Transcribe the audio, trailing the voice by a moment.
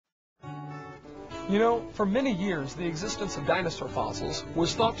You know, for many years, the existence of dinosaur fossils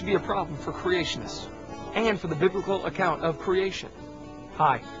was thought to be a problem for creationists and for the biblical account of creation.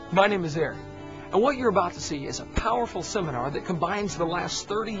 Hi, my name is Eric, and what you're about to see is a powerful seminar that combines the last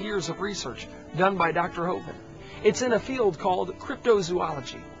 30 years of research done by Dr. Hovind. It's in a field called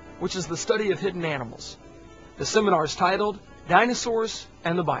cryptozoology, which is the study of hidden animals. The seminar is titled Dinosaurs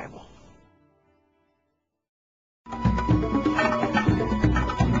and the Bible.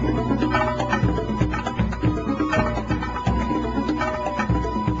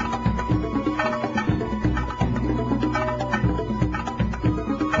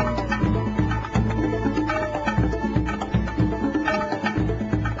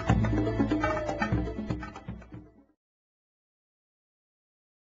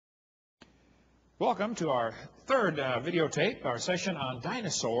 Welcome to our third videotape, our session on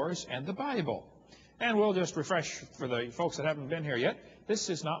dinosaurs and the Bible. And we'll just refresh for the folks that haven't been here yet. This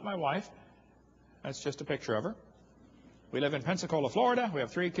is not my wife. That's just a picture of her. We live in Pensacola, Florida. We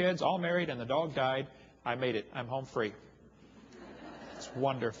have 3 kids, all married, and the dog died. I made it. I'm home free. It's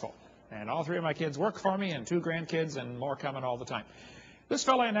wonderful. And all 3 of my kids work for me, and 2 grandkids, and more coming all the time. This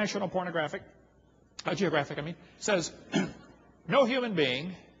fellow in National Geographic, says, no human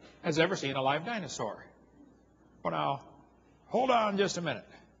being has ever seen a live dinosaur. Well, now, hold on just a minute.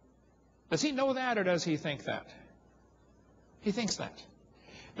 Does he know that, or does he think that? He thinks that.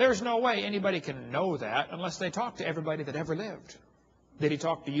 There's no way anybody can know that unless they talk to everybody that ever lived. Did he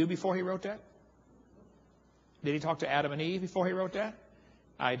talk to you before he wrote that? Did he talk to Adam and Eve before he wrote that?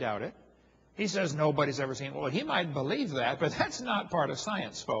 I doubt it. He says nobody's ever seen it. Well, he might believe that, but that's not part of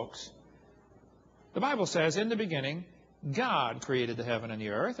science, folks. The Bible says, in the beginning, God created the heaven and the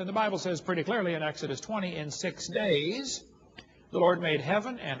earth. And the Bible says pretty clearly in Exodus 20, in 6 days, the Lord made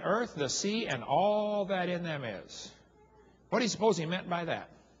heaven and earth, the sea, and all that in them is. What do you suppose he meant by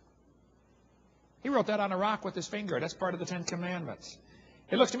that? He wrote that on a rock with his finger. That's part of the 10 Commandments.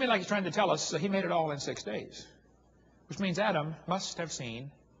 It looks to me like he's trying to tell us that he made it all in 6 days, which means Adam must have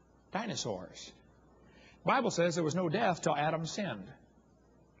seen dinosaurs. The Bible says there was no death till Adam sinned.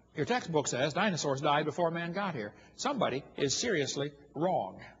 Your textbook says dinosaurs died before man got here. Somebody is seriously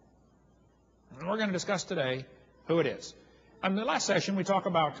wrong. And we're going to discuss today who it is. In the last session, we talk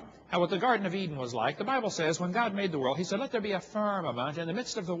about what the Garden of Eden was like. The Bible says when God made the world, he said, let there be a firmament in the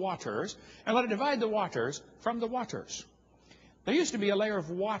midst of the waters, and let it divide the waters from the waters. There used to be a layer of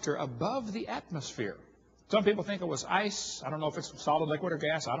water above the atmosphere. Some people think it was ice. I don't know if it's solid, liquid, or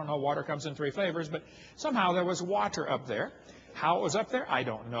gas. I don't know. Water comes in 3 flavors, but somehow there was water up there. How it was up there, I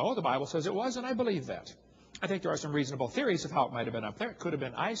don't know. The Bible says it was, and I believe that. I think there are some reasonable theories of how it might have been up there. It could have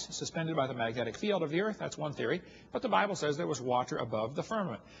been ice suspended by the magnetic field of the earth. That's one theory. But the Bible says there was water above the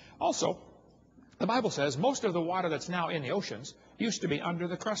firmament. Also, the Bible says most of the water that's now in the oceans used to be under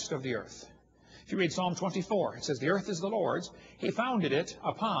the crust of the earth. If you read Psalm 24, it says, the earth is the Lord's. He founded it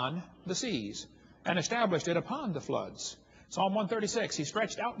upon the seas and established it upon the floods. Psalm 136, he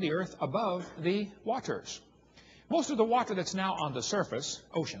stretched out the earth above the waters. Most of the water that's now on the surface,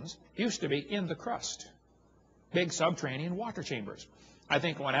 oceans, used to be in the crust. Big subterranean water chambers. I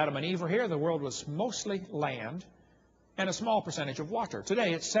think when Adam and Eve were here, the world was mostly land and a small percentage of water.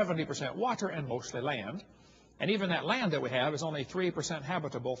 Today, it's 70% water and mostly land. And even that land that we have is only 3%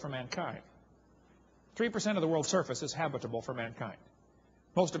 habitable for mankind. 3% of the world's surface is habitable for mankind.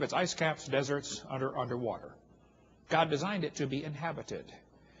 Most of it's ice caps, deserts, underwater. God designed it to be inhabited.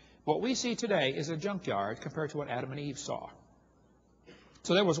 What we see today is a junkyard compared to what Adam and Eve saw.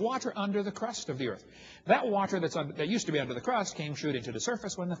 So there was water under the crust of the earth. That water that used to be under the crust came shooting to the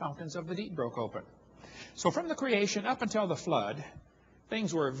surface when the fountains of the deep broke open. So from the creation up until the flood,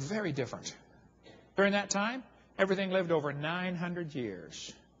 things were very different. During that time, everything lived over 900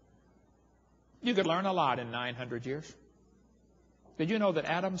 years. You could learn a lot in 900 years. Did you know that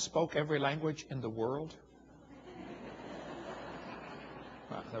Adam spoke every language in the world?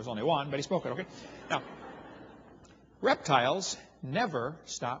 Well, there was only one, but he spoke it, okay? Now, reptiles never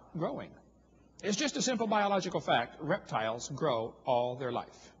stop growing. It's just a simple biological fact. Reptiles grow all their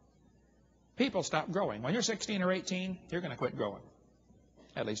life. People stop growing. When you're 16 or 18, you're going to quit growing,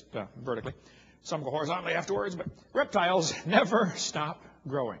 at least vertically. Some go horizontally afterwards, but reptiles never stop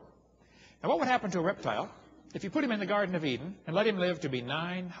growing. Now, what would happen to a reptile if you put him in the Garden of Eden and let him live to be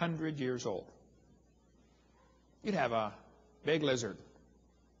 900 years old? You'd have a big lizard.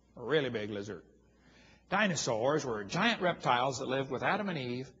 A really big lizard. Dinosaurs were giant reptiles that lived with Adam and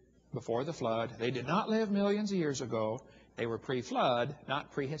Eve before the flood. They did not live millions of years ago. They were pre-flood,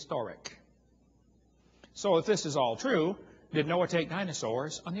 not prehistoric. So if this is all true, did Noah take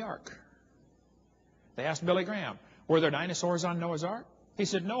dinosaurs on the ark? They asked Billy Graham, were there dinosaurs on Noah's ark? He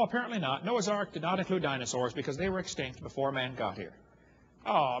said, no, apparently not. Noah's Ark did not include dinosaurs because they were extinct before man got here.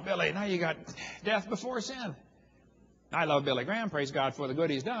 Oh, Billy, now you got death before sin. I love Billy Graham, praise God for the good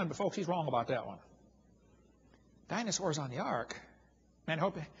he's done, but folks, he's wrong about that one. Dinosaurs on the ark? Man,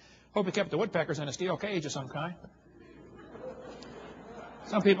 hope he kept the woodpeckers in a steel cage of some kind.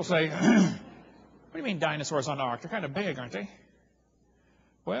 Some people say, what do you mean dinosaurs on the ark? They're kind of big, aren't they?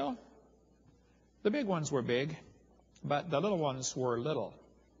 Well, the big ones were big, but the little ones were little.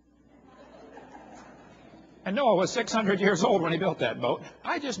 And Noah was 600 years old when he built that boat.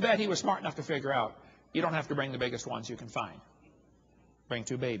 I just bet he was smart enough to figure out, you don't have to bring the biggest ones you can find. Bring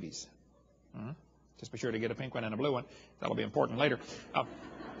 2 babies. Just be sure to get a pink one and a blue one. That'll be important later.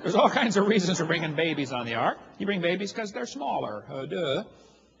 There's all kinds of reasons for bringing babies on the ark. You bring babies because they're smaller. Duh.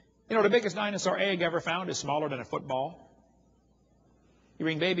 You know, the biggest dinosaur egg ever found is smaller than a football. You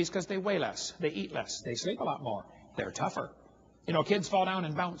bring babies because they weigh less. They eat less. They sleep a lot more. They're tougher. You know, kids fall down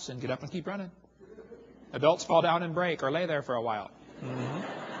and bounce and get up and keep running. Adults fall down and break or lay there for a while.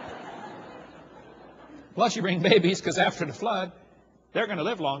 Plus, you bring babies because after the flood, they're going to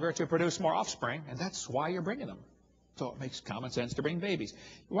live longer to produce more offspring, and that's why you're bringing them. So it makes common sense to bring babies.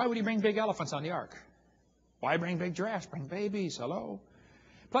 Why would you bring big elephants on the ark? Why bring big giraffes? Bring babies. Hello?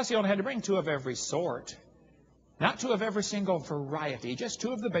 Plus, you only had to bring 2 of every sort. Not 2 of every single variety, just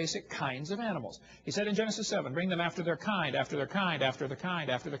 2 of the basic kinds of animals. He said in Genesis 7, bring them after their kind, after their kind, after their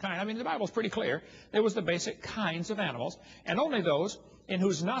kind, after their kind. I mean, the Bible's pretty clear. There was the basic kinds of animals, and only those in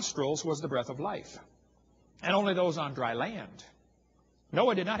whose nostrils was the breath of life, and only those on dry land.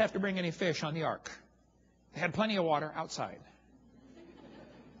 Noah did not have to bring any fish on the ark. They had plenty of water outside.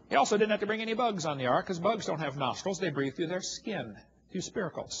 He also didn't have to bring any bugs on the ark, because bugs don't have nostrils. They breathe through their skin, through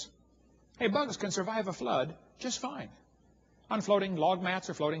spiracles. Hey, bugs can survive a flood just fine on floating log mats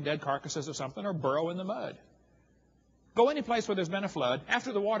or floating dead carcasses or something, or burrow in the mud. Go any place where there's been a flood.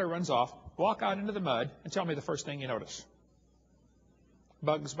 After the water runs off, walk out into the mud and tell me the first thing you notice.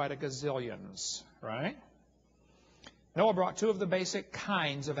 Bugs by the gazillions, right? Noah brought 2 of the basic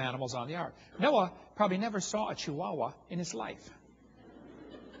kinds of animals on the ark. Noah probably never saw a chihuahua in his life.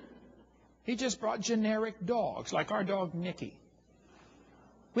 He just brought generic dogs, like our dog Nicky.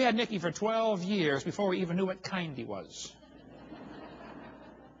 We had Nicky for 12 years before we even knew what kind he was.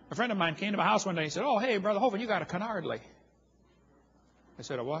 A friend of mine came to my house one day and said, oh, hey, Brother Hovind, you got a Canardly. I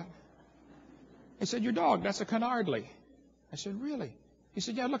said, a what? He said, your dog, that's a Canardly. I said, really? He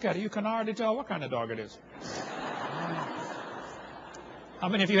said, yeah, look at it. You can hardly tell what kind of dog it is. How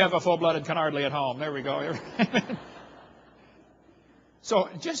many of you have a full-blooded Canardly at home? There we go. So,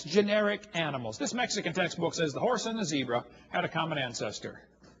 just generic animals. This Mexican textbook says the horse and the zebra had a common ancestor.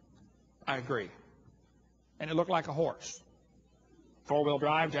 I agree. And it looked like a horse. 4-wheel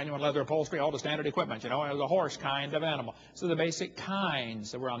drive, genuine leather upholstery, all the standard equipment, you know. It was a horse kind of animal. So the basic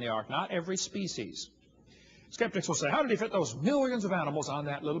kinds that were on the ark, not every species. Skeptics will say, how did he fit those millions of animals on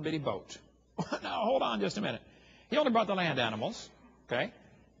that little bitty boat? Now, hold on just a minute. He only brought the land animals, okay?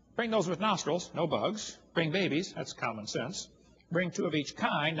 Bring those with nostrils, no bugs. Bring babies, that's common sense. Bring 2 of each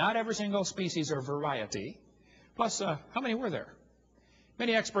kind, not every single species or variety. Plus, how many were there?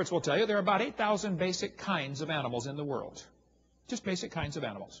 Many experts will tell you there are about 8,000 basic kinds of animals in the world. Just basic kinds of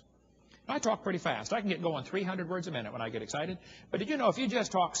animals. I talk pretty fast. I can get going 300 words a minute when I get excited. But did you know if you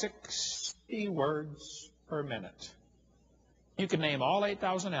just talk 60 words per minute, you can name all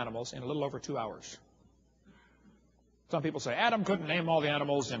 8,000 animals in a little over 2 hours? Some people say, Adam couldn't name all the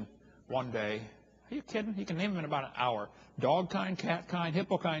animals in one day. Are you kidding? He can name them in about an hour. Dog kind, cat kind,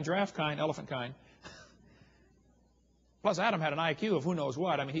 hippo kind, giraffe kind, elephant kind. Plus, Adam had an IQ of who knows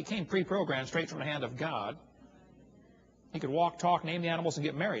what. I mean, he came pre-programmed straight from the hand of God. He could walk, talk, name the animals, and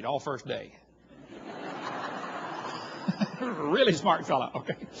get married all first day. Really smart fella,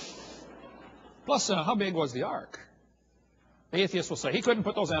 okay? Plus, how big was the ark? The atheists will say, he couldn't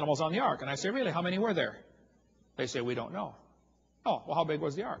put those animals on the ark. And I say, really, how many were there? They say, we don't know. Oh, well, how big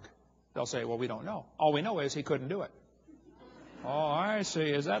was the ark? They'll say, well, we don't know. All we know is he couldn't do it. Oh, I see.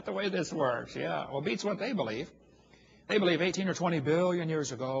 Is that the way this works? Yeah. Well, beats what they believe. They believe 18 or 20 billion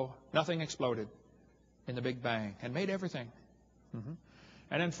years ago, nothing exploded in the Big Bang and made everything.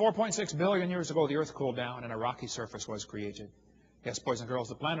 And then 4.6 billion years ago, the Earth cooled down and a rocky surface was created. Yes, boys and girls,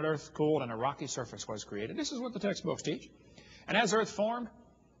 the planet Earth cooled and a rocky surface was created. This is what the textbooks teach. And as Earth formed,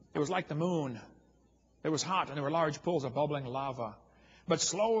 it was like the moon. It was hot and there were large pools of bubbling lava. But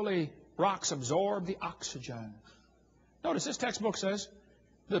slowly, rocks absorbed the oxygen. Notice this textbook says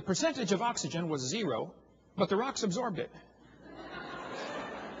the percentage of oxygen was 0, but the rocks absorbed it.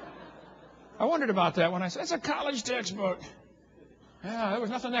 I wondered about that when I said, it's a college textbook. Yeah, there was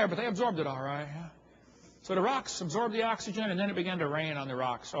nothing there, but they absorbed it all right. Yeah. So the rocks absorbed the oxygen, and then it began to rain on the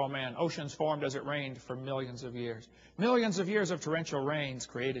rocks. Oh, man, oceans formed as it rained for millions of years. Millions of years of torrential rains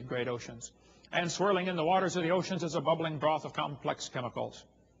created great oceans. And swirling in the waters of the oceans is a bubbling broth of complex chemicals.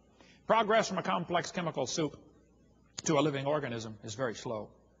 Progress from a complex chemical soup to a living organism is very slow.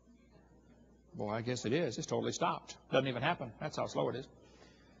 Boy, I guess it is. It's totally stopped. Doesn't even happen. That's how slow it is.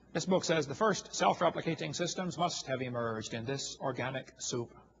 This book says the first self-replicating systems must have emerged in this organic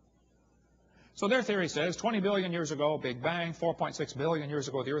soup. So their theory says 20 billion years ago, Big Bang, 4.6 billion years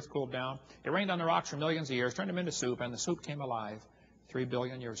ago, the Earth cooled down. It rained on the rocks for millions of years, turned them into soup, and the soup came alive 3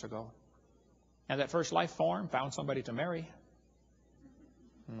 billion years ago. And that first life form found somebody to marry.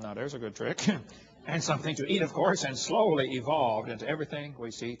 Now, there's a good trick. And something to eat, of course, and slowly evolved into everything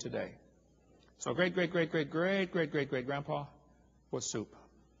we see today. So great-great-great-great-great-great-great-great-grandpa was soup.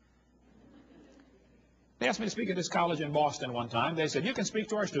 They asked me to speak at this college in Boston one time. They said, you can speak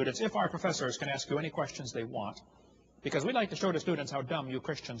to our students if our professors can ask you any questions they want, because we'd like to show the students how dumb you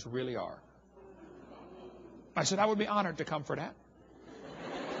Christians really are. I said, I would be honored to come for that.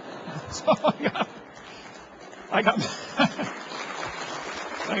 So I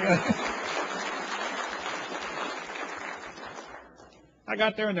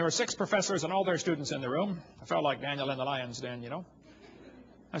got there, and there were 6 professors and all their students in the room. I felt like Daniel in the lion's den, you know.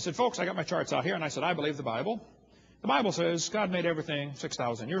 I said, folks, I got my charts out here, and I said, I believe the Bible. The Bible says God made everything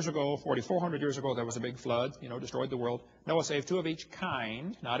 6,000 years ago. 4,400 years ago, there was a big flood, destroyed the world. Noah saved 2 of each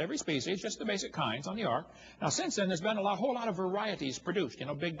kind, not every species, just the basic kinds on the ark. Now, since then, there's been a whole lot of varieties produced,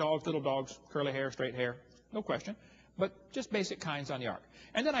 big dogs, little dogs, curly hair, straight hair, no question, but just basic kinds on the ark.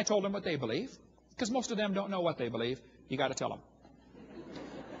 And then I told them what they believe, because most of them don't know what they believe. You got to tell them.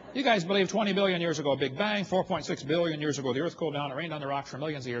 You guys believe 20 billion years ago, Big Bang, 4.6 billion years ago, the Earth cooled down, it rained on the rocks for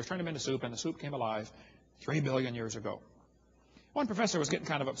millions of years, turned them into soup, and the soup came alive 3 billion years ago. One professor was getting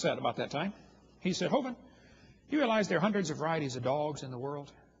kind of upset about that time. He said, Hovind, do you realize there are hundreds of varieties of dogs in the world?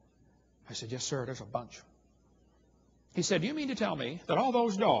 I said, yes, sir, there's a bunch. He said, do you mean to tell me that all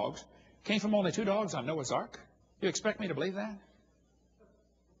those dogs came from only 2 dogs on Noah's Ark? You expect me to believe that?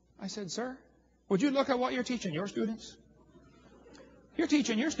 I said, sir, would you look at what you're teaching your students? You're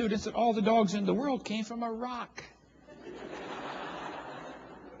teaching your students that all the dogs in the world came from a rock.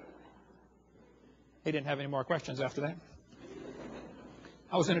 He didn't have any more questions after that.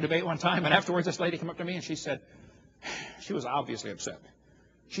 I was in a debate one time, and afterwards this lady came up to me and she said, she was obviously upset.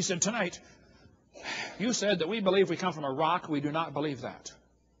 She said, tonight, you said that we believe we come from a rock. We do not believe that.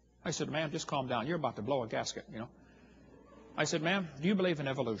 I said, ma'am, just calm down. You're about to blow a gasket, I said, ma'am, do you believe in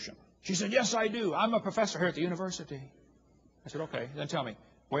evolution? She said, yes, I do. I'm a professor here at the university. I said, okay, then tell me,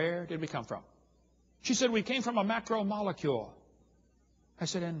 where did we come from? She said, we came from a macromolecule. I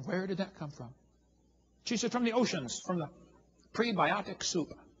said, and where did that come from? She said, from the oceans, from the prebiotic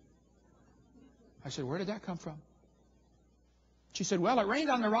soup. I said, where did that come from? She said, well, it rained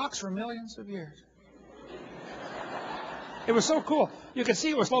on the rocks for millions of years. It was so cool. You could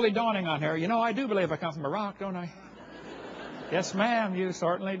see it was slowly dawning on her. I do believe I come from a rock, don't I? Yes, ma'am, you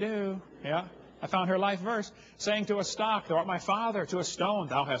certainly do. Yeah. I found her life verse, saying to a stock, thou art my father, to a stone,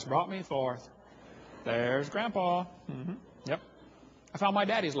 thou hast brought me forth. There's Grandpa. Yep. I found my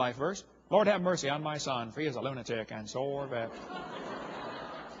daddy's life verse, Lord have mercy on my son, for he is a lunatic and sore vexed.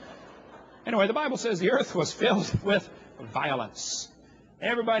 Anyway, the Bible says the earth was filled with violence.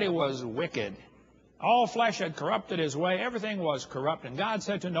 Everybody was wicked. All flesh had corrupted his way. Everything was corrupt. And God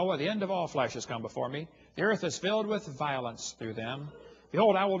said to Noah, the end of all flesh has come before me. The earth is filled with violence through them.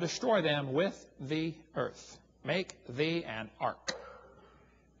 Behold, I will destroy them with the earth. Make thee an ark.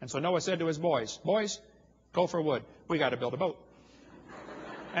 And so Noah said to his boys, go for wood. We got to build a boat.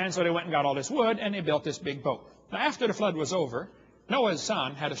 And so they went and got all this wood, and they built this big boat. Now, after the flood was over, Noah's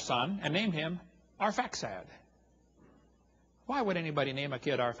son had a son and named him Arphaxad. Why would anybody name a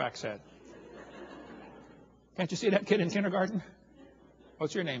kid Arphaxad? Can't you see that kid in kindergarten?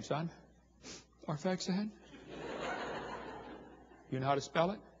 What's your name, son? Arphaxad? You know how to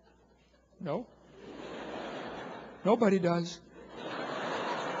spell it? No? Nobody does.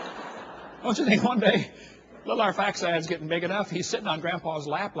 Don't you think one day little Arphaxad's getting big enough, he's sitting on Grandpa's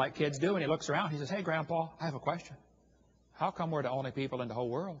lap like kids do, and he looks around, he says, hey, Grandpa, I have a question. How come we're the only people in the whole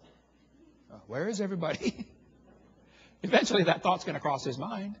world? Where is everybody? Eventually that thought's going to cross his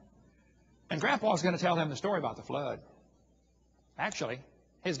mind. And Grandpa's going to tell him the story about the flood. Actually,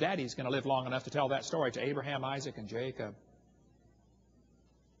 his daddy's going to live long enough to tell that story to Abraham, Isaac, and Jacob.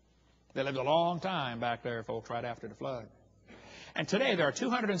 They lived a long time back there, folks, right after the flood. And today there are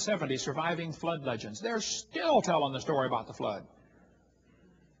 270 surviving flood legends. They're still telling the story about the flood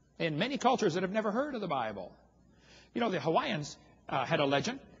in many cultures that have never heard of the Bible. The Hawaiians had a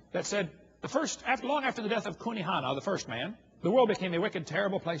legend that said Long after the death of Kunihana, the first man, the world became a wicked,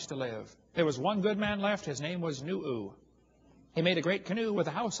 terrible place to live. There was one good man left. His name was Nu'u. He made a great canoe with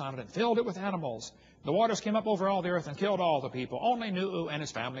a house on it and filled it with animals. The waters came up over all the earth and killed all the people. Only Nu'u and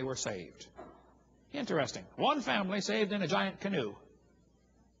his family were saved. Interesting. One family saved in a giant canoe.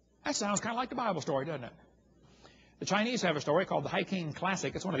 That sounds kind of like the Bible story, doesn't it? The Chinese have a story called the Hiking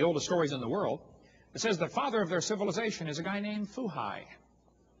Classic. It's one of the oldest stories in the world. It says the father of their civilization is a guy named Fu Hai.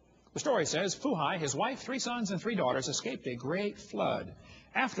 The story says Fu Hai, his wife, 3 sons, and 3 daughters escaped a great flood.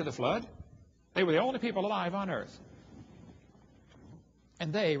 After the flood, they were the only people alive on earth.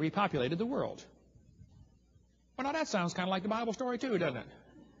 And they repopulated the world. Well, now that sounds kind of like the Bible story too, doesn't it?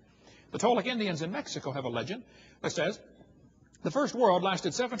 The Toltec Indians in Mexico have a legend that says the first world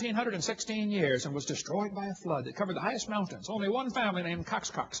lasted 1,716 years and was destroyed by a flood that covered the highest mountains. Only one family named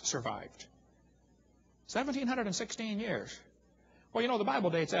Coxcox survived. 1,716 years. Well, you know, the Bible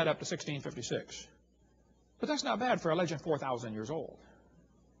dates add up to 1656. But that's not bad for a legend 4,000 years old.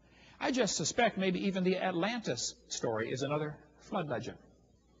 I just suspect maybe even the Atlantis story is another flood legend.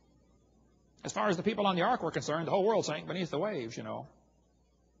 As far as the people on the ark were concerned, the whole world sank beneath the waves, you know.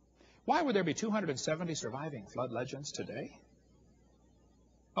 Why would there be 270 surviving flood legends today?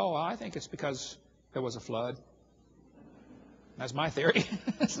 Oh, I think it's because there was a flood. That's my theory.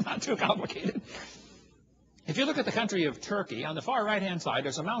 It's not too complicated. If you look at the country of Turkey, on the far right-hand side,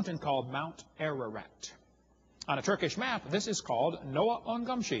 there's a mountain called Mount Ararat. On a Turkish map, this is called Noah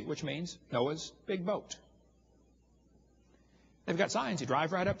Ongumshi, which means Noah's big boat. They've got signs. You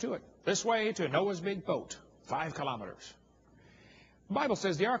drive right up to it. This way to Noah's big boat, 5 kilometers. The Bible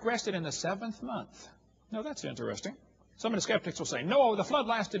says the ark rested in the 7th month. Now, that's interesting. Some of the skeptics will say, no, the flood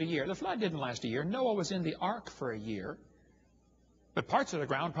lasted a year. The flood didn't last a year. Noah was in the ark for a year. But parts of the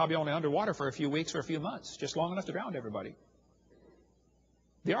ground probably only underwater for a few weeks or a few months, just long enough to drown everybody.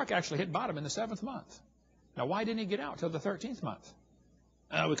 The ark actually hit bottom in the 7th month. Now, why didn't he get out till the 13th month?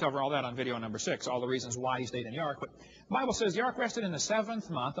 We cover all that on video number 6, all the reasons why he stayed in the ark. But the Bible says the ark rested in the 7th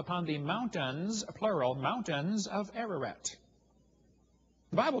month upon the mountains, plural, mountains of Ararat.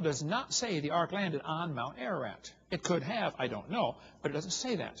 The Bible does not say the ark landed on Mount Ararat. It could have, I don't know, but it doesn't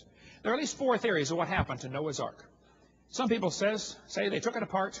say that. There are at least 4 theories of what happened to Noah's ark. Some people say they took it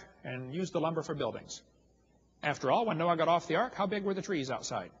apart and used the lumber for buildings. After all, when Noah got off the ark, how big were the trees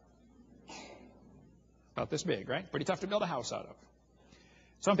outside? About this big, right? Pretty tough to build a house out of.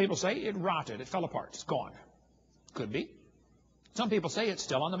 Some people say it rotted, it fell apart, it's gone. Could be. Some people say it's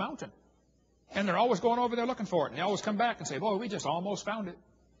still on the mountain. And they're always going over there looking for it. And they always come back and say, boy, we just almost found it.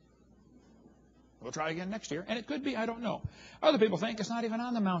 We'll try again next year. And it could be, I don't know. Other people think it's not even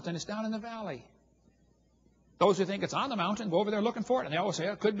on the mountain, it's down in the valley. Those who think it's on the mountain go over there looking for it, and they always say,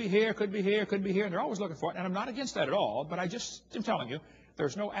 it could be here, could be here, could be here, and they're always looking for it. And I'm not against that at all, but I just am telling you,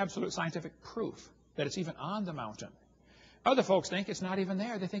 there's no absolute scientific proof that it's even on the mountain. Other folks think it's not even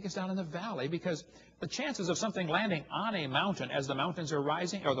there. They think it's down in the valley because the chances of something landing on a mountain as the mountains are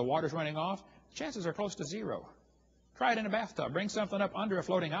rising or the water's running off, chances are close to 0. Try it in a bathtub. Bring something up under a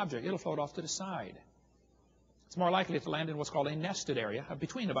floating object. It'll float off to the side. It's more likely to land in what's called a nested area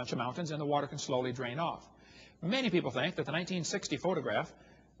between a bunch of mountains, and the water can slowly drain off. Many people think that the 1960 photograph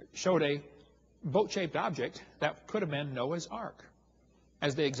showed a boat-shaped object that could have been Noah's Ark.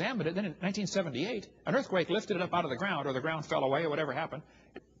 As they examined it, then in 1978, an earthquake lifted it up out of the ground, or the ground fell away, or whatever happened.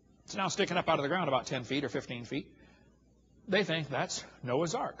 It's now sticking up out of the ground about 10 feet or 15 feet. They think that's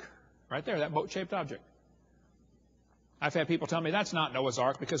Noah's Ark, right there, that boat-shaped object. I've had people tell me that's not Noah's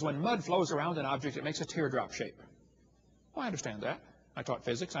Ark because when mud flows around an object, it makes a teardrop shape. Well, I understand that. I taught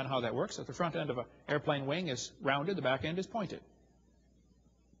physics. I know how that works. That the front end of an airplane wing is rounded, the back end is pointed.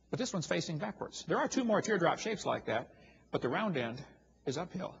 But this one's facing backwards. There are 2 more teardrop shapes like that, but the round end is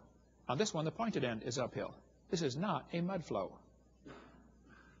uphill. On this one, the pointed end is uphill. This is not a mud flow.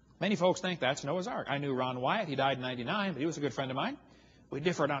 Many folks think that's Noah's Ark. I knew Ron Wyatt. He died in '99, but he was a good friend of mine. We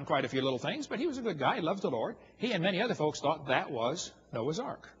differed on quite a few little things, but he was a good guy. He loved the Lord. He and many other folks thought that was Noah's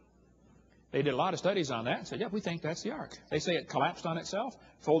Ark. They did a lot of studies on that and said, yep, we think that's the ark. They say it collapsed on itself,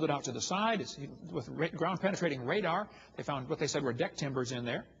 folded out to the side. With ground-penetrating radar, they found what they said were deck timbers in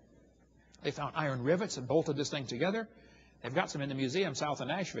there. They found iron rivets and bolted this thing together. They've got some in the museum south of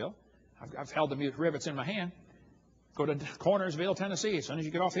Nashville. I've held the rivets in my hand. Go to Cornersville, Tennessee. As soon as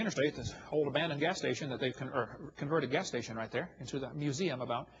you get off the interstate, this old abandoned gas station that they've converted gas station right there into the museum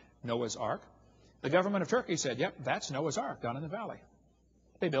about Noah's Ark. The government of Turkey said, yep, that's Noah's Ark down in the valley.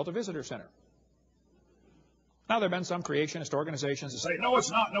 They built a visitor center. Now, there have been some creationist organizations that say, no,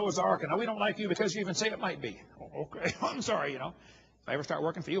 it's not Noah's Ark, and we don't like you because you even say it might be. Oh, okay, I'm sorry, If I ever start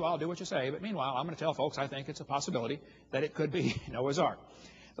working for you, I'll do what you say. But meanwhile, I'm going to tell folks I think it's a possibility that it could be Noah's Ark.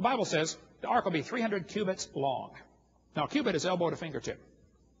 The Bible says the ark will be 300 cubits long. Now, a cubit is elbow to fingertip.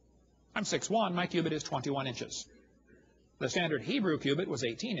 I'm 6'1", my cubit is 21 inches. The standard Hebrew cubit was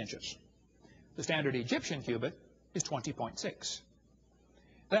 18 inches. The standard Egyptian cubit is 20.6.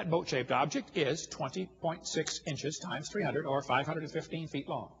 That boat-shaped object is 20.6 inches times 300, or 515 feet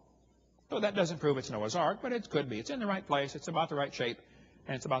long. So that doesn't prove it's Noah's Ark, but it could be. It's in the right place, it's about the right shape,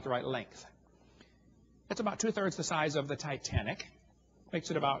 and it's about the right length. It's about 2/3 the size of the Titanic. Makes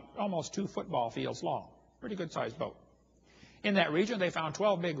it about almost 2 football fields long. Pretty good-sized boat. In that region, they found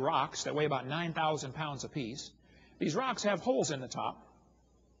 12 big rocks that weigh about 9,000 pounds apiece. These rocks have holes in the top.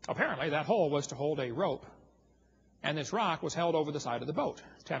 Apparently, that hole was to hold a rope, and this rock was held over the side of the boat,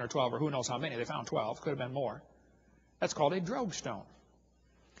 10 or 12, or who knows how many. They found 12. Could have been more. That's called a drogue stone.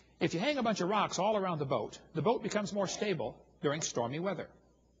 If you hang a bunch of rocks all around the boat becomes more stable during stormy weather.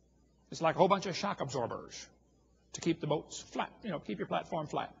 It's like a whole bunch of shock absorbers to keep the boats flat, keep your platform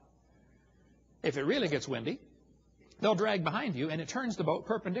flat. If it really gets windy, they'll drag behind you, and it turns the boat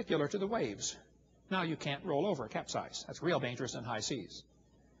perpendicular to the waves. Now you can't roll over, capsize. That's real dangerous in high seas.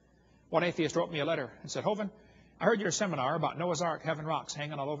 One atheist wrote me a letter and said, "Hovind, I heard your seminar about Noah's Ark having rocks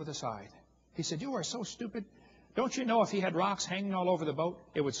hanging all over the side." He said, "You are so stupid. Don't you know if he had rocks hanging all over the boat,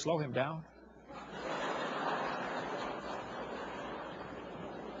 it would slow him down?"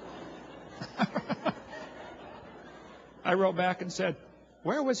 I wrote back and said,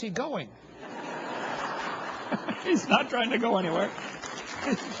 "Where was he going?" He's not trying to go anywhere.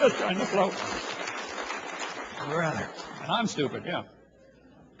 He's just trying to float. Rather. And I'm stupid, yeah.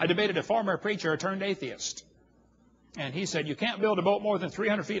 I debated a former preacher turned atheist. And he said, you can't build a boat more than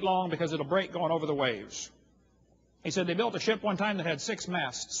 300 feet long because it'll break going over the waves. He said they built a ship one time that had 6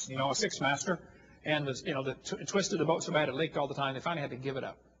 masts, a six-master, and it twisted the boat so bad it leaked all the time, they finally had to give it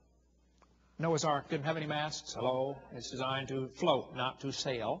up. Noah's Ark didn't have any masts. Hello. It's designed to float, not to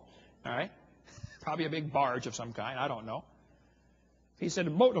sail. All right? Probably a big barge of some kind. I don't know. He said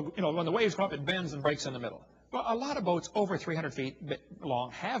the boat, when the waves come up, it bends and breaks in the middle. Well, a lot of boats over 300 feet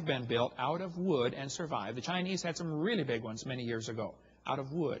long have been built out of wood and survived. The Chinese had some really big ones many years ago, out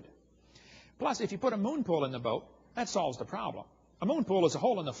of wood. Plus, if you put a moon pool in the boat, that solves the problem. A moon pool is a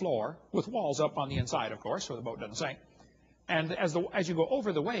hole in the floor with walls up on the inside, of course, so the boat doesn't sink. And as you go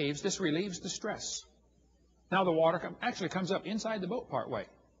over the waves, this relieves the stress. Now the water actually comes up inside the boat part way.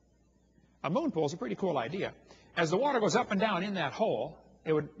 A moon pool is a pretty cool idea. As the water goes up and down in that hole,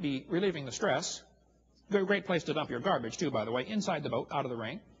 it would be relieving the stress. A great place to dump your garbage, too, by the way, inside the boat, out of the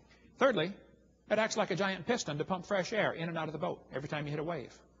rain. Thirdly, it acts like a giant piston to pump fresh air in and out of the boat every time you hit a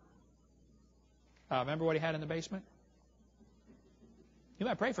wave. Remember what he had in the basement? You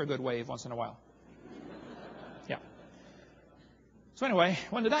might pray for a good wave once in a while. Yeah. So anyway,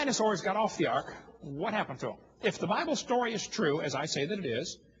 when the dinosaurs got off the ark, what happened to them? If the Bible story is true, as I say that it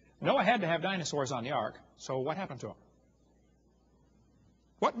is, Noah had to have dinosaurs on the ark, so what happened to them?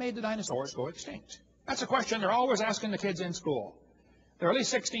 What made the dinosaurs go extinct? That's a question they're always asking the kids in school. There are at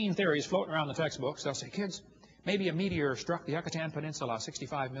least 16 theories floating around the textbooks. They'll say, kids, maybe a meteor struck the Yucatan Peninsula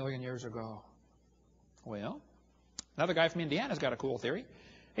 65 million years ago. Well, another guy from Indiana's got a cool theory.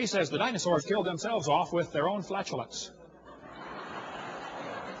 He says the dinosaurs killed themselves off with their own flatulence.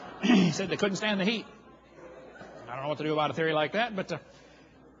 He said they couldn't stand the heat. I don't know what to do about a theory like that, but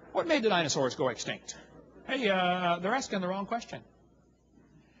what made the dinosaurs go extinct? Hey, they're asking the wrong question.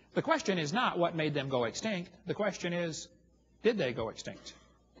 The question is not what made them go extinct. The question is, did they go extinct?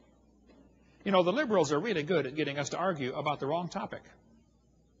 The liberals are really good at getting us to argue about the wrong topic.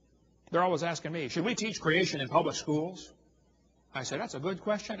 They're always asking me, should we teach creation in public schools? I say, that's a good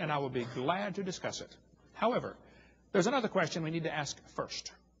question, and I will be glad to discuss it. However, there's another question we need to ask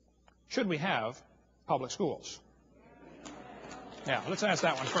first. Should we have public schools? Yeah, let's ask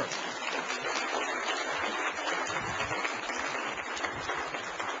that one first.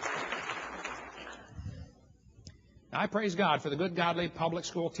 Now, I praise God for the good, godly public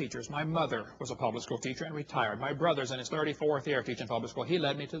school teachers. My mother was a public school teacher and retired. My brother's in his 34th year teaching public school. He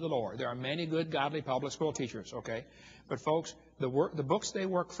led me to the Lord. There are many good, godly public school teachers, okay? But, folks, the books they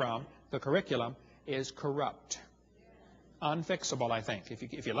work from, the curriculum, is corrupt. Unfixable, I think.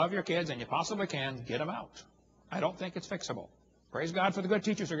 If you love your kids and you possibly can, get them out. I don't think it's fixable. Praise God for the good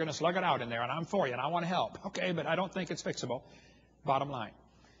teachers who are going to slug it out in there, and I'm for you, and I want to help. Okay, but I don't think it's fixable. Bottom line.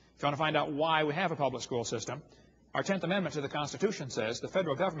 If you want to find out why we have a public school system, our 10th Amendment to the Constitution says the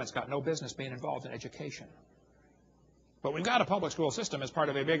federal government's got no business being involved in education. But we've got a public school system as part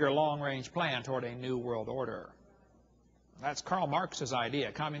of a bigger long-range plan toward a new world order. That's Karl Marx's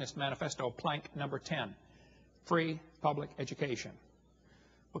idea, Communist Manifesto, plank number 10, free public education.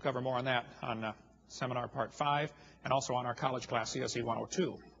 We'll cover more on that on Seminar Part 5, and also on our college class, CSE 102.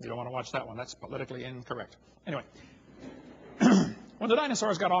 You don't want to watch that one. That's politically incorrect. Anyway, when the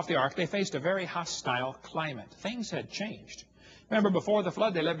dinosaurs got off the ark, they faced a very hostile climate. Things had changed. Remember, before the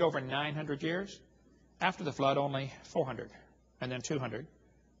flood, they lived over 900 years. After the flood, only 400, and then 200,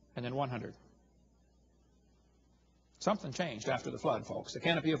 and then 100. Something changed after the flood, folks. The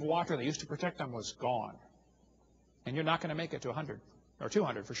canopy of water that used to protect them was gone. And you're not going to make it to 100, or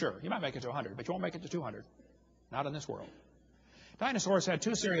 200 for sure. You might make it to 100, but you won't make it to 200. Not in this world. Dinosaurs had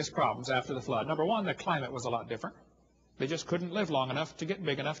two serious problems after the flood. Number one, the climate was a lot different. They just couldn't live long enough to get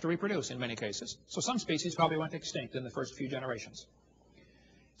big enough to reproduce in many cases. So some species probably went extinct in the first few generations.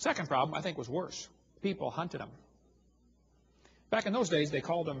 Second problem, I think, was worse. People hunted them. Back in those days, they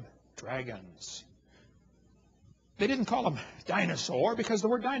called them dragons. They didn't call them dinosaur because the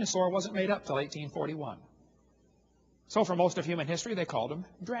word dinosaur wasn't made up till 1841. So for most of human history, they called them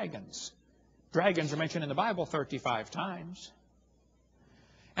dragons. Dragons are mentioned in the Bible 35 times.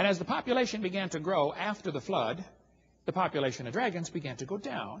 And as the population began to grow after the flood, the population of dragons began to go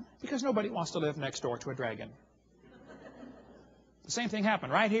down because nobody wants to live next door to a dragon. The same thing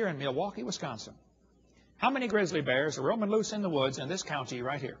happened right here in Milwaukee, Wisconsin. How many grizzly bears are roaming loose in the woods in this county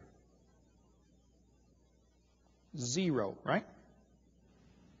right here? 0, right?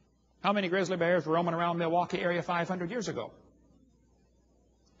 How many grizzly bears were roaming around Milwaukee area 500 years ago?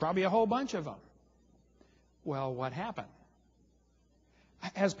 Probably a whole bunch of them. Well, what happened?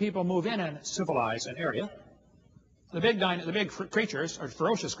 As people move in and civilize an area, the big creatures, or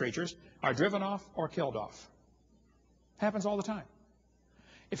ferocious creatures, are driven off or killed off. Happens all the time.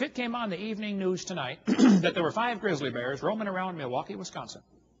 If it came on the evening news tonight that there were 5 grizzly bears roaming around Milwaukee, Wisconsin,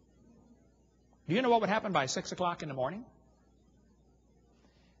 do you know what would happen by 6 o'clock in the morning?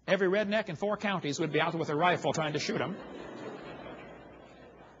 Every redneck in 4 counties would be out with a rifle trying to shoot them.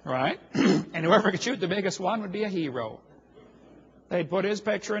 Right? And whoever could shoot the biggest one would be a hero. They'd put his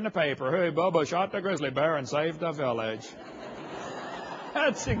picture in the paper. Hey, Bubba shot the grizzly bear and saved the village.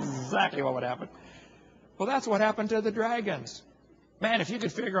 That's exactly what would happen. Well, that's what happened to the dragons. Man, if you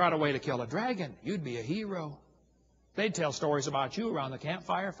could figure out a way to kill a dragon, you'd be a hero. They'd tell stories about you around the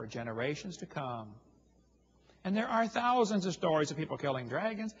campfire for generations to come. And there are thousands of stories of people killing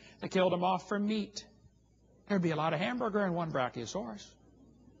dragons. They killed them off for meat. There'd be a lot of hamburger in one brachiosaurus.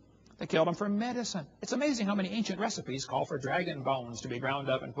 They killed them for medicine. It's amazing how many ancient recipes call for dragon bones to be ground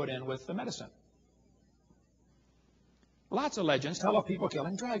up and put in with the medicine. Lots of legends tell of people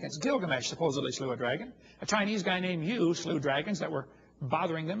killing dragons. Gilgamesh supposedly slew a dragon. A Chinese guy named Yu slew dragons that were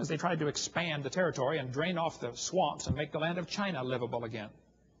bothering them as they tried to expand the territory and drain off the swamps and make the land of China livable again.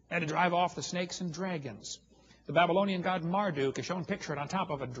 They had to drive off the snakes and dragons. The Babylonian god Marduk is shown pictured on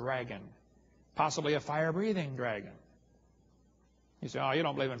top of a dragon, possibly a fire-breathing dragon. You say, oh, you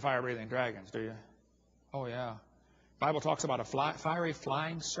don't believe in fire-breathing dragons, do you? Oh, yeah. The Bible talks about a fiery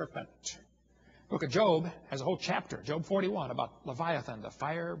flying serpent. Book of Job has a whole chapter, Job 41, about Leviathan, the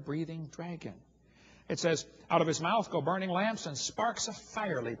fire-breathing dragon. It says, out of his mouth go burning lamps and sparks of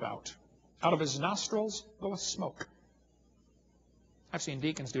fire leap out. Out of his nostrils goeth smoke. I've seen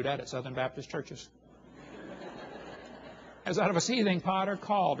deacons do that at Southern Baptist churches. As out of a seething pot or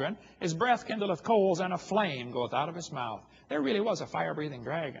cauldron, his breath kindleth coals, and a flame goeth out of his mouth. There really was a fire-breathing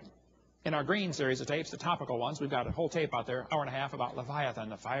dragon. In our Green series of tapes, the topical ones, we've got a whole tape out there, hour and a half, about Leviathan,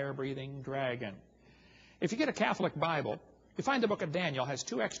 the fire-breathing dragon. If you get a Catholic Bible, you find the book of Daniel has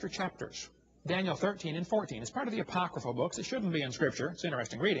 2 extra chapters, Daniel 13 and 14. It's part of the apocryphal books. It shouldn't be in Scripture. It's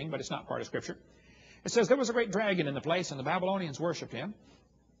interesting reading, but it's not part of Scripture. It says, there was a great dragon in the place, and the Babylonians worshipped him.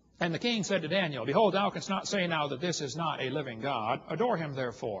 And the king said to Daniel, behold, thou canst not say now that this is not a living God. Adore him,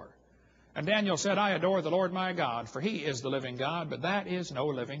 therefore. And Daniel said, I adore the Lord my God, for he is the living God, but that is no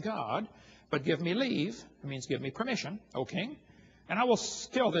living God. But give me leave, it means give me permission, O king, and I will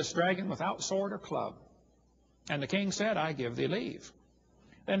kill this dragon without sword or club. And the king said, I give thee leave.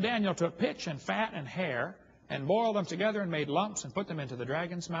 Then Daniel took pitch and fat and hair, and boiled them together and made lumps, and put them into the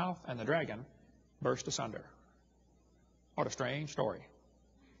dragon's mouth, and the dragon burst asunder. What a strange story.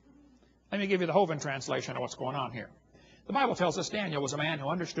 Let me give you the Hovind translation of what's going on here. The Bible tells us Daniel was a man who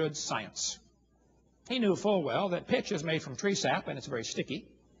understood science. He knew full well that pitch is made from tree sap, and it's very sticky.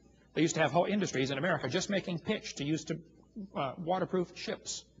 They used to have whole industries in America just making pitch to use to waterproof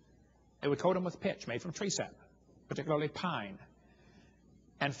ships. They would coat them with pitch made from tree sap, particularly pine.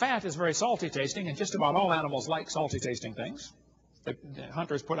 And fat is very salty tasting, and just about all animals like salty tasting things. The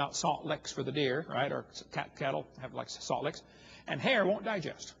hunters put out salt licks for the deer, right, or cattle have like salt licks. And hair won't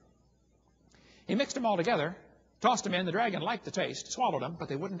digest. He mixed them all together, tossed them in. The dragon liked the taste, swallowed them, but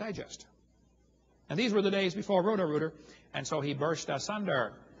they wouldn't digest. And these were the days before Roto-Rooter, and so he burst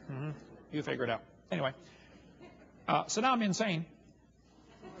asunder. You figure it out. Anyway, Saddam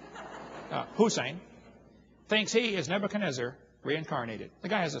Hussein thinks he is Nebuchadnezzar reincarnated. The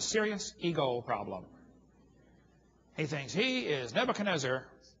guy has a serious ego problem. He thinks he is Nebuchadnezzar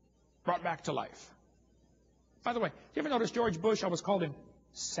brought back to life. By the way, do you ever notice George Bush always called him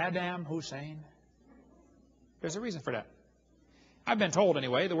Saddam Hussein? There's a reason for that. I've been told,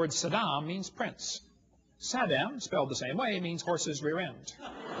 anyway, the word Saddam means prince. Saddam, spelled the same way, means horse's rear end.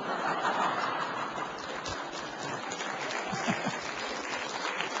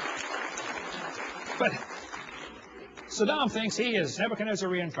 But Saddam thinks he is Nebuchadnezzar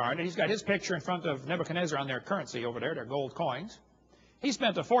reincarnated. He's got his picture in front of Nebuchadnezzar on their currency over there, their gold coins. He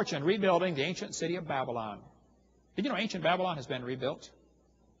spent a fortune rebuilding the ancient city of Babylon. Did you know ancient Babylon has been rebuilt?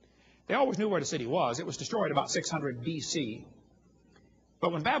 They always knew where the city was. It was destroyed about 600 B.C.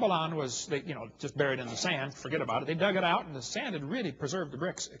 But when Babylon was, just buried in the sand, forget about it, they dug it out, and the sand had really preserved the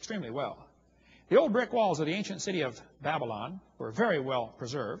bricks extremely well. The old brick walls of the ancient city of Babylon were very well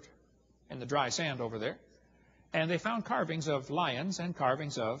preserved in the dry sand over there. And they found carvings of lions and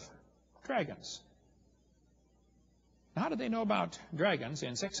carvings of dragons. Now, how did they know about dragons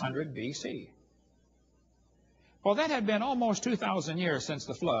in 600 B.C.? Well, that had been almost 2,000 years since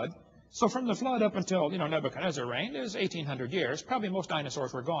the flood. So from the flood up until, Nebuchadnezzar reigned, it was 1,800 years. Probably most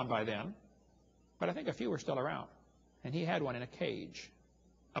dinosaurs were gone by then. But I think a few were still around. And he had one in a cage,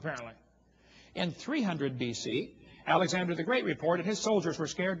 apparently. In 300 B.C., Alexander the Great reported his soldiers were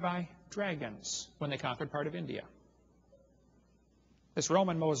scared by dragons when they conquered part of India. This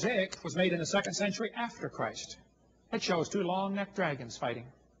Roman mosaic was made in the 2nd century after Christ. It shows 2 long-necked dragons fighting.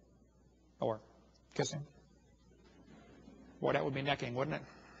 Or kissing. Boy, that would be necking, wouldn't it?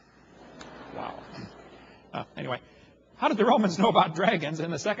 Wow. Anyway, how did the Romans know about dragons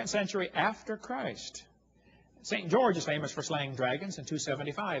in the 2nd century after Christ? St. George is famous for slaying dragons in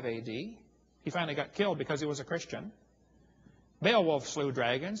 275 A.D. He finally got killed because he was a Christian. Beowulf slew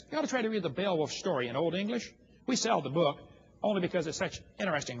dragons. You ought to try to read the Beowulf story in Old English. We sell the book only because it's such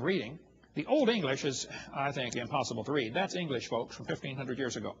interesting reading. The Old English is, I think, impossible to read. That's English, folks, from 1,500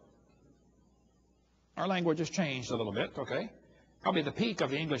 years ago. Our language has changed a little bit, okay? Probably the peak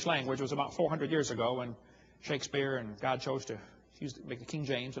of the English language was about 400 years ago when Shakespeare and God chose to make the King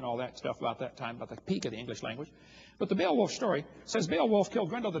James and all that stuff about that time, about the peak of the English language. But the Beowulf story says Beowulf killed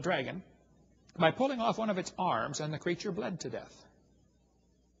Grendel the dragon by pulling off one of its arms, and the creature bled to death.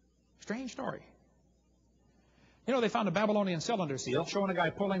 Strange story. They found a Babylonian cylinder seal showing a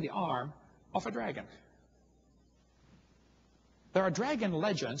guy pulling the arm off a dragon. There are dragon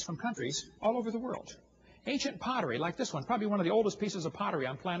legends from countries all over the world. Ancient pottery, like this one, probably one of the oldest pieces of pottery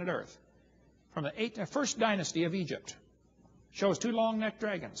on planet Earth, from the 1st dynasty of Egypt, shows 2 long-necked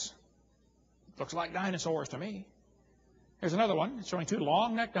dragons. Looks like dinosaurs to me. Here's another one showing 2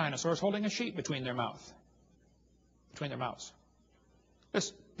 long-necked dinosaurs holding a sheep between their mouths.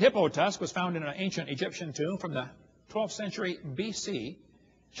 This hippo tusk was found in an ancient Egyptian tomb from the 12th century B.C.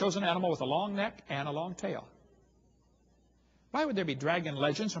 Shows an animal with a long neck and a long tail. Why would there be dragon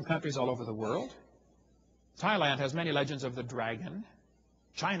legends from countries all over the world? Thailand has many legends of the dragon.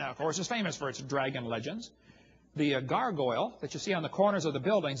 China, of course, is famous for its dragon legends. The gargoyle that you see on the corners of the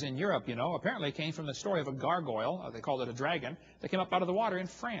buildings in Europe, apparently came from the story of a gargoyle. They called it a dragon. That came up out of the water in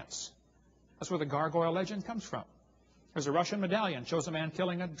France. That's where the gargoyle legend comes from. There's a Russian medallion, shows a man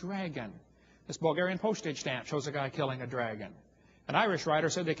killing a dragon. This Bulgarian postage stamp shows a guy killing a dragon. An Irish writer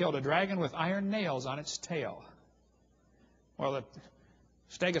said they killed a dragon with iron nails on its tail. Well, the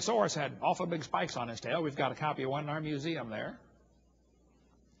Stegosaurus had awful big spikes on his tail. We've got a copy of one in our museum there.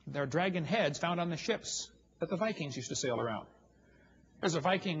 There are dragon heads found on the ships that the Vikings used to sail around. There's a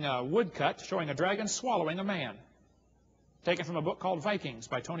Viking woodcut showing a dragon swallowing a man, taken from a book called Vikings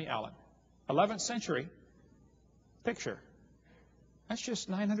by Tony Allen. 11th century picture. That's just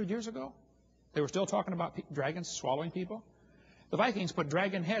 900 years ago. They were still talking about dragons swallowing people. The Vikings put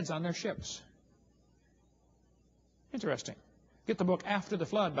dragon heads on their ships. Interesting. Get the book After the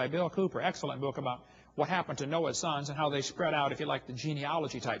Flood by Bill Cooper. Excellent book about what happened to Noah's sons and how they spread out, if you like the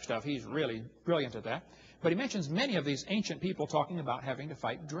genealogy type stuff. He's really brilliant at that. But he mentions many of these ancient people talking about having to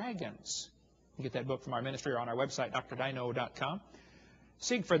fight dragons. You get that book from our ministry or on our website, drdino.com.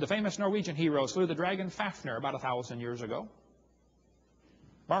 Siegfried, the famous Norwegian hero, slew the dragon Fafnir about 1,000 years ago.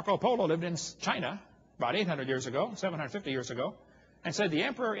 Marco Polo lived in China about 800 years ago, 750 years ago, and said the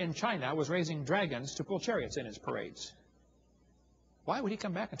emperor in China was raising dragons to pull chariots in his parades. Why would he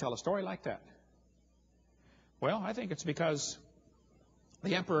come back and tell a story like that? Well, I think it's because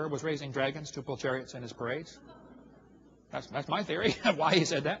the emperor was raising dragons to pull chariots in his parades. That's my theory of why he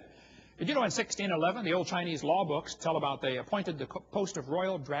said that. Did you know in 1611, the old Chinese law books tell about they appointed the post of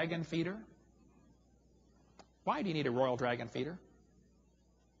royal dragon feeder? Why do you need a royal dragon feeder?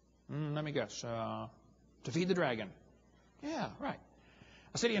 Let me guess. To feed the dragon. Yeah, right.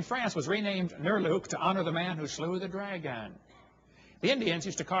 A city in France was renamed Nerluc to honor the man who slew the dragon. The Indians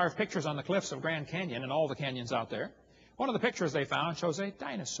used to carve pictures on the cliffs of Grand Canyon and all the canyons out there. One of the pictures they found shows a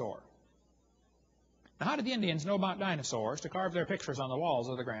dinosaur. Now, how did the Indians know about dinosaurs to carve their pictures on the walls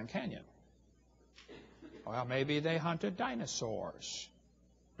of the Grand Canyon? Well, maybe they hunted dinosaurs.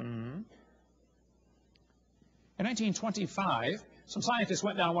 In 1925, some scientists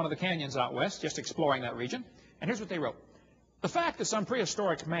went down one of the canyons out west, just exploring that region, and here's what they wrote. The fact that some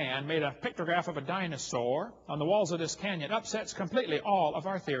prehistoric man made a pictograph of a dinosaur on the walls of this canyon upsets completely all of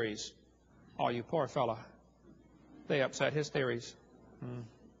our theories. Oh, you poor fella. They upset his theories.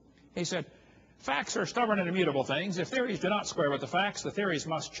 He said, facts are stubborn and immutable things. If theories do not square with the facts, the theories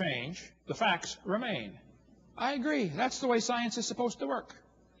must change. The facts remain. I agree. That's the way science is supposed to work.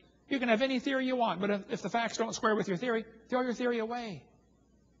 You can have any theory you want, but if the facts don't square with your theory, throw your theory away.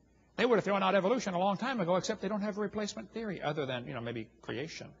 They would have thrown out evolution a long time ago, except they don't have a replacement theory other than, maybe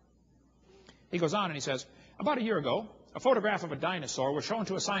creation. He goes on and he says, about a year ago, a photograph of a dinosaur was shown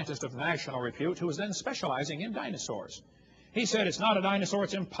to a scientist of national repute who was then specializing in dinosaurs. He said, it's not a dinosaur,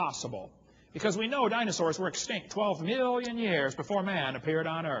 it's impossible, because we know dinosaurs were extinct 12 million years before man appeared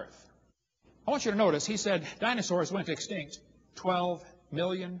on Earth. I want you to notice, he said dinosaurs went extinct 12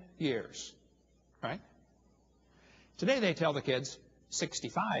 million years, right? Today they tell the kids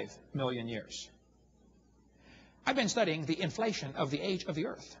 65 million years. I've been studying the inflation of the age of the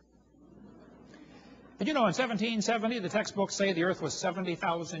Earth. Did you know in 1770 the textbooks say the Earth was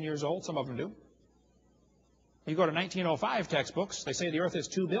 70,000 years old? Some of them do. You go to 1905 textbooks, they say the Earth is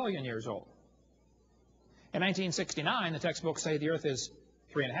 2 billion years old. In 1969, the textbooks say the Earth is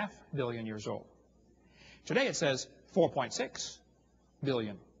 3.5 billion years old. Today it says 4.6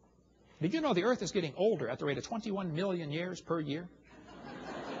 billion. Did you know the Earth is getting older at the rate of 21 million years per year?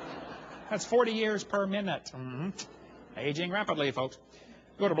 That's 40 years per minute. Aging rapidly, folks.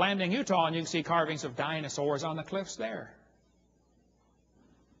 Go to Blanding, Utah, and you can see carvings of dinosaurs on the cliffs there.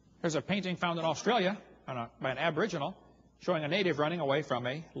 There's a painting found in Australia by an Aboriginal showing a native running away from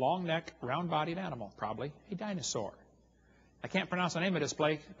a long-necked, round-bodied animal, probably a dinosaur. I can't pronounce the name of this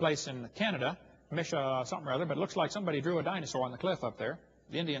place in Canada, Misha something or other, but it looks like somebody drew a dinosaur on the cliff up there.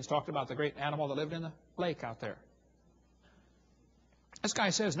 The Indians talked about the great animal that lived in the lake out there. This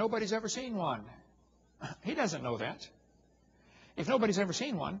guy says nobody's ever seen one. He doesn't know that. If nobody's ever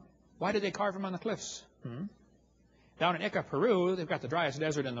seen one, why did they carve him on the cliffs? Down in Ica, Peru, they've got the driest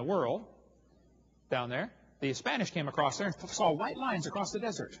desert in the world down there. The Spanish came across there and saw white lines across the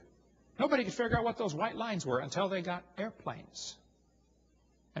desert. Nobody could figure out what those white lines were until they got airplanes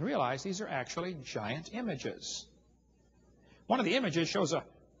and realized these are actually giant images. One of the images shows a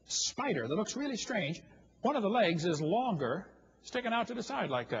spider that looks really strange. One of the legs is longer, sticking out to the side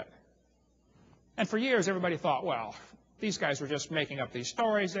like that. And for years, everybody thought, well, these guys were just making up these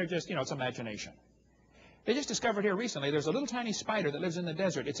stories. They're just, it's imagination. They just discovered here recently there's a little tiny spider that lives in the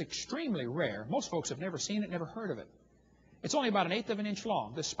desert. It's extremely rare. Most folks have never seen it, never heard of it. It's only about 1/8 of an inch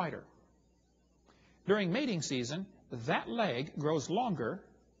long, this spider. During mating season, that leg grows longer,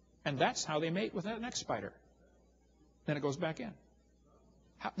 and that's how they mate with that next spider. Then it goes back in.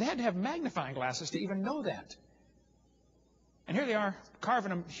 They had to have magnifying glasses to even know that. And here they are carving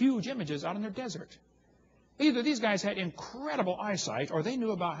them huge images out in their desert. Either these guys had incredible eyesight, or they knew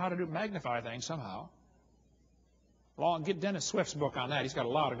about how to magnify things somehow. Get Dennis Swift's book on that. He's got a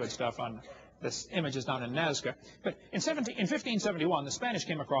lot of good stuff on this images down in Nazca. But in 1571, the Spanish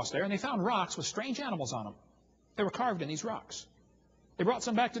came across there, and they found rocks with strange animals on them. They were carved in these rocks. They brought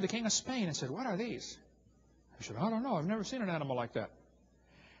some back to the king of Spain and said, what are these? He said, I don't know. I've never seen an animal like that.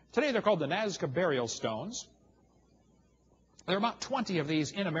 Today they're called the Nazca burial stones. There are about 20 of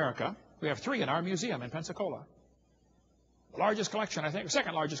these in America. We have 3 in our museum in Pensacola. The largest collection, I think,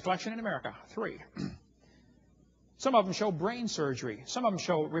 second largest collection in America, 3. Some of them show brain surgery. Some of them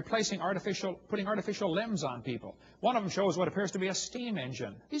show putting artificial limbs on people. One of them shows what appears to be a steam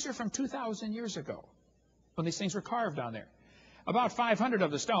engine. These are from 2,000 years ago when these things were carved on there. About 500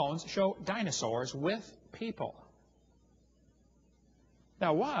 of the stones show dinosaurs with people.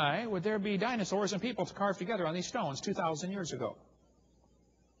 Now, why would there be dinosaurs and people carved together on these stones 2,000 years ago?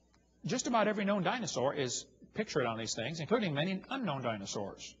 Just about every known dinosaur is pictured on these things, including many unknown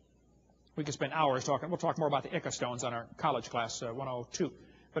dinosaurs. We could spend hours talking. We'll talk more about the Ica stones on our college class 102.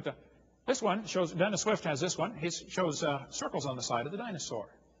 But this one shows, Dennis Swift has this one. He shows circles on the side of the dinosaur.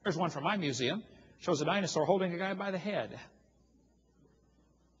 There's one from my museum. Shows a dinosaur holding a guy by the head.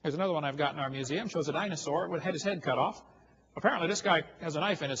 Here's another one I've got in our museum. Shows a dinosaur had his head cut off. Apparently this guy has a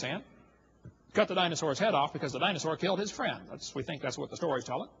knife in his hand. cut the dinosaur's head off because the dinosaur killed his friend. We think that's what the story's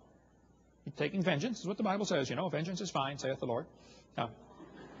telling. He's taking vengeance is what the Bible says, you know. Vengeance is fine, saith the Lord.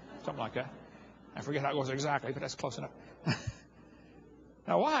 Something like that. I forget how it goes exactly, but that's close enough.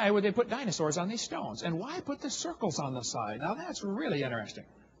 Now, why would they put dinosaurs on these stones? And why put the circles on the side? Now, that's really interesting.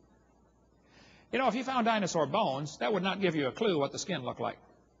 You know, if you found dinosaur bones, that would not give you a clue what the skin looked like.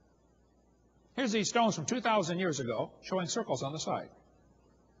 Here's these stones from 2,000 years ago showing circles on the side.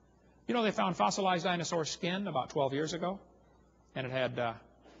 You know, they found fossilized dinosaur skin about 12 years ago, and it had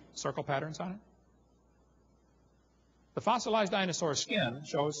circle patterns on it. The fossilized dinosaur skin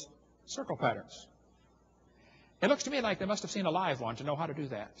shows circle patterns. It looks to me like they must have seen a live one to know how to do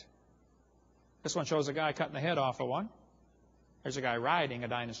that. This one shows a guy cutting the head off of one. There's a guy riding a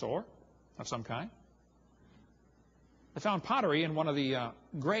dinosaur of some kind. They found pottery in one of the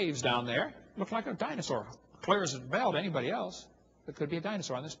graves down there. Looked like a dinosaur. Clear as a bell to anybody else. It could be a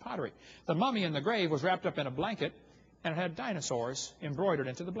dinosaur on this pottery. The mummy in the grave was wrapped up in a blanket, and it had dinosaurs embroidered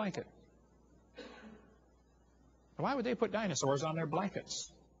into the blanket. Why would they put dinosaurs on their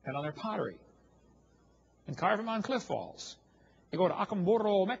blankets and on their pottery and carve them on cliff walls? You go to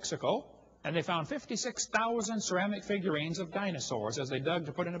Acamburo, Mexico, and they found 56,000 ceramic figurines of dinosaurs as they dug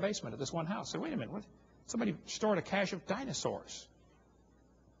to put in a basement of this one house. So wait a minute, what? Somebody stored a cache of dinosaurs.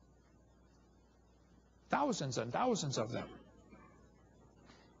 Thousands and thousands of them.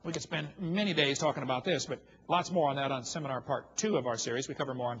 We could spend many days talking about this, but lots more on that on seminar part 2 of our series. We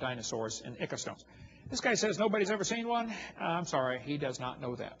cover more on dinosaurs and Ica stones. This guy says nobody's ever seen one. I'm sorry, he does not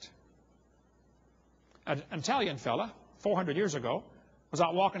know that. An Italian fella, 400 years ago, was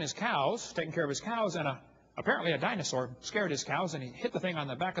out walking his cows, taking care of his cows, and apparently a dinosaur scared his cows, and he hit the thing on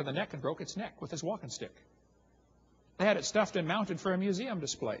the back of the neck and broke its neck with his walking stick. They had it stuffed and mounted for a museum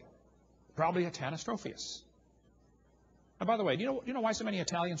display. Probably a Tanistropheus. Now, by the way, do you know why so many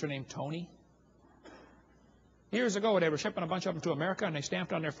Italians are named Tony? Years ago, they were shipping a bunch of them to America, and they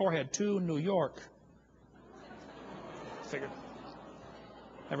stamped on their forehead, to New York. Figured.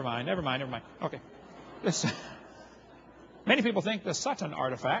 Never mind. Okay. Many people think the Sutton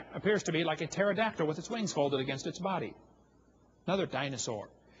artifact appears to be like a pterodactyl with its wings folded against its body. Another dinosaur.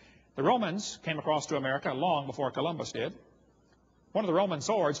 The Romans came across to America long before Columbus did. One of the Roman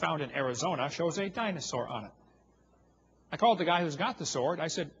swords found in Arizona shows a dinosaur on it. I called the guy who's got the sword. I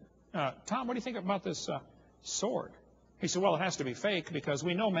said, Tom, what do you think about this sword? He said, well, it has to be fake because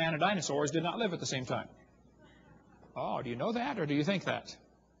we know man and dinosaurs did not live at the same time. Oh, do you know that or do you think that?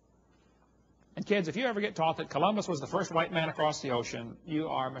 And kids, if you ever get taught that Columbus was the first white man across the ocean, you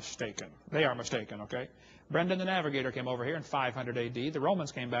are mistaken. They are mistaken, okay? Brendan the Navigator came over here in 500 A.D. The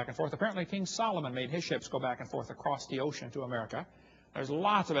Romans came back and forth. Apparently, King Solomon made his ships go back and forth across the ocean to America. There's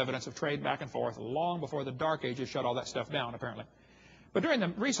lots of evidence of trade back and forth long before the Dark Ages shut all that stuff down, apparently. But during the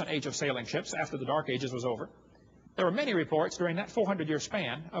recent age of sailing ships, after the Dark Ages was over, there were many reports during that 400-year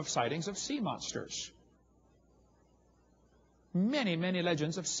span of sightings of sea monsters. Many, many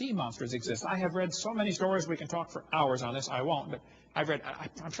legends of sea monsters exist. I have read so many stories. We can talk for hours on this. I won't, but I've read,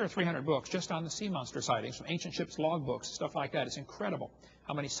 I'm sure, 300 books just on the sea monster sightings from ancient ships' log books, stuff like that. It's incredible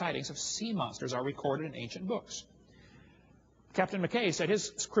how many sightings of sea monsters are recorded in ancient books. Captain McKay said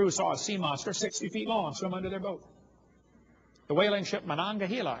his crew saw a sea monster 60 feet long swim under their boat. The whaling ship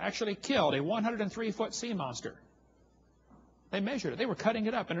Monongahela actually killed a 103-foot sea monster. They measured it. They were cutting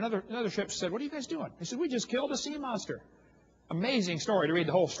it up. And another ship said, what are you guys doing? They said, we just killed a sea monster. Amazing story to read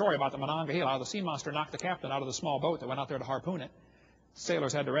the whole story about the Monongahela, how the sea monster knocked the captain out of the small boat that went out there to harpoon it.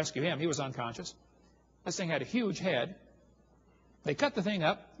 Sailors had to rescue him. He was unconscious. This thing had a huge head. They cut the thing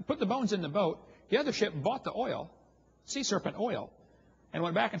up, put the bones in the boat. The other ship bought the oil, sea serpent oil, and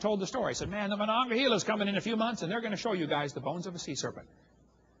went back and told the story. Said, man, the Monongahela is coming in a few months, and they're going to show you guys the bones of a sea serpent.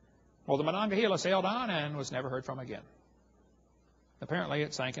 Well, the Monongahela sailed on and was never heard from again. Apparently,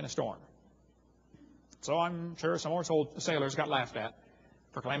 it sank in a storm. So I'm sure some more sailors got laughed at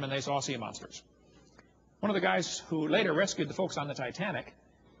for claiming they saw sea monsters. One of the guys who later rescued the folks on the Titanic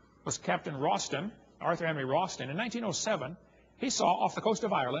was Captain Ralston, Arthur Henry Ralston. In 1907, he saw off the coast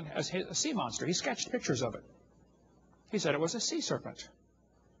of Ireland a sea monster. He sketched pictures of it. He said it was a sea serpent.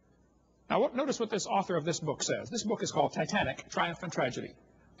 Now, notice what this author of this book says. This book is called Titanic, Triumph and Tragedy.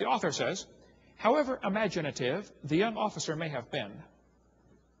 The author says, however imaginative the young officer may have been,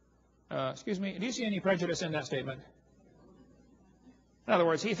 excuse me, do you see any prejudice in that statement? In other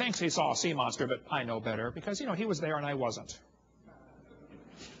words, he thinks he saw a sea monster, but I know better because, he was there and I wasn't.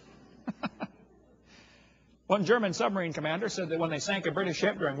 One German submarine commander said that when they sank a British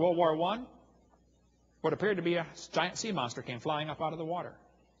ship during World War I, what appeared to be a giant sea monster came flying up out of the water,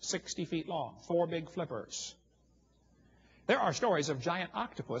 60 feet long, 4 big flippers. There are stories of giant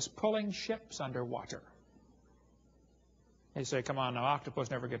octopus pulling ships underwater. You say, come on now, octopus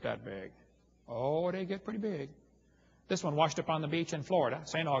never get that big. Oh, they get pretty big. This one washed up on the beach in Florida,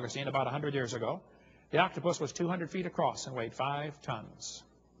 St. Augustine, about 100 years ago. The octopus was 200 feet across and weighed 5 tons.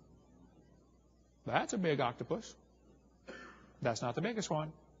 That's a big octopus. That's not the biggest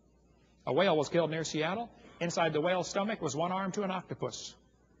one. A whale was killed near Seattle. Inside the whale's stomach was one arm to an octopus.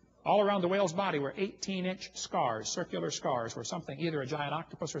 All around the whale's body were 18-inch scars, circular scars, where something, either a giant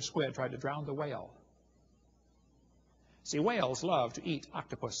octopus or squid, tried to drown the whale. See, whales love to eat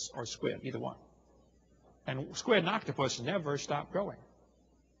octopus or squid, either one. And squid and octopus never stop growing.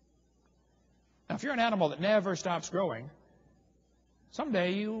 Now, if you're an animal that never stops growing,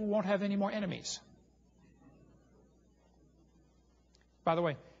 someday you won't have any more enemies. By the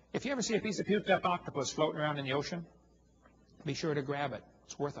way, if you ever see a piece of puked-up octopus floating around in the ocean, be sure to grab it.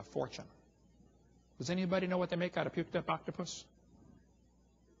 It's worth a fortune. Does anybody know what they make out of puked-up octopus?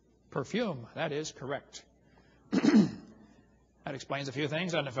 Perfume. That is correct. That explains a few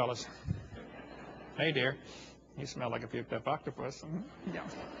things, doesn't it, fellas? Hey, dear. You smell like a puked-up octopus. Mm-hmm.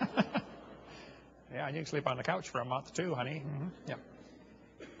 Yeah. Yeah, and you can sleep on the couch for a month, too, honey. Mm-hmm. Yeah.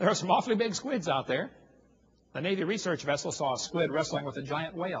 There are some awfully big squids out there. The Navy research vessel saw a squid wrestling with a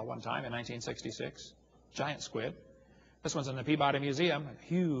giant whale one time in 1966. Giant squid. This one's in the Peabody Museum, a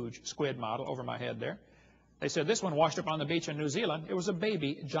huge squid model over my head there. They said this one washed up on the beach in New Zealand. It was a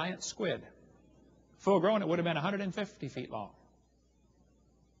baby giant squid. Full grown, it would have been 150 feet long.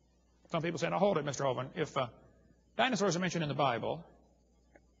 Some people say, now hold it, Mr. Hovind. If dinosaurs are mentioned in the Bible,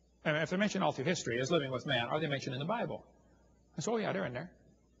 and if they're mentioned all through history as living with man, are they mentioned in the Bible? I said, oh yeah, they're in there.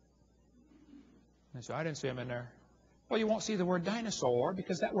 And so I didn't see them in there. Well, you won't see the word dinosaur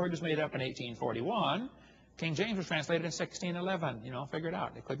because that word was made up in 1841. King James was translated in 1611. You know, figure it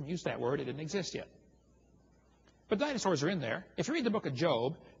out. They couldn't use that word. It didn't exist yet. But dinosaurs are in there. If you read the book of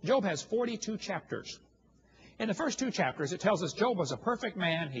Job, Job has 42 chapters. In the first 2 chapters, it tells us Job was a perfect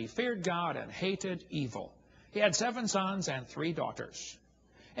man. He feared God and hated evil. He had 7 sons and 3 daughters.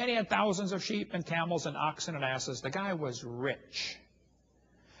 And he had thousands of sheep and camels and oxen and asses. The guy was rich.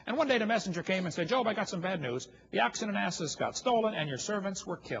 And one day the messenger came and said, Job, I got some bad news. The oxen and asses got stolen and your servants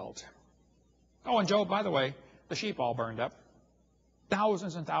were killed. Oh, and Job, by the way, the sheep all burned up.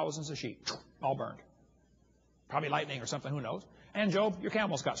 Thousands and thousands of sheep, all burned. Probably lightning or something, who knows. And Job, your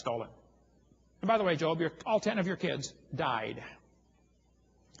camels got stolen. And by the way, Job, all 10 of your kids died.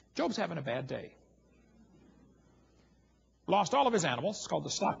 Job's having a bad day. Lost all of his animals. It's called the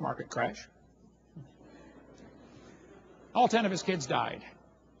stock market crash. All 10 of his kids died.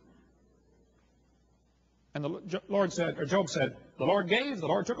 And the Lord said, or Job said, the Lord gave, the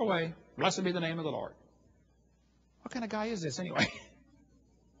Lord took away. Blessed be the name of the Lord. What kind of guy is this anyway?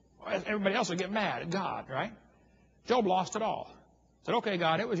 Everybody else would get mad at God, right? Job lost it all. Said, okay,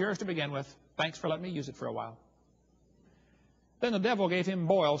 God, it was yours to begin with. Thanks for letting me use it for a while. Then the devil gave him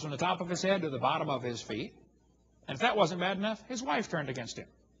boils from the top of his head to the bottom of his feet. And if that wasn't bad enough, his wife turned against him.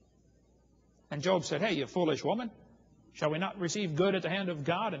 And Job said, hey, you foolish woman, shall we not receive good at the hand of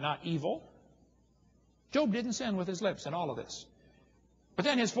God and not evil? Job didn't sin with his lips in all of this. But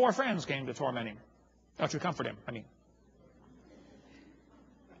then his 4 friends came to torment him. To comfort him, I mean.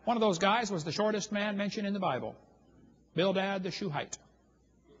 One of those guys was the shortest man mentioned in the Bible. Bildad the Shuhite.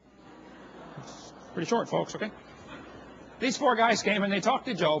 It's pretty short, folks, okay? These 4 guys came and they talked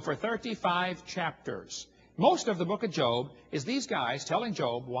to Job for 35 chapters. Most of the book of Job is these guys telling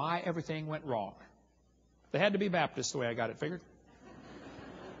Job why everything went wrong. They had to be Baptists the way I got it figured.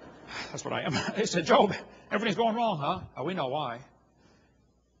 That's what I am. They said, Job, everything's going wrong, huh? Oh, we know why.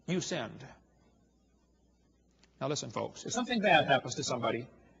 You sinned. Now listen, folks. If something bad happens to somebody,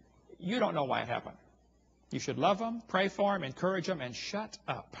 you don't know why it happened. You should love them, pray for them, encourage them, and shut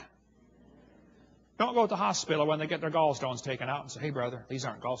up. Don't go to the hospital when they get their gallstones taken out and say, hey, brother, these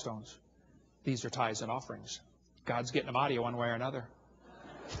aren't gallstones. These are tithes and offerings. God's getting them out of you one way or another.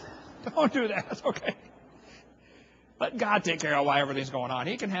 Don't do that, okay? Let God take care of why everything's going on.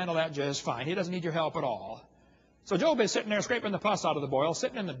 He can handle that just fine. He doesn't need your help at all. So Job is sitting there scraping the pus out of the boil,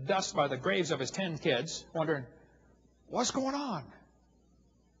 sitting in the dust by the graves of his 10 kids, wondering, what's going on?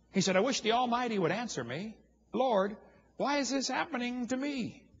 He said, I wish the Almighty would answer me. Lord, why is this happening to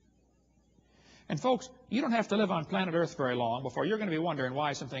me? And folks, you don't have to live on planet Earth very long before you're going to be wondering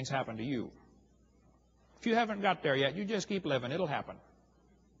why some things happen to you. If you haven't got there yet, you just keep living. It'll happen.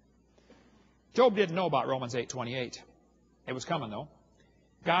 Job didn't know about Romans 8:28. It was coming, though.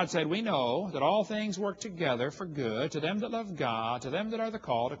 God said, we know that all things work together for good to them that love God, to them that are the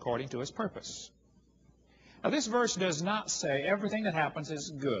called according to His purpose. Now, this verse does not say everything that happens is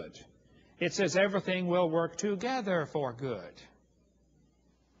good. It says everything will work together for good.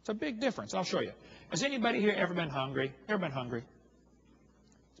 It's a big difference. I'll show you. Has anybody here ever been hungry? Ever been hungry?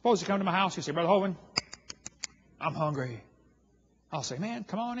 Suppose you come to my house, you say, Brother Hovind, I'm hungry. I'll say, man,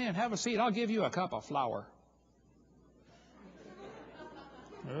 come on in, have a seat. I'll give you a cup of flour.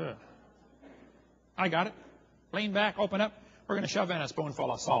 Ugh. I got it. Lean back, open up. We're going to shove in a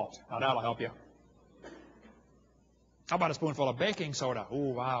spoonful of salt. Now, that'll help you. How about a spoonful of baking soda? Oh,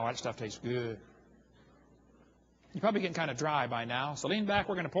 wow, that stuff tastes good. You're probably getting kind of dry by now. So lean back.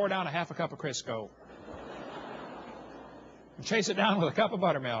 We're going to pour down a half a cup of Crisco. And chase it down with a cup of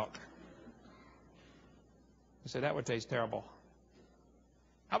buttermilk. You say, that would taste terrible.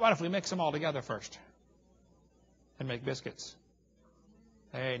 How about if we mix them all together first and make biscuits?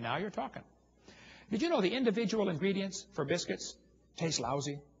 Hey, now you're talking. Did you know the individual ingredients for biscuits taste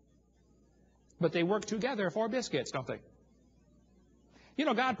lousy? But they work together for biscuits, don't they? You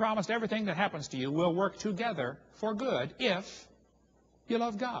know, God promised everything that happens to you will work together for good if you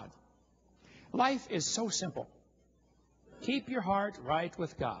love God. Life is so simple. Keep your heart right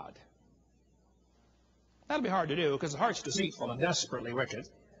with God. That'll be hard to do because the heart's deceitful and desperately wicked.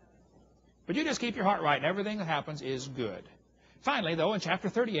 But you just keep your heart right and everything that happens is good. Finally, though, in chapter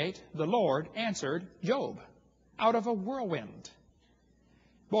 38, the Lord answered Job out of a whirlwind.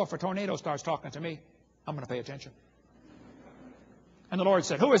 Boy, if a tornado starts talking to me, I'm going to pay attention. And the Lord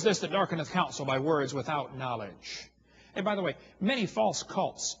said, who is this that darkeneth counsel by words without knowledge? And by the way, many false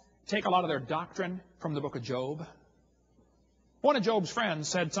cults take a lot of their doctrine from the book of Job. One of Job's friends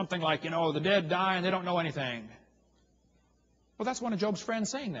said something like, the dead die and they don't know anything. Well, that's one of Job's friends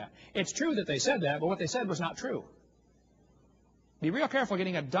saying that. It's true that they said that, but what they said was not true. Be real careful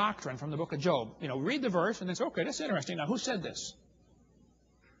getting a doctrine from the book of Job. Read the verse and then say, okay, that's interesting. Now, who said this?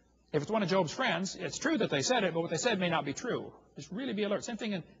 If it's one of Job's friends, it's true that they said it, but what they said may not be true. Just really be alert. Same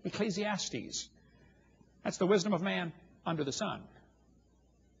thing in Ecclesiastes. That's the wisdom of man under the sun.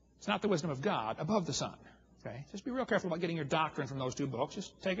 It's not the wisdom of God above the sun. Okay? Just be real careful about getting your doctrine from those two books.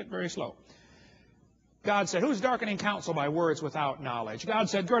 Just take it very slow. God said, who's darkening counsel by words without knowledge? God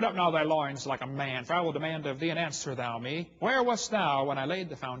said, gird up now thy loins like a man, for I will demand of thee, and answer thou me. Where wast thou when I laid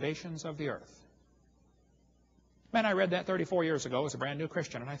the foundations of the earth? Man, I read that 34 years ago as a brand new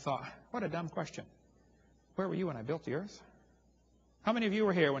Christian, and I thought, what a dumb question. Where were you when I built the earth? How many of you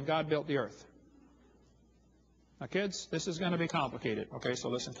were here when God built the earth? Now, kids, this is going to be complicated. Okay, so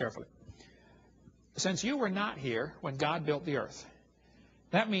listen carefully. Since you were not here when God built the earth,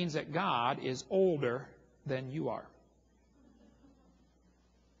 that means that God is older than you are.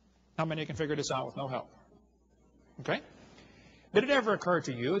 How many can figure this out with no help? Okay? Did it ever occur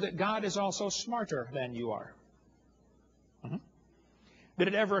to you that God is also smarter than you are? Mm-hmm. Did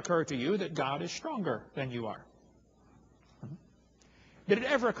it ever occur to you that God is stronger than you are? Mm-hmm. Did it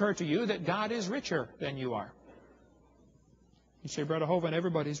ever occur to you that God is richer than you are? You say, Brother Hovind,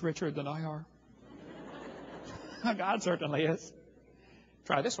 everybody's richer than I are. God certainly is.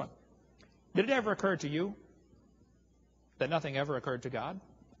 Try this one. Did it ever occur to you that nothing ever occurred to God?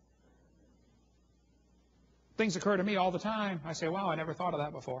 Things occur to me all the time. I say, wow, I never thought of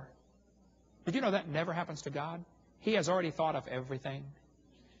that before. Did you know that never happens to God? He has already thought of everything.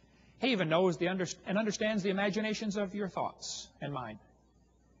 He even knows and understands the imaginations of your thoughts and mine.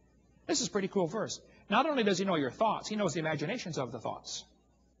 This is a pretty cool verse. Not only does he know your thoughts, he knows the imaginations of the thoughts.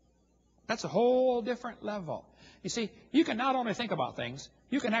 That's a whole different level. You see, you can not only think about things,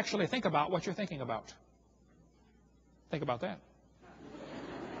 you can actually think about what you're thinking about. Think about that.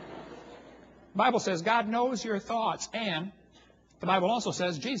 The Bible says God knows your thoughts, and the Bible also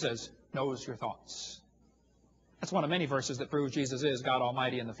says Jesus knows your thoughts. That's one of many verses that proves Jesus is God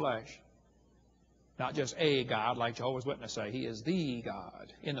Almighty in the flesh. Not just a God like Jehovah's Witnesses say. He is the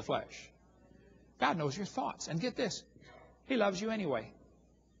God in the flesh. God knows your thoughts. And get this, He loves you anyway.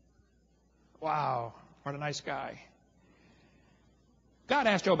 Wow, what a nice guy. God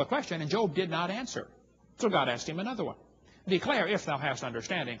asked Job a question, and Job did not answer. So God asked him another one. Declare, if thou hast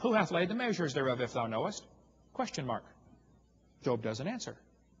understanding. Who hath laid the measures thereof, if thou knowest? Question mark. Job doesn't answer.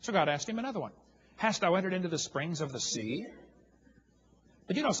 So God asked him another one. Hast thou entered into the springs of the sea?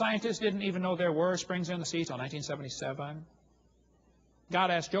 Did you know scientists didn't even know there were springs in the sea until 1977? God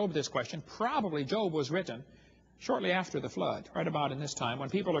asked Job this question. Probably Job was written shortly after the flood, right about in this time, when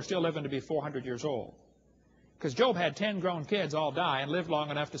people are still living to be 400 years old. Because Job had 10 grown kids all die and lived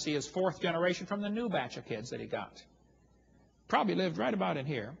long enough to see his 4th generation from the new batch of kids that he got. Probably lived right about in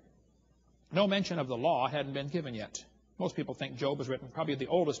here. No mention of the law hadn't been given yet. Most people think Job was written probably the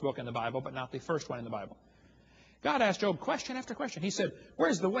oldest book in the Bible, but not the first one in the Bible. God asked Job question after question. He said,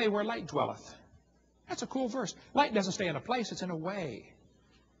 where's the way where light dwelleth? That's a cool verse. Light doesn't stay in a place, it's in a way.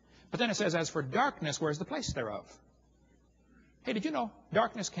 But then it says, as for darkness, where's the place thereof? Hey, did you know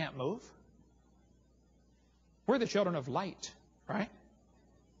darkness can't move? We're the children of light, right?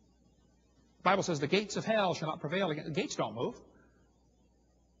 The Bible says the gates of hell shall not prevail against. The gates don't move.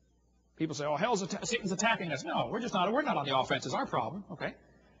 People say, oh, Satan's attacking us. No, we're not on the offense. It's our problem, okay?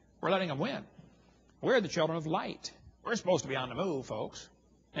 We're letting him win. We're the children of light. We're supposed to be on the move, folks.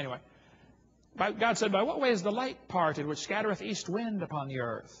 Anyway, God said, by what way is the light parted, which scattereth east wind upon the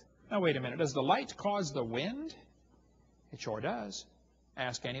earth? Now, wait a minute. Does the light cause the wind? It sure does.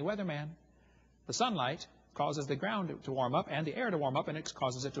 Ask any weatherman. The sunlight causes the ground to warm up and the air to warm up, and it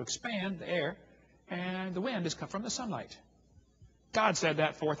causes it to expand, the air, and the wind is cut from the sunlight. God said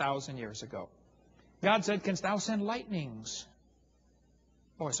that 4,000 years ago. God said, canst thou send lightnings?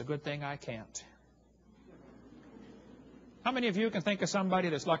 Oh, it's a good thing I can't. How many of you can think of somebody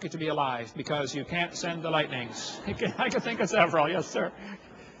that's lucky to be alive because you can't send the lightnings? I can think of several. Yes, sir.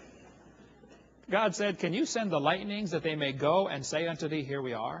 God said, can you send the lightnings that they may go and say unto thee, here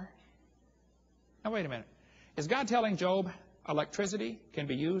we are? Now, wait a minute. Is God telling Job electricity can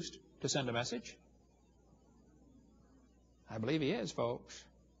be used to send a message? I believe he is, folks.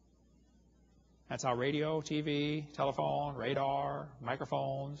 That's how radio, TV, telephone, radar,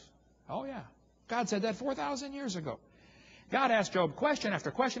 microphones. Oh, yeah. God said that 4,000 years ago. God asked Job question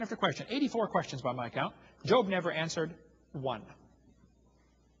after question after question. 84 questions by my count. Job never answered one.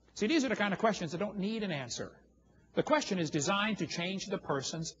 See, these are the kind of questions that don't need an answer. The question is designed to change the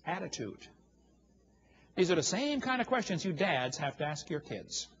person's attitude. These are the same kind of questions you dads have to ask your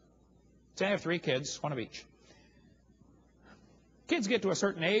kids. Say I have 3 kids, one of each. Kids get to a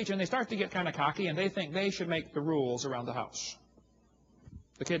certain age and they start to get kind of cocky and they think they should make the rules around the house.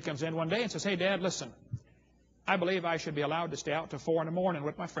 The kid comes in one day and says, hey, Dad, listen, I believe I should be allowed to stay out till 4 in the morning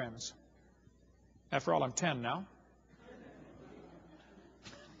with my friends. After all, I'm 10 now.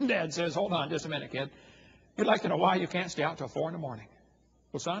 Dad says, hold on just a minute, kid. You'd like to know why you can't stay out till 4 in the morning.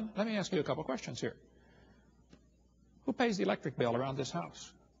 Well, son, let me ask you a couple questions here. Who pays the electric bill around this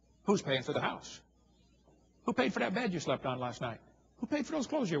house? Who's paying for the house? Who paid for that bed you slept on last night? Who paid for those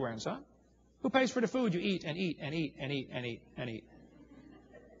clothes you're wearing, son? Who pays for the food you eat and eat and eat and eat and eat and eat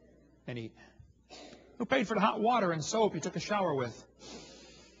and eat? Who paid for the hot water and soap you took a shower with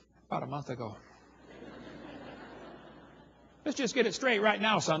about a month ago? Let's just get it straight right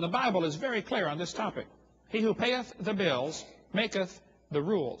now, son. The Bible is very clear on this topic. He who payeth the bills maketh the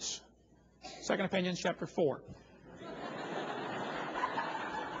rules. Second Opinions, chapter 4.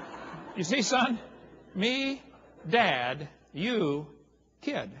 You see, son? Me, Dad, you,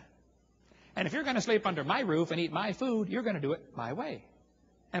 kid. And if you're going to sleep under my roof and eat my food, you're going to do it my way.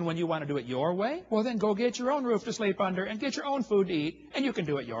 And when you want to do it your way, well, then go get your own roof to sleep under and get your own food to eat, and you can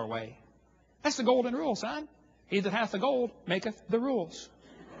do it your way. That's the golden rule, son. He that hath the gold maketh the rules.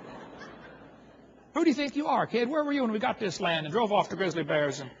 Who do you think you are, kid? Where were you when we got this land and drove off to grizzly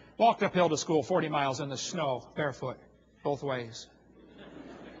bears and walked uphill to school 40 miles in the snow, barefoot, both ways?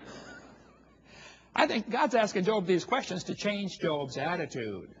 I think God's asking Job these questions to change Job's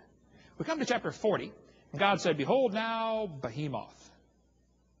attitude. We come to chapter 40, and God said, behold now Behemoth.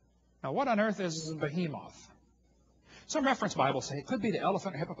 Now, what on earth is Behemoth? Some reference Bibles say it could be the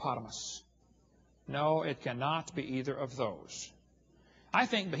elephant or hippopotamus. No, it cannot be either of those. I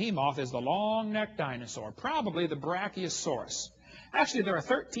think Behemoth is the long-necked dinosaur, probably the Brachiosaurus. Actually, there are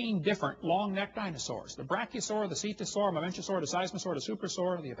 13 different long-necked dinosaurs. The Brachiosaur, the Cetosaur, Mamenchosaur, the Seismosaur, the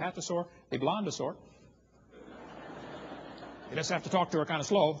Supersaur, the Apatosaur, the Blondosaur. You just have to talk to her kind of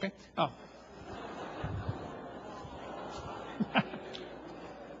slow, okay? Oh.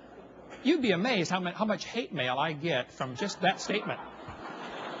 You'd be amazed how much hate mail I get from just that statement.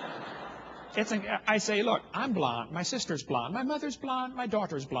 I say, look, I'm blonde. My sister's blonde. My mother's blonde. My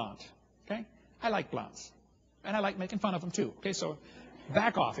daughter's blonde. Okay? I like blondes. And I like making fun of them, too. Okay, so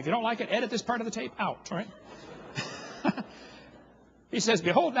back off. If you don't like it, edit this part of the tape out. All right? He says,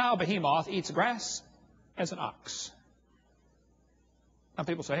 behold now, Behemoth eats grass as an ox. Some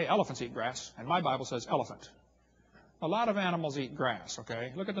people say, hey, elephants eat grass. And my Bible says elephant. A lot of animals eat grass,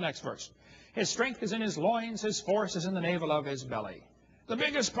 okay? Look at the next verse. His strength is in his loins. His force is in the navel of his belly. The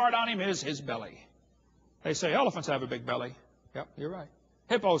biggest part on him is his belly. They say elephants have a big belly. Yep, you're right.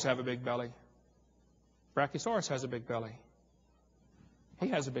 Hippos have a big belly. Brachiosaurus has a big belly. He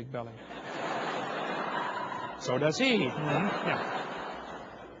has a big belly. So does he. Mm-hmm. Yeah.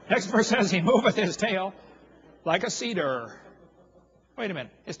 Next verse says, he moveth his tail like a cedar. Wait a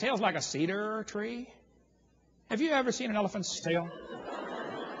minute. His tail's like a cedar tree? Have you ever seen an elephant's tail?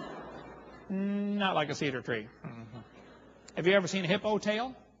 Not like a cedar tree. Mm-hmm. Have you ever seen a hippo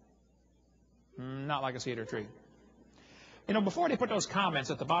tail? Not like a cedar tree. You know, before they put those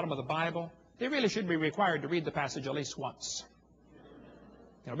comments at the bottom of the Bible, they really should be required to read the passage at least once.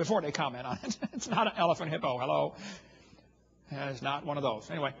 You know, before they comment on it. It's not an elephant hippo, hello. It's not one of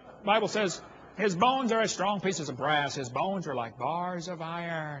those. Anyway, the Bible says, his bones are as strong pieces of brass. His bones are like bars of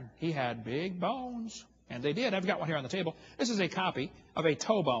iron. He had big bones. And they did. I've got one here on the table. This is a copy of a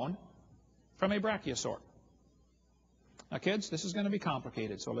toe bone from a brachiosaur. Now, kids, this is going to be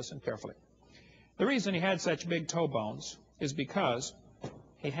complicated, so listen carefully. The reason he had such big toe bones is because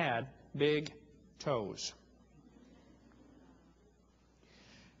he had big toes.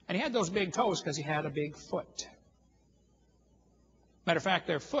 And he had those big toes because he had a big foot. Matter of fact,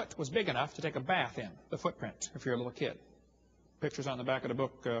 their foot was big enough to take a bath in, the footprint, if you're a little kid. Pictures on the back of the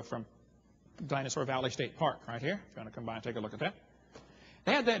book from Dinosaur Valley State Park right here. If you want to come by and take a look at that.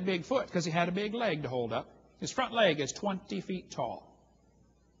 They had that big foot because he had a big leg to hold up. His front leg is 20 feet tall.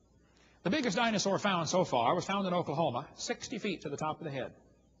 The biggest dinosaur found so far was found in Oklahoma, 60 feet to the top of the head.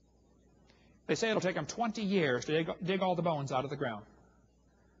 They say it'll take them 20 years to dig all the bones out of the ground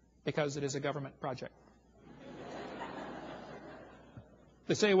because it is a government project.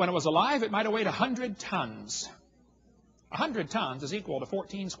 They say when it was alive, it might have weighed 100 tons. 100 tons is equal to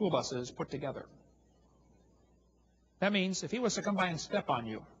 14 school buses put together. That means if he was to come by and step on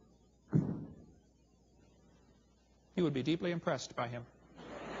you, you would be deeply impressed by him.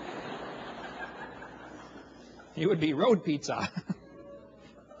 You would be road pizza.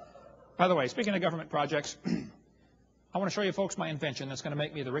 By the way, speaking of government projects, I want to show you folks my invention that's going to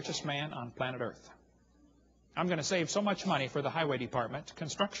make me the richest man on planet Earth. I'm going to save so much money for the highway department,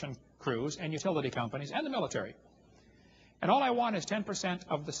 construction crews, and utility companies, and the military. And all I want is 10%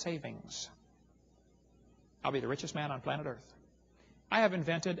 of the savings. I'll be the richest man on planet Earth. I have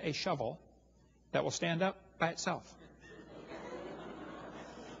invented a shovel that will stand up by itself.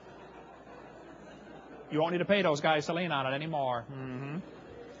 You won't need to pay those guys to lean on it anymore.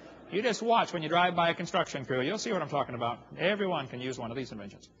 You just watch when you drive by a construction crew. You'll see what I'm talking about. Everyone can use one of these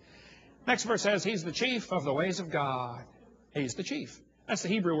inventions. Next verse says, he's the chief of the ways of God. He's the chief. That's the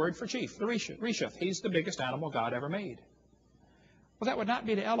Hebrew word for chief, the reshith. He's the biggest animal God ever made. Well, that would not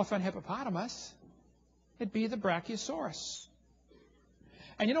be the elephant hippopotamus. It'd be the brachiosaurus.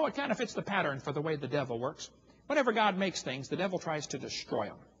 And you know what kind of fits the pattern for the way the devil works? Whenever God makes things, the devil tries to destroy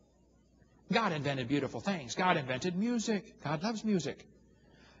them. God invented beautiful things. God invented music. God loves music.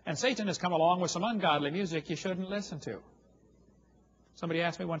 And Satan has come along with some ungodly music you shouldn't listen to. Somebody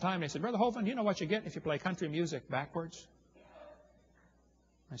asked me one time, they said, Brother Hovind, do you know what you get if you play country music backwards?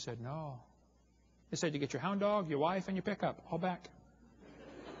 I said, no. They said you get your hound dog, your wife, and your pickup, all back.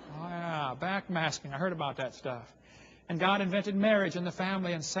 Oh, yeah, backmasking. I heard about that stuff. And God invented marriage and the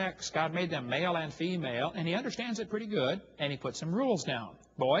family and sex. God made them male and female, and he understands it pretty good, and he put some rules down.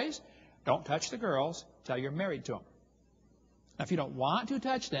 Boys, don't touch the girls till you're married to them. Now, if you don't want to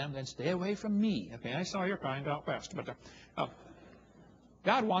touch them, then stay away from me. Okay, I saw your kind out west. But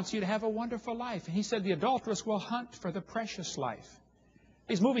God wants you to have a wonderful life. And he said the adulteress will hunt for the precious life.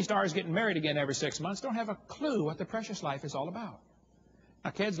 These movie stars getting married again every 6 months don't have a clue what the precious life is all about.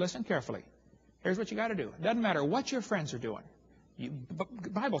 Now, kids, listen carefully. Here's what you got to do. It doesn't matter what your friends are doing. The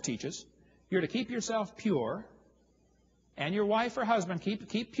Bible teaches you're to keep yourself pure, and your wife or husband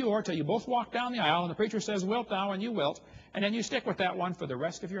keep pure till you both walk down the aisle, and the preacher says, wilt thou, and you wilt, and then you stick with that one for the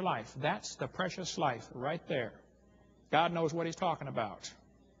rest of your life. That's the precious life right there. God knows what he's talking about.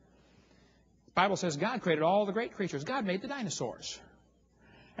 The Bible says God created all the great creatures. God made the dinosaurs.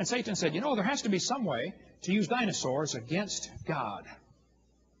 And Satan said, you know, there has to be some way to use dinosaurs against God.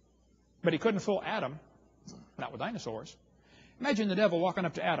 But he couldn't fool Adam, not with dinosaurs. Imagine the devil walking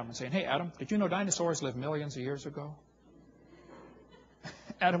up to Adam and saying, hey, Adam, did you know dinosaurs lived millions of years ago?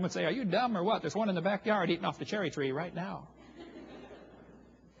 Adam would say, are you dumb or what? There's one in the backyard eating off the cherry tree right now.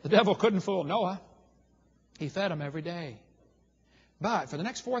 The devil couldn't fool Noah. He fed him every day. But for the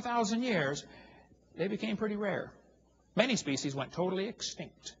next 4,000 years, they became pretty rare. Many species went totally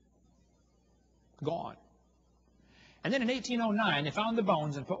extinct. Gone. And then in 1809, they found the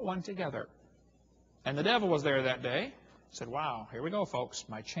bones and put one together. And the devil was there that day. He said, wow, here we go, folks.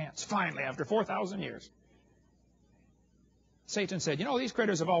 My chance. Finally, after 4,000 years. Satan said, you know, these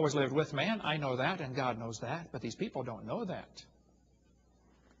critters have always lived with man. I know that, and God knows that. But these people don't know that.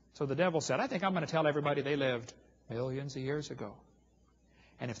 So the devil said, I think I'm going to tell everybody they lived millions of years ago.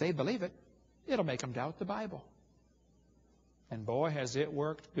 And if they believe it, it'll make them doubt the Bible. And boy, has it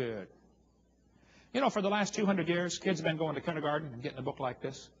worked good. You know, for the last 200 years, kids have been going to kindergarten and getting a book like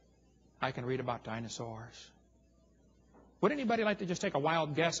this. I can read about dinosaurs. Would anybody like to just take a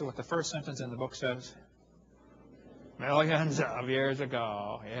wild guess at what the first sentence in the book says? Millions of years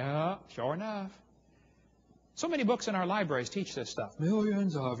ago. Yeah, sure enough. So many books in our libraries teach this stuff.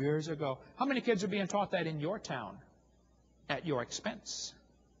 Millions of years ago. How many kids are being taught that in your town at your expense?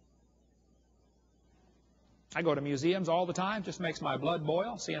 I go to museums all the time. Just makes my blood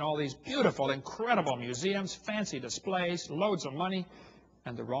boil, seeing all these beautiful, incredible museums, fancy displays, loads of money,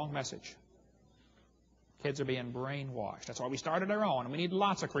 and the wrong message. Kids are being brainwashed. That's why we started our own. And we need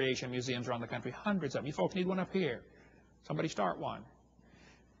lots of creation museums around the country, hundreds of them. You folks need one up here. Somebody start one.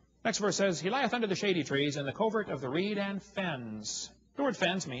 Next verse says, He lieth under the shady trees in the covert of the reed and fens. The word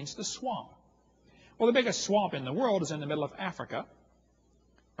fens means the swamp. Well, the biggest swamp in the world is in the middle of Africa,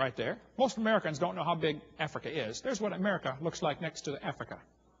 right there. Most Americans don't know how big Africa is. There's what America looks like next to Africa.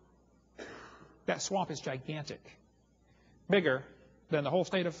 That swamp is gigantic. Bigger than the whole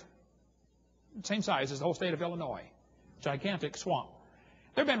state of, same size as the whole state of Illinois. Gigantic swamp.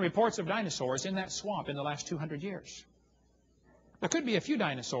 There have been reports of dinosaurs in that swamp in the last 200 years. There could be a few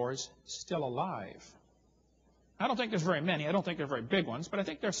dinosaurs still alive. I don't think there's very many. I don't think they're very big ones, but I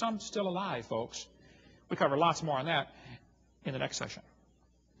think there's some still alive, folks. We cover lots more on that in the next session.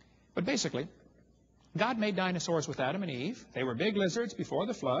 But basically, God made dinosaurs with Adam and Eve. They were big lizards before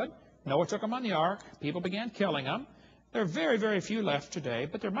the flood. Noah took them on the ark. People began killing them. There are very, very few left today,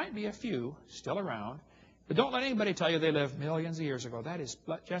 but there might be a few still around. But don't let anybody tell you they lived millions of years ago. That is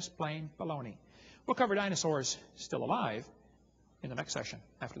just plain baloney. We'll cover dinosaurs still alive in the next session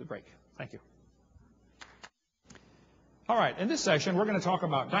after the break. Thank you. All right, in this session, we're going to talk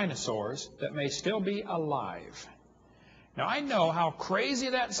about dinosaurs that may still be alive. Now, I know how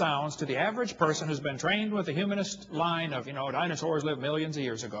crazy that sounds to the average person who's been trained with the humanist line of, dinosaurs lived millions of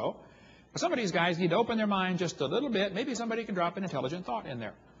years ago. But some of these guys need to open their mind just a little bit. Maybe somebody can drop an intelligent thought in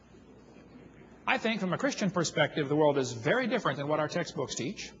there. I think from a Christian perspective, the world is very different than what our textbooks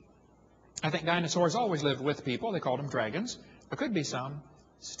teach. I think dinosaurs always lived with people. They called them dragons. There could be some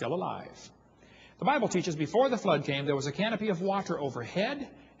still alive. The Bible teaches before the flood came, there was a canopy of water overhead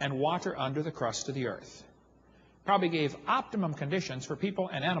and water under the crust of the earth. Probably gave optimum conditions for people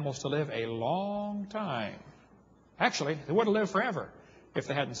and animals to live a long time. Actually, they would have lived forever if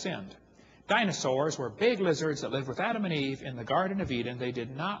they hadn't sinned. Dinosaurs were big lizards that lived with Adam and Eve in the Garden of Eden. They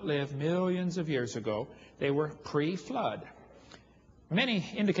did not live millions of years ago. They were pre-flood. Many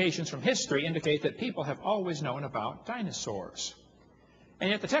indications from history indicate that people have always known about dinosaurs. And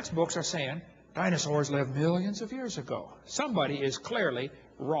yet the textbooks are saying dinosaurs lived millions of years ago. Somebody is clearly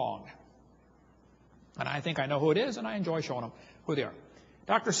wrong. And I think I know who it is, and I enjoy showing them who they are.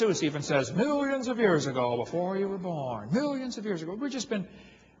 Dr. Seuss even says, millions of years ago, before you were born, millions of years ago. We've just been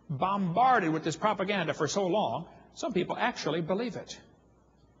bombarded with this propaganda for so long, some people actually believe it.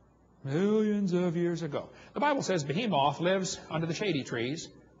 Millions of years ago. The Bible says Behemoth lives under the shady trees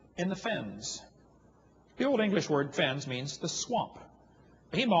in the fens. The Old English word fens means the swamp.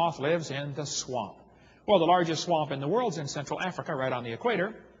 Behemoth lives in the swamp. Well, the largest swamp in the world is in Central Africa, right on the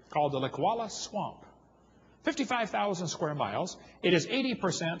equator, called the Likwala Swamp. 55,000 square miles. It is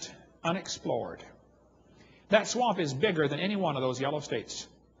 80% unexplored. That swamp is bigger than any one of those yellow states.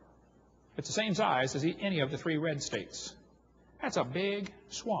 It's the same size as any of the 3 red states. That's a big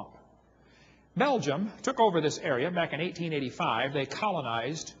swamp. Belgium took over this area back in 1885. They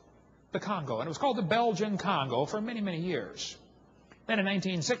colonized the Congo, and it was called the Belgian Congo for many, many years. Then in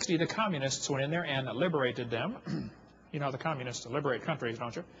 1960, the communists went in there and liberated them. You know how the communists liberate countries,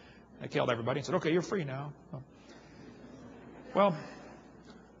 don't you? They killed everybody and said, okay, you're free now. Well,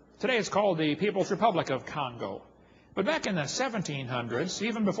 today it's called the People's Republic of Congo. But back in the 1700s,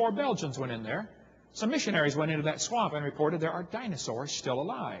 even before Belgians went in there, some missionaries went into that swamp and reported there are dinosaurs still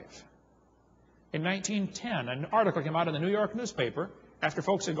alive. In 1910, an article came out in the New York newspaper after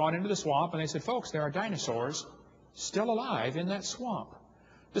folks had gone into the swamp, and they said, folks, there are dinosaurs still alive in that swamp.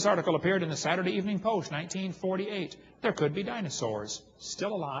 This article appeared in the Saturday Evening Post, 1948. There could be dinosaurs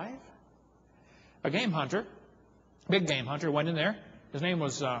still alive. A game hunter, big game hunter, went in there. His name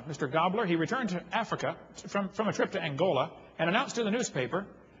was Mr. Gobbler. He returned to Africa from a trip to Angola and announced to the newspaper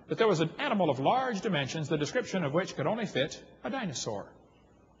that there was an animal of large dimensions, the description of which could only fit a dinosaur.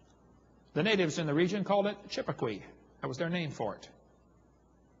 The natives in the region called it Chippewa. That was their name for it.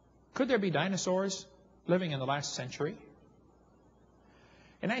 Could there be dinosaurs living in the last century?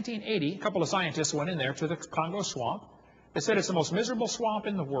 In 1980, a couple of scientists went in there to the Congo swamp. They said it's the most miserable swamp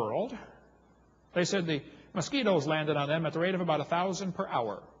in the world. They said the mosquitoes landed on them at the rate of about 1,000 per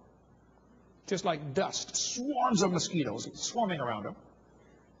hour. Just like dust, swarms of mosquitoes swarming around them.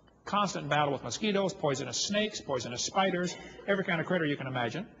 Constant battle with mosquitoes, poisonous snakes, poisonous spiders, every kind of critter you can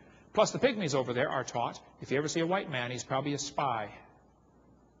imagine. Plus the pygmies over there are taught, if you ever see a white man, he's probably a spy.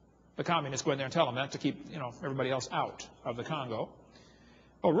 The communists go in there and tell them that to keep, everybody else out of the Congo.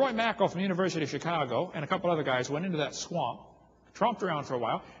 Well, Roy Mackal from the University of Chicago and a couple other guys went into that swamp, tromped around for a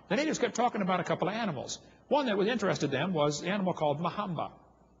while. The natives kept talking about a couple of animals. One that interested them was the animal called Mahamba.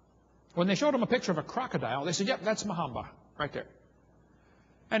 When they showed them a picture of a crocodile, they said, yep, that's Mahamba, right there.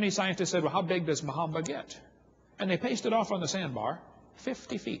 And these scientists said, well, how big does Mahamba get? And they pasted off on the sandbar,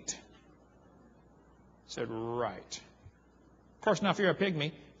 50 feet. Said, right. Of course, now if you're a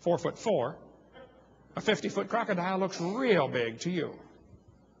pygmy, 4'4", a 50-foot crocodile looks real big to you.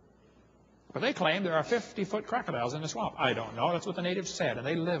 But they claim there are 50-foot crocodiles in the swamp. I don't know. That's what the natives said, and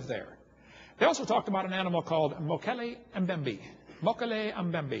they live there. They also talked about an animal called Mokele Mbembe. Mokele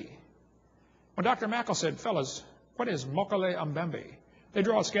Mbembe. When Dr. Mackal said, fellas, what is Mokele Mbembe? They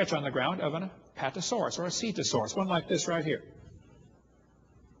draw a sketch on the ground of an Apatosaurus or a Cetosaurus, one like this right here.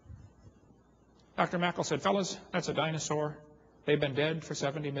 Dr. Mackal said, fellas, that's a dinosaur. They've been dead for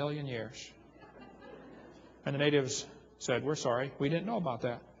 70 million years. And the natives said, we're sorry, we didn't know about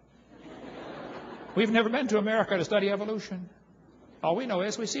that. We've never been to America to study evolution. All we know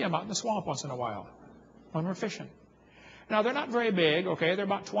is we see them out in the swamp once in a while when we're fishing. Now, they're not very big, okay? They're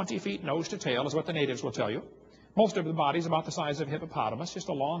about 20 feet nose to tail is what the natives will tell you. Most of the body's about the size of a hippopotamus, just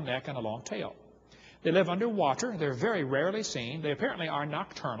a long neck and a long tail. They live underwater. They're very rarely seen. They apparently are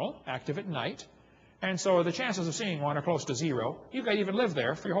nocturnal, active at night. And so the chances of seeing one are close to zero. You could even live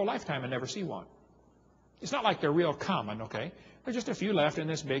there for your whole lifetime and never see one. It's not like they're real common, okay? There's just a few left in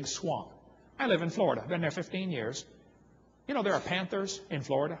this big swamp. I live in Florida. I've been there 15 years. You know, there are panthers in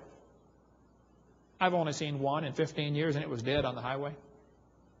Florida. I've only seen one in 15 years, and it was dead on the highway.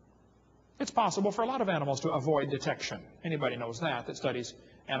 It's possible for a lot of animals to avoid detection. Anybody knows that studies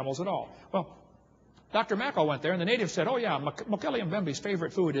animals at all. Well, Dr. Mackal went there, and the natives said, oh, yeah, Mokele Mbembe's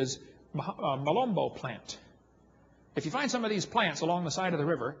favorite food is malombo plant. If you find some of these plants along the side of the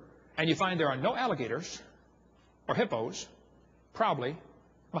river, and you find there are no alligators or hippos, probably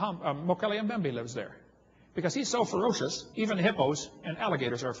Mokele Mbembe lives there. Because he's so ferocious, even the hippos and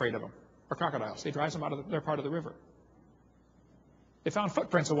alligators are afraid of him, or crocodiles. He drives them out of their part of the river. They found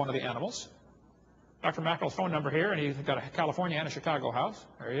footprints of one of the animals. Dr. Mackal's phone number here, and he's got a California and a Chicago house.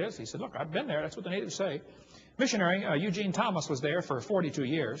 There he is. He said, look, I've been there. That's what the natives say. Missionary Eugene Thomas was there for 42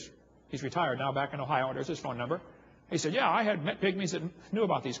 years. He's retired now, back in Ohio. There's his phone number. He said, yeah, I had met pygmies that knew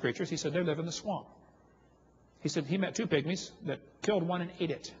about these creatures. He said, they live in the swamp. He said he met two pygmies that killed one and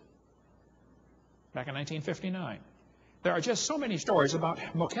ate it back in 1959. There are just so many stories about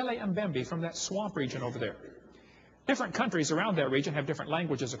Mokele Mbembe from that swamp region over there. Different countries around that region have different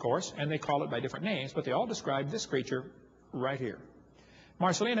languages, of course, and they call it by different names, but they all describe this creature right here.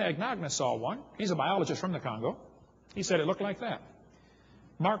 Marcelina Ignagna saw one. He's a biologist from the Congo. He said it looked like that.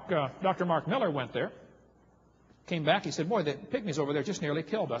 Dr. Mark Miller went there, came back. He said, boy, the pygmies over there just nearly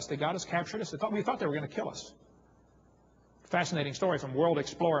killed us. They got us, captured us. We thought they were going to kill us. Fascinating story from World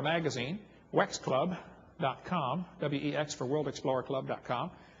Explorer magazine, wexclub.com, W-E-X for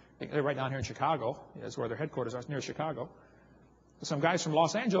worldexplorerclub.com. They're right down here in Chicago. That's where their headquarters are, near Chicago. Some guys from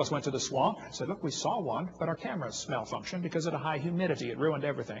Los Angeles went to the swamp and said, look, we saw one, but our cameras malfunctioned because of the high humidity. It ruined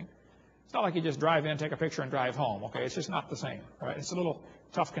everything. It's not like you just drive in, take a picture, and drive home, okay? It's just not the same, right? It's a little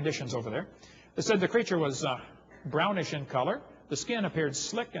tough conditions over there. They said the creature was brownish in color. The skin appeared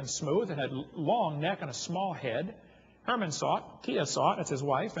slick and smooth. It had a long neck and a small head. Herman saw it. Kia saw it. That's his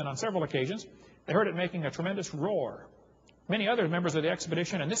wife. And on several occasions, they heard it making a tremendous roar. Many other members of the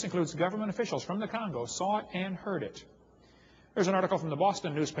expedition, and this includes government officials from the Congo, saw it and heard it. There's an article from the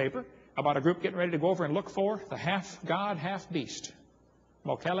Boston newspaper about a group getting ready to go over and look for the half-god, half-beast,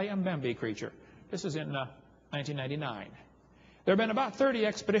 Mokele Mbembe creature. This is in 1999. There have been about 30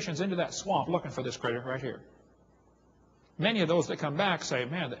 expeditions into that swamp looking for this critter right here. Many of those that come back say,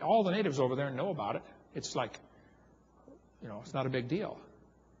 man, all the natives over there know about it. It's like, you know, it's not a big deal.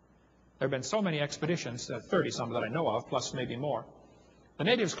 There have been so many expeditions, 30-some that I know of, plus maybe more. The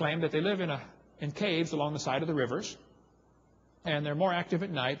natives claim that they live in caves along the side of the rivers, and they're more active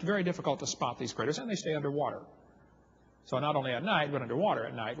at night. Very difficult to spot these critters, and they stay underwater. So not only at night, but underwater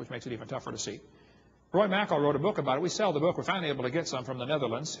at night, which makes it even tougher to see. Roy Mackal wrote a book about it. We sell the book. We're finally able to get some from the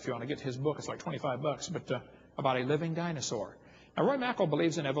Netherlands. If you want to get his book, it's like $25, but about a living dinosaur. Now, Roy Mackal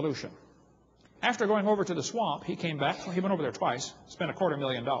believes in evolution. After going over to the swamp, he came back. He went over there twice, spent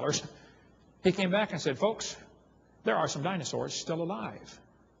 $250,000. He came back and said, folks, there are some dinosaurs still alive.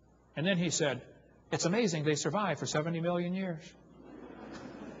 And then he said, it's amazing they survived for 70 million years.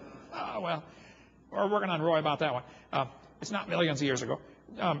 Well, we're working on Roy about that one. It's not millions of years ago.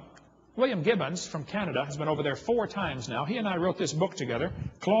 William Gibbons from Canada has been over there 4 times now. He and I wrote this book together,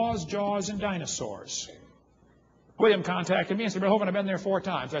 Claws, Jaws, and Dinosaurs. William contacted me and said, Brother Hovind, I've been there 4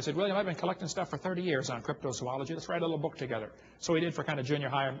 times. I said, William, I've been collecting stuff for 30 years on cryptozoology. Let's write a little book together. So we did for kind of junior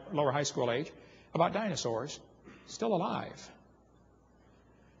high and lower high school age about dinosaurs still alive.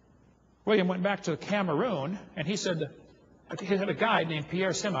 William went back to Cameroon, and he said, he had a guide named Pierre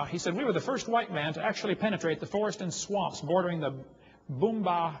Sima. He said, we were the first white man to actually penetrate the forest and swamps bordering the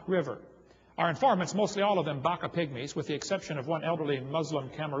Bumba River. Our informants, mostly all of them Baka pygmies, with the exception of one elderly Muslim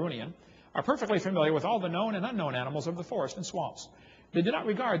Cameroonian, are perfectly familiar with all the known and unknown animals of the forest and swamps. They do not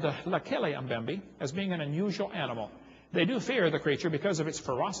regard the Lekele Mbembe as being an unusual animal. They do fear the creature because of its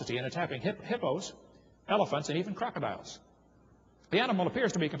ferocity in attacking hippos, elephants, and even crocodiles. The animal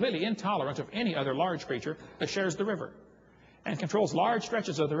appears to be completely intolerant of any other large creature that shares the river and controls large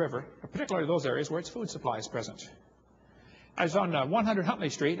stretches of the river, particularly those areas where its food supply is present. I was on 100 Huntley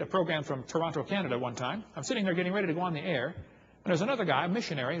Street, a program from Toronto, Canada, one time. I'm sitting there getting ready to go on the air. And there's another guy, a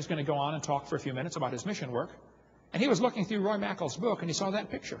missionary, who's going to go on and talk for a few minutes about his mission work. And he was looking through Roy Mackall's book, and he saw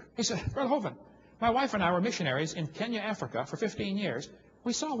that picture. He said, Brother Hovind, my wife and I were missionaries in Kenya, Africa, for 15 years.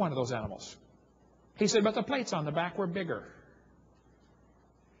 We saw one of those animals. He said, but the plates on the back were bigger.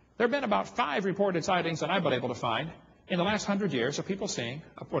 There have been about 5 reported sightings that I've been able to find in the last 100 years of people seeing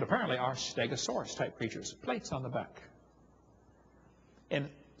what apparently are Stegosaurus-type creatures, plates on the back. In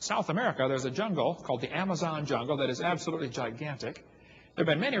South America, there's a jungle called the Amazon jungle that is absolutely gigantic. There have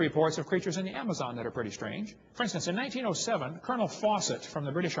been many reports of creatures in the Amazon that are pretty strange. For instance, in 1907, Colonel Fawcett from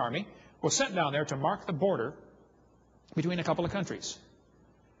the British Army was sent down there to mark the border between a couple of countries.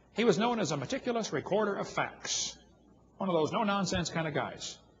 He was known as a meticulous recorder of facts, one of those no-nonsense kind of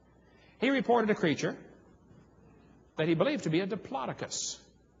guys. He reported a creature that he believed to be a Diplodocus.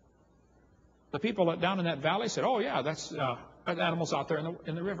 The people down in that valley said, oh, yeah, that's animals out there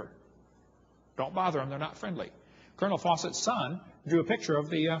in the river. Don't bother them. They're not friendly. Colonel Fawcett's son drew a picture of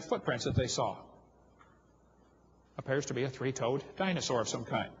the footprints that they saw. Appears to be a 3-toed dinosaur of some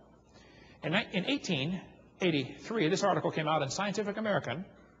kind. In 1883, this article came out in Scientific American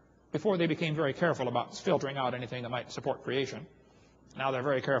before they became very careful about filtering out anything that might support creation. Now they're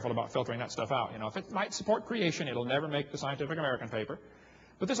very careful about filtering that stuff out. You know, if it might support creation, it'll never make the Scientific American paper.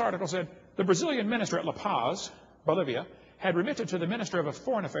 But this article said, the Brazilian minister at La Paz, Bolivia, had remitted to the Minister of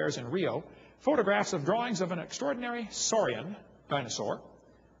Foreign Affairs in Rio photographs of drawings of an extraordinary saurian dinosaur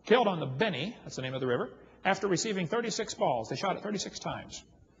killed on the Beni, that's the name of the river, after receiving 36 balls. They shot it 36 times.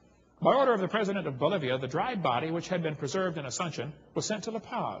 By order of the President of Bolivia, the dried body, which had been preserved in Asuncion, was sent to La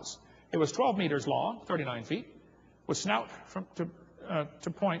Paz. It was 12 meters long, 39 feet, with snout to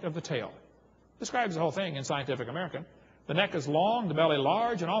point of the tail. Describes the whole thing in Scientific American. The neck is long, the belly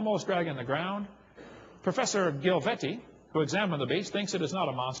large, and almost dragging the ground. Professor Gilvetti, who examined the beast, thinks it is not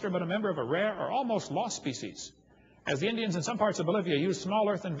a monster, but a member of a rare or almost lost species, as the Indians in some parts of Bolivia use small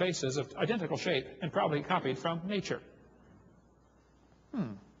earthen vases of identical shape and probably copied from nature.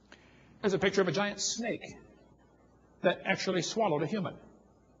 There's a picture of a giant snake that actually swallowed a human.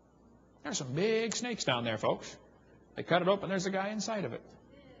 There's some big snakes down there, folks. They cut it open, there's a guy inside of it.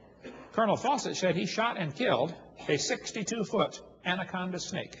 Colonel Fawcett said he shot and killed a 62-foot anaconda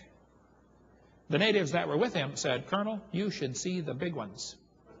snake. The natives that were with him said, Colonel, you should see the big ones.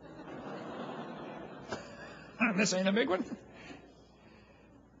 This ain't a big one.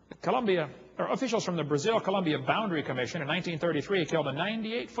 Officials from the Brazil-Colombia Boundary Commission in 1933 killed a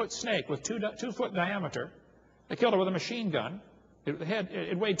 98-foot snake with 2-foot diameter. They killed it with a machine gun.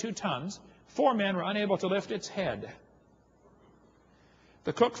 It weighed 2 tons. 4 men were unable to lift its head.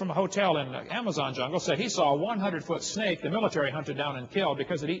 The cook from a hotel in the Amazon jungle said he saw a 100-foot snake the military hunted down and killed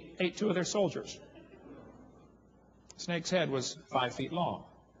because it ate 2 of their soldiers. The snake's head was 5 feet long.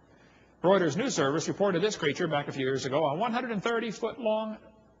 Reuters news service reported this creature back a few years ago, a 130-foot long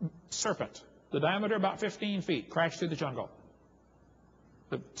serpent, the diameter about 15 feet, crashed through the jungle.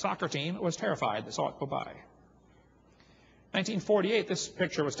 The soccer team was terrified. They saw it go by. 1948, this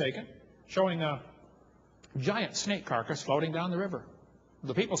picture was taken, showing a giant snake carcass floating down the river.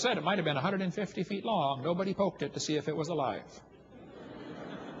 The people said it might have been 150 feet long. Nobody poked it to see if it was alive.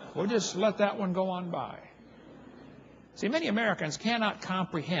 We'll just let that one go on by. See, many Americans cannot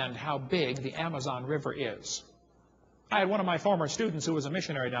comprehend how big the Amazon River is. I had one of my former students who was a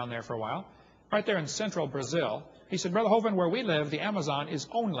missionary down there for a while, right there in central Brazil. He said, Brother Hovind, where we live, the Amazon is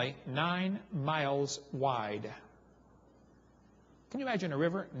only 9 miles wide. Can you imagine a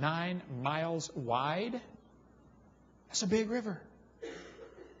river 9 miles wide? That's a big river.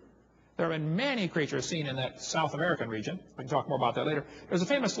 There have been many creatures seen in that South American region. We can talk more about that later. There's a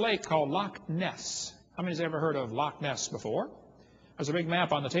famous lake called Loch Ness. How many has ever heard of Loch Ness before? There's a big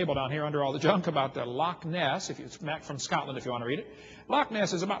map on the table down here under all the junk about the Loch Ness, if it's a map from Scotland if you want to read it. Loch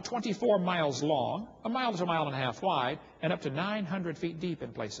Ness is about 24 miles long, a mile to a mile and a half wide, and up to 900 feet deep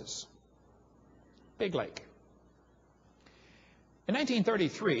in places. Big lake. In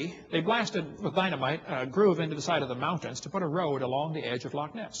 1933, they blasted with dynamite a groove into the side of the mountains to put a road along the edge of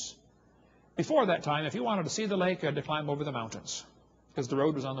Loch Ness. Before that time, if you wanted to see the lake, you had to climb over the mountains because the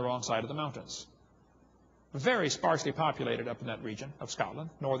road was on the wrong side of the mountains. Very sparsely populated up in that region of Scotland,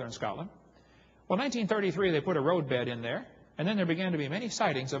 northern Scotland. Well, in 1933, they put a roadbed in there, and then there began to be many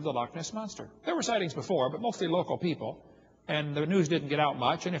sightings of the Loch Ness Monster. There were sightings before, but mostly local people, and the news didn't get out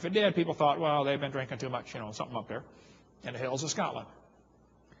much, and if it did, people thought, well, they've been drinking too much, something up there in the hills of Scotland.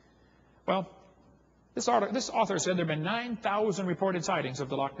 Well, this author said there have been 9,000 reported sightings of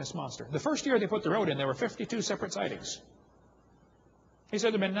the Loch Ness Monster. The first year they put the road in, there were 52 separate sightings. He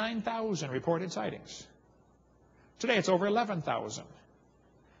said there have been 9,000 reported sightings. Today it's over 11,000.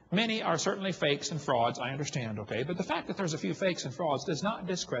 Many are certainly fakes and frauds, I understand, okay? But the fact that there's a few fakes and frauds does not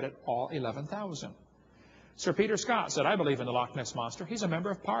discredit all 11,000. Sir Peter Scott said, I believe in the Loch Ness Monster. He's a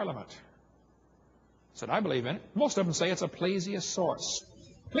member of Parliament. Said, I believe in it. Most of them say it's a plesiosaur.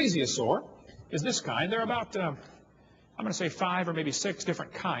 Plesiosaur is this kind. There are about, I'm going to say 5 or maybe 6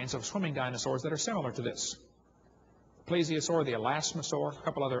 different kinds of swimming dinosaurs that are similar to this. Plesiosaur, the elasmosaur, a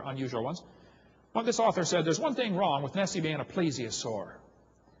couple other unusual ones. Well, this author said there's one thing wrong with Nessie being a plesiosaur.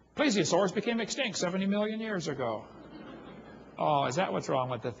 Plesiosaurs became extinct 70 million years ago. Oh, is that what's wrong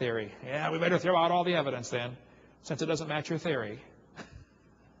with the theory? Yeah, we better throw out all the evidence then, since it doesn't match your theory.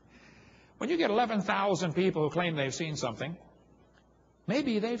 When you get 11,000 people who claim they've seen something,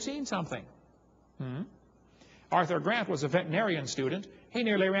 maybe they've seen something. Arthur Grant was a veterinarian student. He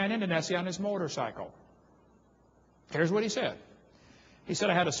nearly ran into Nessie on his motorcycle. Here's what he said. He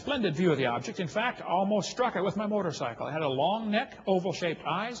said, I had a splendid view of the object. In fact, I almost struck it with my motorcycle. It had a long neck, oval-shaped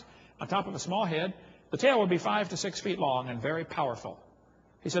eyes, on top of a small head. The tail would be 5 to 6 feet long and very powerful.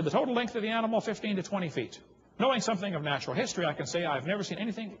 He said the total length of the animal, 15 to 20 feet. Knowing something of natural history, I can say I've never seen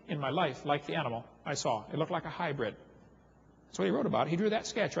anything in my life like the animal I saw. It looked like a hybrid. That's what he wrote about. He drew that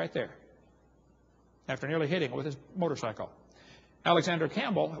sketch right there after nearly hitting it with his motorcycle. Alexander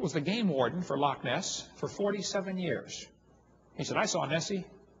Campbell was the game warden for Loch Ness for 47 years. He said, I saw Nessie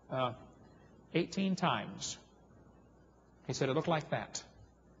 18 times. He said, it looked like that.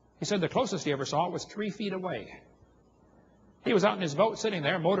 He said the closest he ever saw it was 3 feet away. He was out in his boat sitting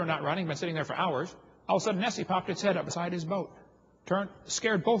there, motor not running, been sitting there for hours. All of a sudden, Nessie popped its head up beside his boat.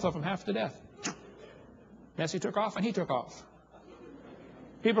 Scared both of them half to death. Nessie took off, and he took off.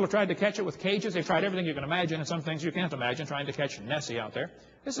 People have tried to catch it with cages. They've tried everything you can imagine and some things you can't imagine trying to catch Nessie out there.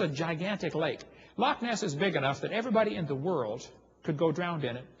 This is a gigantic lake. Loch Ness is big enough that everybody in the world could go drowned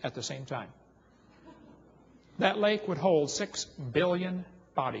in it at the same time. That lake would hold 6 billion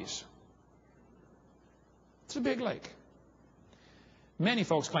bodies. It's a big lake. Many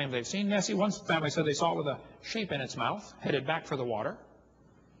folks claim they've seen Nessie. One family said they saw it with a sheep in its mouth, headed back for the water.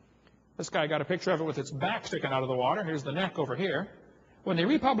 This guy got a picture of it with its back sticking out of the water. Here's the neck over here. When they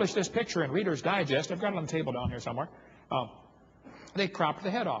republished this picture in Reader's Digest, I've got it on the table down here somewhere, they cropped the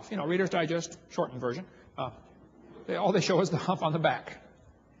head off. Reader's Digest, shortened version. All they show is the hump on the back.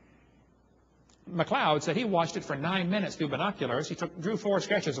 McLeod said he watched it for 9 minutes through binoculars. He drew 4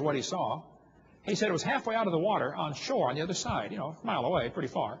 sketches of what he saw. He said it was halfway out of the water on shore on the other side, a mile away, pretty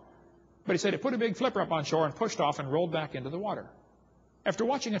far. But he said it put a big flipper up on shore and pushed off and rolled back into the water. After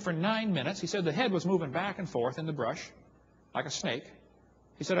watching it for 9 minutes, he said the head was moving back and forth in the brush like a snake.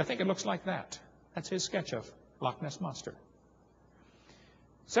 He said, I think it looks like that. That's his sketch of Loch Ness Monster.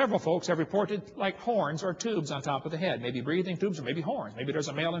 Several folks have reported like horns or tubes on top of the head, maybe breathing tubes or maybe horns. Maybe there's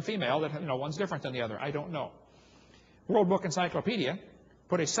a male and female that, one's different than the other. I don't know. World Book Encyclopedia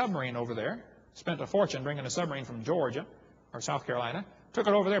put a submarine over there, spent a fortune bringing a submarine from Georgia or South Carolina, took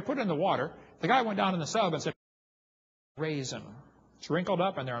it over there, put it in the water. The guy went down in the sub and said, raisin. It's wrinkled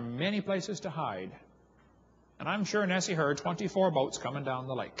up and there are many places to hide. And I'm sure Nessie heard 24 boats coming down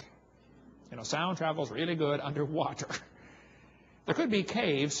the lake. Sound travels really good underwater. There could be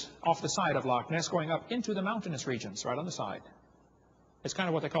caves off the side of Loch Ness going up into the mountainous regions right on the side. It's kind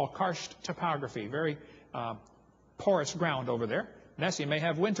of what they call karst topography, very porous ground over there. Nessie may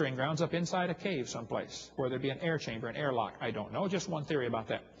have wintering grounds up inside a cave someplace where there'd be an air chamber, an airlock. I don't know. Just one theory about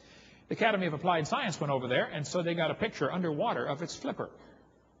that. The Academy of Applied Science went over there, and so they got a picture underwater of its flipper,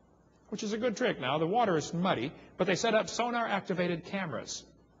 which is a good trick now. The water is muddy, but they set up sonar-activated cameras.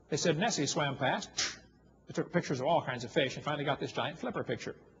 They said Nessie swam past. They took pictures of all kinds of fish and finally got this giant flipper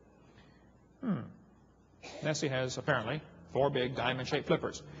picture. Nessie has apparently 4 big diamond-shaped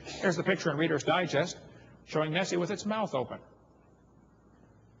flippers. Here's the picture in Reader's Digest showing Nessie with its mouth open.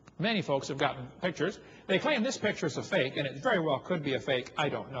 Many folks have gotten pictures. They claim this picture is a fake, and it very well could be a fake. I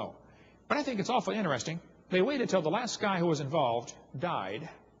don't know. But I think it's awfully interesting. They waited till the last guy who was involved died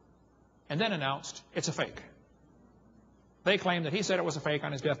and then announced it's a fake. They claim that he said it was a fake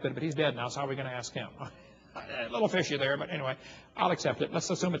on his deathbed, but he's dead now, so how are we going to ask him? A little fishy there, but anyway, I'll accept it.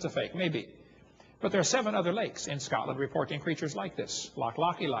 Let's assume it's a fake. Maybe. But there are 7 other lakes in Scotland reporting creatures like this. Loch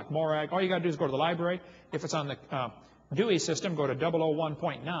Lochy, Loch Morag. All you got to do is go to the library. If it's on the Dewey system, go to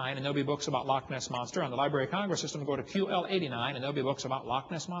 001.9, and there'll be books about Loch Ness Monster. On the Library of Congress system, go to QL89, and there'll be books about Loch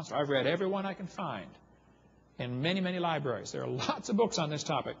Ness Monster. I've read every one I can find in many, many libraries. There are lots of books on this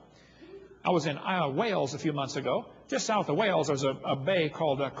topic. I was in Wales a few months ago. Just south of Wales, there's a bay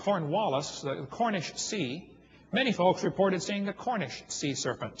called Cornwallis, the Cornish Sea. Many folks reported seeing the Cornish sea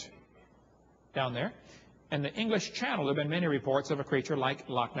serpent down there. In the English Channel, there have been many reports of a creature like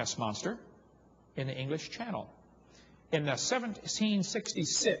Loch Ness Monster in the English Channel. In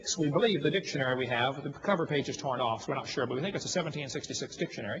 1766, we believe the dictionary we have, the cover page is torn off, so we're not sure, but we think it's a 1766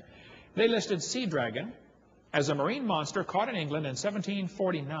 dictionary. They listed sea dragon as a marine monster caught in England in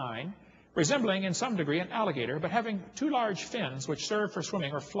 1749, resembling in some degree an alligator, but having 2 large fins which served for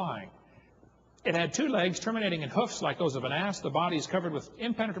swimming or flying. It had 2 legs terminating in hoofs like those of an ass. The body is covered with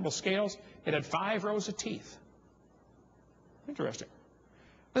impenetrable scales. It had 5 rows of teeth. Interesting.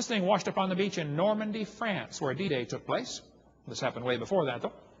 This thing washed up on the beach in Normandy, France, where D-Day took place. This happened way before that,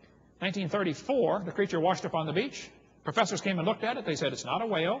 though. 1934, the creature washed up on the beach. Professors came and looked at it. They said, it's not a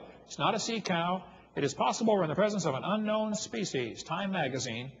whale. It's not a sea cow. It is possible we're in the presence of an unknown species. Time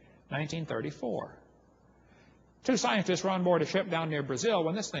magazine, 1934. 2 scientists were on board a ship down near Brazil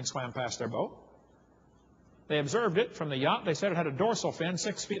when this thing swam past their boat. They observed it from the yacht. They said it had a dorsal fin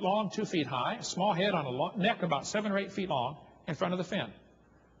 6 feet long, 2 feet high, a small head on a neck about 7 or 8 feet long in front of the fin.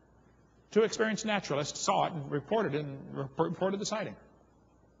 2 experienced naturalists saw it and reported the sighting.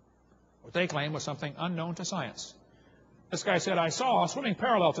 What they claimed was something unknown to science. This guy said, I saw, swimming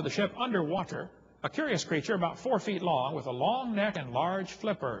parallel to the ship underwater, a curious creature about 4 feet long with a long neck and large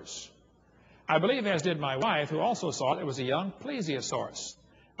flippers. I believe, as did my wife, who also saw it was a young plesiosaurus.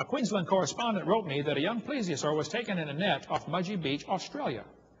 A Queensland correspondent wrote me that a young plesiosaur was taken in a net off Mudgee Beach, Australia.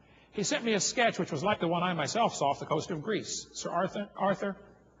 He sent me a sketch which was like the one I myself saw off the coast of Greece. Sir Arthur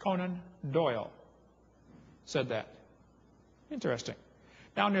Conan Doyle said that. Interesting.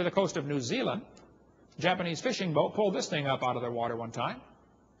 Down near the coast of New Zealand, a Japanese fishing boat pulled this thing up out of their water one time,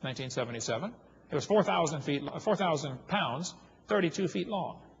 1977. It was 4,000 pounds, 32 feet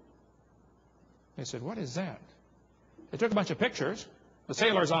long. They said, what is that? They took a bunch of pictures. The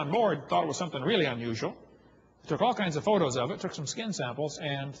sailors on board thought it was something really unusual. They took all kinds of photos of it, took some skin samples,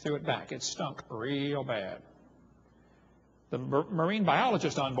 and threw it back. It stunk real bad. The marine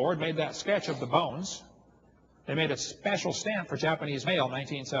biologist on board made that sketch of the bones. They made a special stamp for Japanese mail,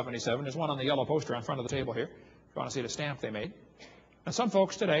 1977. There's one on the yellow poster on front of the table here, if you want to see the stamp they made. And some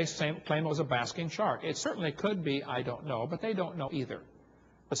folks today claim it was a basking shark. It certainly could be, I don't know, but they don't know either.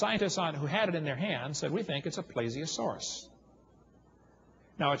 The scientists who had it in their hands said, we think it's a plesiosaurus.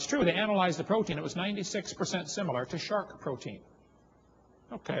 Now, it's true, they analyzed the protein. It was 96% similar to shark protein.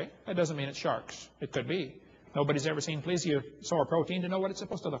 Okay, that doesn't mean it's sharks. It could be. Nobody's ever seen plesiosaur protein to know what it's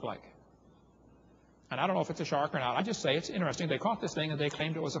supposed to look like. And I don't know if it's a shark or not. I just say it's interesting. They caught this thing and they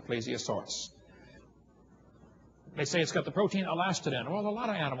claimed it was a plesiosaurus. They say it's got the protein elastidin. Well, a lot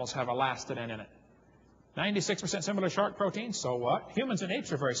of animals have elastidin in it. 96% similar to shark protein, so what? Humans and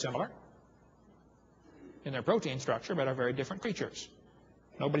apes are very similar in their protein structure, but are very different creatures.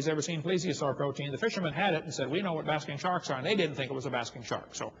 Nobody's ever seen plesiosaur protein. The fishermen had it and said, we know what basking sharks are, and they didn't think it was a basking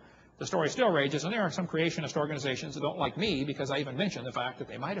shark. So the story still rages, and there are some creationist organizations that don't like me because I even mentioned the fact that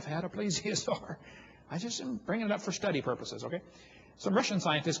they might have had a plesiosaur. I just am bringing it up for study purposes, okay? Some Russian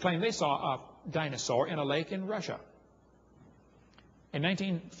scientists claim they saw a dinosaur in a lake in Russia. In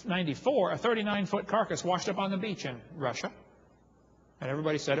 1994, a 39-foot carcass washed up on the beach in Russia, and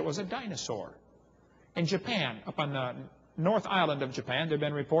everybody said it was a dinosaur. In Japan, up on the North Island of Japan, there have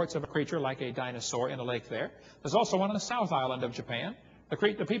been reports of a creature like a dinosaur in a lake there. There's also one on the South Island of Japan.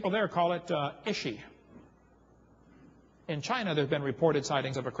 The people there call it Ishi. In China, there have been reported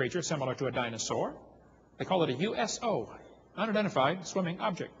sightings of a creature similar to a dinosaur. They call it a USO, unidentified swimming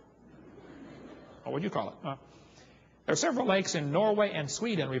object. What would you call it? There are several lakes in Norway and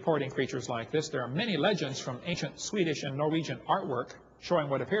Sweden reporting creatures like this. There are many legends from ancient Swedish and Norwegian artwork showing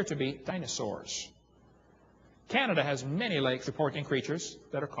what appear to be dinosaurs. Canada has many lakes reporting creatures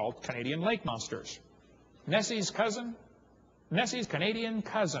that are called Canadian lake monsters. Nessie's Canadian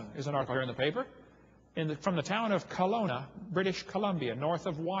cousin is an article here in the paper from the town of Kelowna, British Columbia, north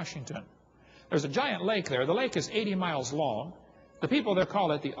of Washington. There's a giant lake there. The lake is 80 miles long. The people there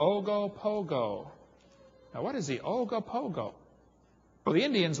call it the Ogopogo. Now, what is the Ogopogo? Well, the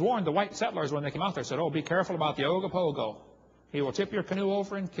Indians warned the white settlers when they came out there, said, oh, be careful about the Ogopogo. He will tip your canoe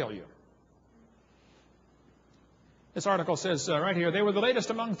over and kill you. This article says right here, they were the latest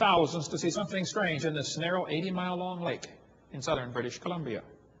among thousands to see something strange in this narrow 80-mile-long lake in southern British Columbia.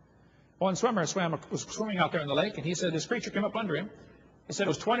 One swimmer was swimming out there in the lake, and he said this creature came up under him. He said it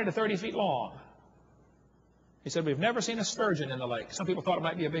was 20 to 30 feet long. He said, we've never seen a sturgeon in the lake. Some people thought it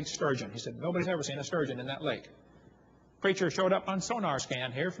might be a big sturgeon. He said, nobody's ever seen a sturgeon in that lake. Creature showed up on sonar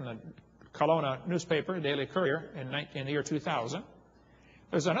scan here from the Kelowna newspaper, Daily Courier, in the year 2000.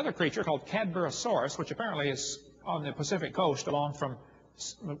 There's another creature called Cadborosaurus, which apparently is on the Pacific coast along from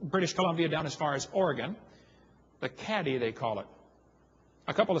British Columbia down as far as Oregon. The caddy, they call it.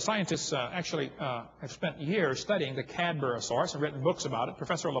 A couple of scientists actually have spent years studying the Cadborosaurus and written books about it.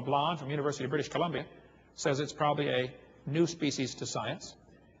 Professor LeBlanc from University of British Columbia says it's probably a new species to science.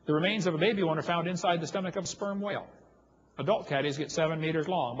 The remains of a baby one are found inside the stomach of a sperm whale. Adult caddies get 7 meters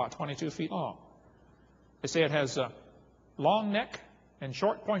long, about 22 feet long. They say it has a long neck and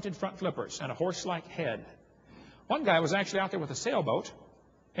short pointed front flippers and a horse-like head. One guy was actually out there with a sailboat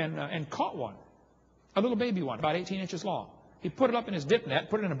and caught one, a little baby one, about 18 inches long. He put it up in his dip net,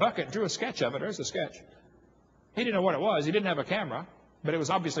 put it in a bucket, and drew a sketch of it. There's the sketch. He didn't know what it was. He didn't have a camera, but it was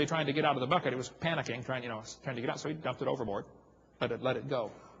obviously trying to get out of the bucket. It was panicking, trying to get out, so he dumped it overboard, let it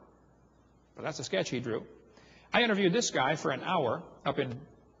go. But that's a sketch he drew. I interviewed this guy for an hour up in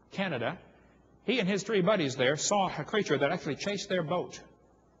Canada. He and his 3 buddies there saw a creature that actually chased their boat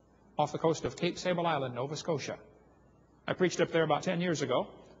off the coast of Cape Sable Island, Nova Scotia. I preached up there about 10 years ago.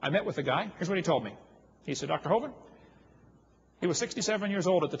 I met with the guy. Here's what he told me. He said, Dr. Hovind, he was 67 years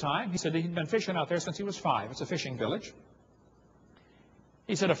old at the time. He said he'd been fishing out there since he was 5. It's a fishing village.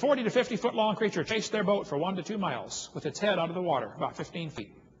 He said a 40 to 50 foot long creature chased their boat for 1 to 2 miles with its head out of the water, about 15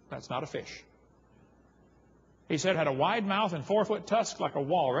 feet. That's not a fish. He said it had a wide mouth and 4-foot tusk like a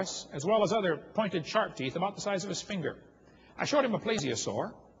walrus, as well as other pointed sharp teeth about the size of his finger. I showed him a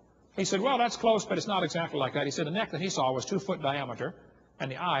plesiosaur. He said, well, that's close, but it's not exactly like that. He said the neck that he saw was 2 foot diameter,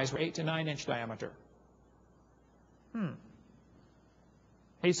 and the eyes were 8 to 9 inch diameter.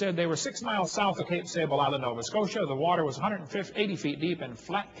 He said they were 6 miles south of Cape Sable Island, Nova Scotia. The water was 180 feet deep and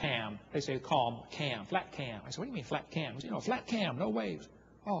flat cam. They say calm, cam, flat cam. I said, what do you mean flat cam? He said, flat cam, no waves.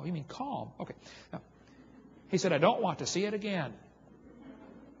 Oh, you mean calm. Okay. Now, he said, I don't want to see it again.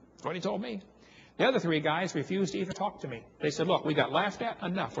 That's what he told me. The other 3 guys refused to even talk to me. They said, look, we got laughed at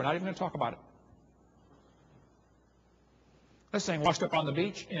enough. We're not even going to talk about it. This thing washed up on the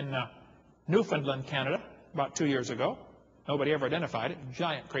beach in Newfoundland, Canada, about 2 years ago. Nobody ever identified it.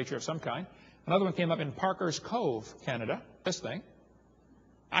 Giant creature of some kind. Another one came up in Parker's Cove, Canada. This thing.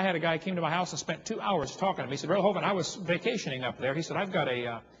 I had a guy came to my house and spent 2 hours talking to me. He said, Brother Hovind, I was vacationing up there. He said, I've got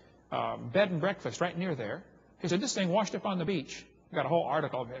a bed and breakfast right near there. He said, this thing washed up on the beach. I got a whole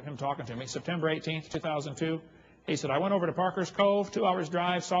article of him talking to me. September 18th, 2002. He said, I went over to Parker's Cove, 2 hours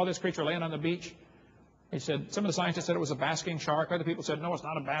drive, saw this creature laying on the beach. He said, some of the scientists said it was a basking shark. Other people said, no, it's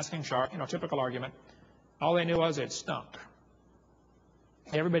not a basking shark. Typical argument. All they knew was it stunk.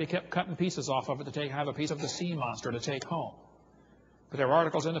 Everybody kept cutting pieces off of it to have a piece of the sea monster to take home. But there were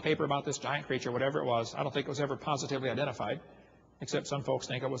articles in the paper about this giant creature, whatever it was. I don't think it was ever positively identified, except some folks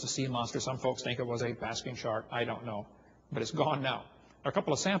think it was a sea monster. Some folks think it was a basking shark. I don't know. But it's gone now. There are a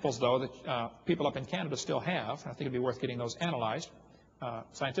couple of samples, though, that people up in Canada still have. I think it'd be worth getting those analyzed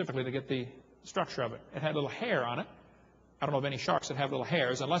scientifically to get the structure of it. It had little hair on it. I don't know of any sharks that have little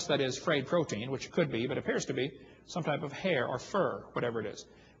hairs, unless that is frayed protein, which could be, but appears to be some type of hair or fur, whatever it is.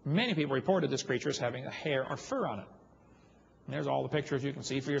 Many people reported this creature as having a hair or fur on it. And there's all the pictures. You can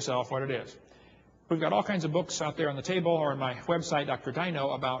see for yourself what it is. We've got all kinds of books out there on the table or on my website, Dr.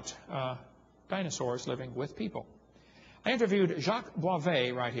 Dino, about dinosaurs living with people. I interviewed Jacques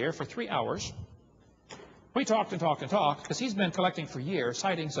Boivet right here for 3 hours. We talked and talked and talked because he's been collecting for years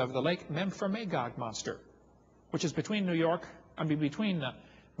sightings of the Lake Memphremagog monster, which is between between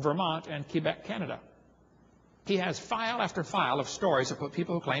Vermont and Quebec, Canada. He has file after file of stories of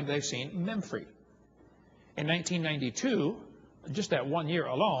people who claim they've seen Memphrey. In 1992, just that 1 year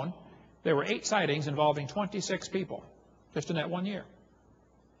alone, there were 8 sightings involving 26 people, just in that 1 year.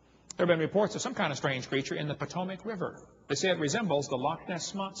 There have been reports of some kind of strange creature in the Potomac River. They say it resembles the Loch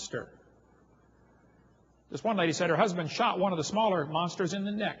Ness Monster. This one lady said her husband shot one of the smaller monsters in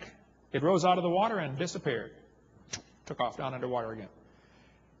the neck. It rose out of the water and disappeared. Took off down underwater again.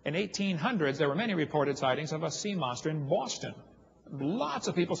 In 1800s, there were many reported sightings of a sea monster in Boston. Lots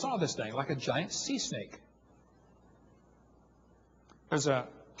of people saw this thing, like a giant sea snake. There's an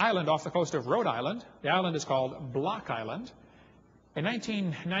island off the coast of Rhode Island. The island is called Block Island. In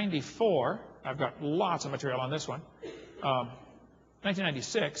 1994, I've got lots of material on this one,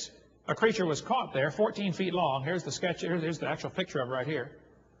 1996, a creature was caught there, 14 feet long. Here's the sketch. Here's the actual picture of it right here.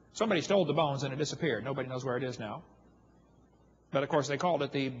 Somebody stole the bones and it disappeared. Nobody knows where it is now. But, of course, they called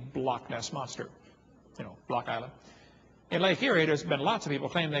it the Loch Ness Monster, Block Island. In Lake Erie, there's been lots of people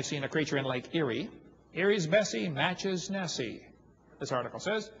claiming they've seen a creature in Lake Erie. Erie's Bessie matches Nessie, this article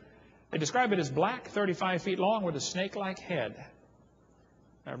says. They describe it as black, 35 feet long, with a snake-like head.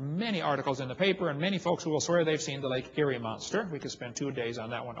 There are many articles in the paper and many folks who will swear they've seen the Lake Erie Monster. We could spend 2 days on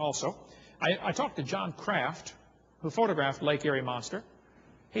that one also. I talked to John Kraft, who photographed Lake Erie Monster.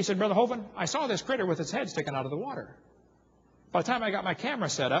 He said, Brother Hovind, I saw this critter with its head sticking out of the water. By the time I got my camera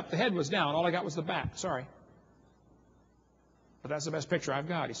set up, the head was down. All I got was the back. Sorry. But that's the best picture I've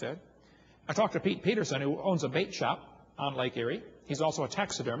got, he said. I talked to Pete Peterson, who owns a bait shop on Lake Erie. He's also a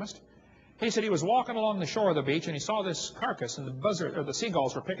taxidermist. He said he was walking along the shore of the beach and he saw this carcass and the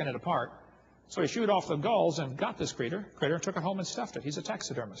seagulls were picking it apart. So he shooed off the gulls and got this critter, took it home and stuffed it. He's a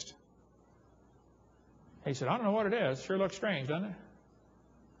taxidermist. He said, I don't know what it is. Sure looks strange, doesn't it?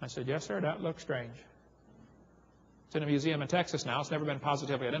 I said, yes, sir, that looks strange. It's in a museum in Texas now. It's never been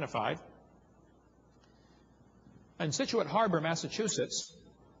positively identified. In Situate Harbor, Massachusetts,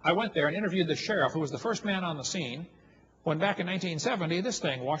 I went there and interviewed the sheriff, who was the first man on the scene, when back in 1970, this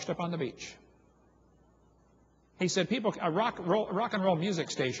thing washed up on the beach. He said a rock and roll music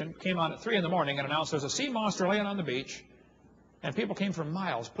station came on at 3 in the morning and announced there's a sea monster laying on the beach, and people came from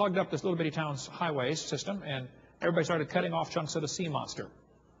miles, plugged up this little bitty town's highways system, and everybody started cutting off chunks of the sea monster.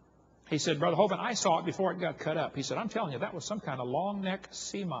 He said, Brother Hovind, I saw it before it got cut up. He said, I'm telling you, that was some kind of long-neck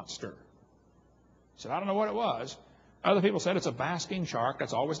sea monster. He said, I don't know what it was. Other people said it's a basking shark.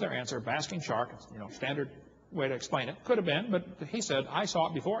 That's always their answer, basking shark. Standard way to explain it. Could have been, but he said, I saw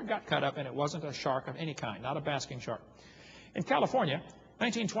it before it got cut up, and it wasn't a shark of any kind, not a basking shark. In California,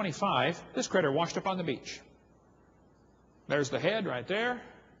 1925, this critter washed up on the beach. There's the head right there.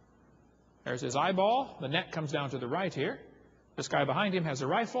 There's his eyeball. The neck comes down to the right here. This guy behind him has a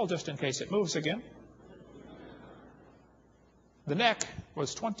rifle just in case it moves again. The neck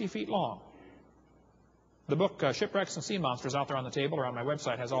was 20 feet long. The book Shipwrecks and Sea Monsters out there on the table or on my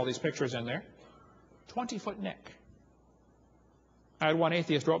website has all these pictures in there. 20-foot neck. I had one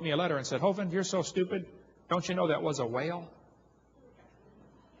atheist wrote me a letter and said, Hovind, you're so stupid. Don't you know that was a whale?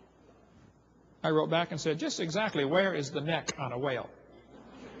 I wrote back and said, just exactly where is the neck on a whale?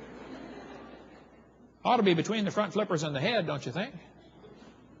 Ought to be between the front flippers and the head, don't you think?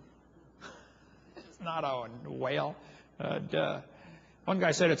 It's not a whale. One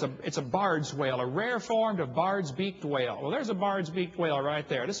guy said it's a Bard's whale, a rare form of Bard's beaked whale. Well, there's a Bard's beaked whale right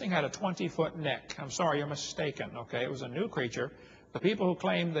there. This thing had a 20-foot neck. I'm sorry, you're mistaken, okay? It was a new creature. The people who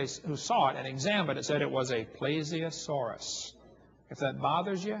claimed who saw it and examined it said it was a plesiosaurus. If that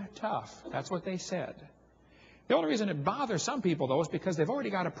bothers you, tough. That's what they said. The only reason it bothers some people, though, is because they've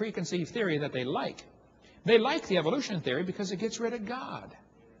already got a preconceived theory that they like. They like the evolution theory because it gets rid of God.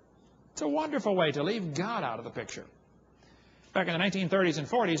 It's a wonderful way to leave God out of the picture. Back in the 1930s and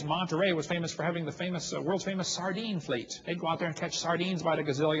 40s, Monterey was famous for having the world's famous sardine fleet. They'd go out there and catch sardines by the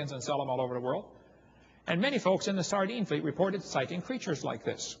gazillions and sell them all over the world. And many folks in the sardine fleet reported sighting creatures like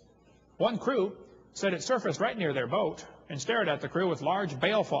this. One crew said it surfaced right near their boat and stared at the crew with large,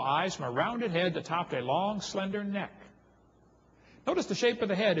 baleful eyes from a rounded head that topped a long, slender neck. Notice the shape of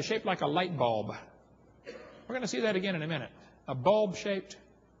the head is shaped like a light bulb. We're going to see that again in a minute. A bulb-shaped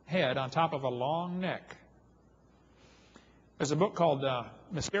head on top of a long neck. There's a book called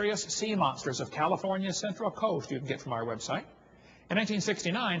Mysterious Sea Monsters of California's Central Coast you can get from our website. In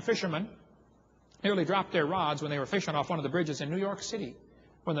 1969, fishermen nearly dropped their rods when they were fishing off one of the bridges in New York City,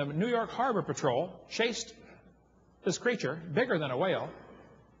 when the New York Harbor Patrol chased this creature, bigger than a whale,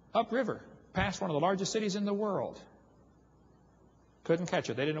 upriver, past one of the largest cities in the world. Couldn't catch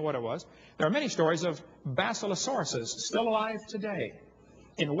it. They didn't know what it was. There are many stories of basilosauruses still alive today.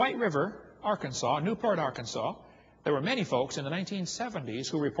 In White River, Arkansas, Newport, Arkansas, there were many folks in the 1970s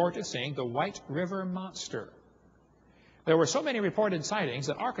who reported seeing the White River Monster. There were so many reported sightings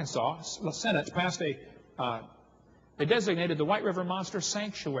that Arkansas, the Senate, passed they designated the White River Monster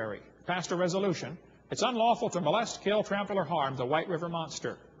Sanctuary, passed a resolution. It's unlawful to molest, kill, trample, or harm the White River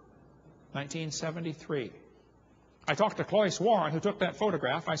Monster. 1973. I talked to Cloyce Warren, who took that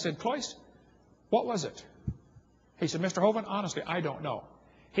photograph. I said, Cloyce, what was it? He said, Mr. Hovind, honestly, I don't know.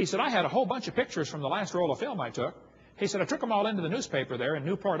 He said, I had a whole bunch of pictures from the last roll of film I took. He said, I took them all into the newspaper there in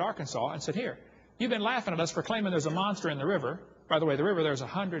Newport, Arkansas, and said, here, you've been laughing at us for claiming there's a monster in the river. By the way, the river there's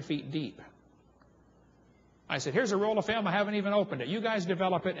 100 feet deep. I said, here's a roll of film. I haven't even opened it. You guys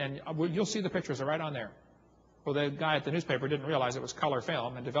develop it, and you'll see the pictures are right on there. Well, the guy at the newspaper didn't realize it was color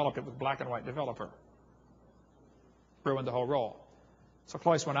film and developed it with black and white developer. Ruined the whole roll. So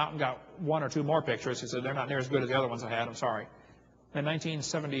Cloyce went out and got one or two more pictures. He said, they're not near as good as the other ones I had, I'm sorry. In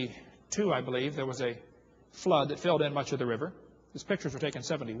 1972, I believe, there was a flood that filled in much of the river. These pictures were taken in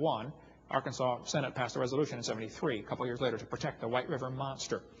 71. Arkansas Senate passed a resolution in 73, a couple years later, to protect the White River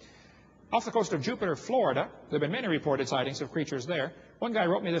monster. Off the coast of Jupiter, Florida, there have been many reported sightings of creatures there. One guy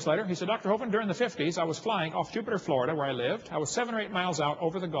wrote me this letter. He said, Dr. Hovind, during the 50s, I was flying off Jupiter, Florida, where I lived. I was 7 or 8 miles out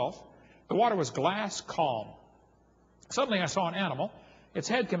over the Gulf. The water was glass calm. Suddenly, I saw an animal. Its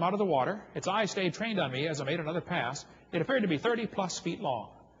head came out of the water. Its eyes stayed trained on me as I made another pass. It appeared to be 30-plus feet long.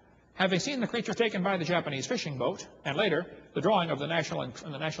 Having seen the creature taken by the Japanese fishing boat, and later the drawing of the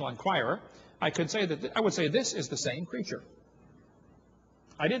National Enquirer, I would say this is the same creature.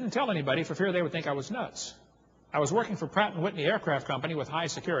 I didn't tell anybody for fear they would think I was nuts. I was working for Pratt & Whitney Aircraft Company with high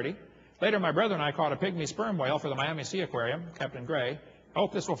security. Later, my brother and I caught a pygmy sperm whale for the Miami Sea Aquarium, Captain Gray. I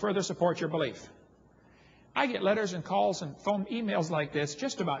hope this will further support your belief. I get letters and calls and phone emails like this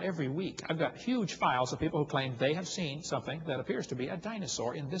just about every week. I've got huge files of people who claim they have seen something that appears to be a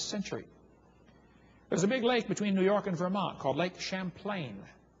dinosaur in this century. There's a big lake between New York and Vermont called Lake Champlain.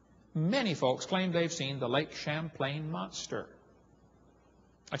 Many folks claim they've seen the Lake Champlain monster.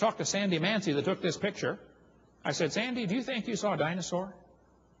 I talked to Sandy Mancy that took this picture. I said, Sandy, do you think you saw a dinosaur?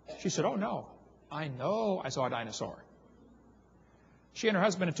 She said, oh, no. I know I saw a dinosaur. She and her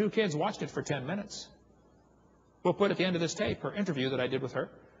husband and 2 kids watched it for 10 minutes. We'll put at the end of this tape her interview that I did with her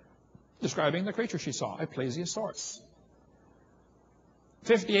describing the creature she saw, a plesiosaurus.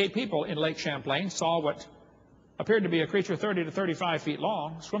 58 people in Lake Champlain saw what appeared to be a creature 30 to 35 feet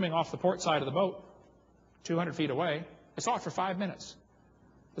long swimming off the port side of the boat, 200 feet away. They saw it for 5 minutes.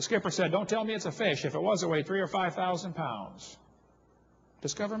 The skipper said, don't tell me it's a fish. If it was, it weighed 3,000 or 5,000 pounds.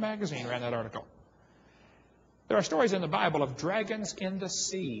 Discover Magazine ran that article. There are stories in the Bible of dragons in the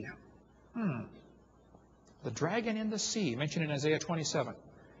sea. The dragon in the sea, mentioned in Isaiah 27.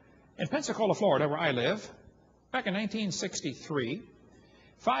 In Pensacola, Florida, where I live, back in 1963,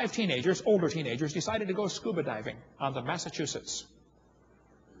 5 teenagers, older teenagers, decided to go scuba diving on the Massachusetts.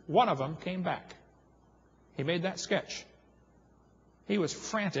 One of them came back. He made that sketch. He was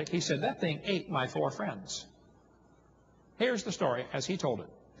frantic. He said, that thing ate my 4 friends. Here's the story as he told it.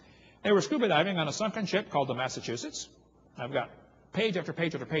 They were scuba diving on a sunken ship called the Massachusetts. I've got page after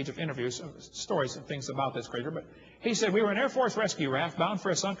page after page of interviews, stories and things about this creature. But he said, we were an Air Force rescue raft bound for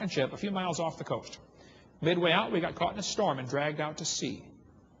a sunken ship a few miles off the coast. Midway out, we got caught in a storm and dragged out to sea.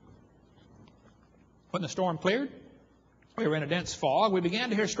 When the storm cleared, we were in a dense fog. We began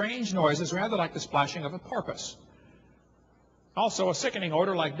to hear strange noises, rather like the splashing of a porpoise. Also, a sickening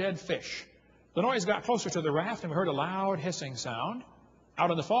odor like dead fish. The noise got closer to the raft, and we heard a loud hissing sound.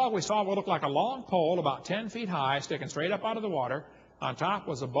 Out in the fog, we saw what looked like a long pole about 10 feet high, sticking straight up out of the water. On top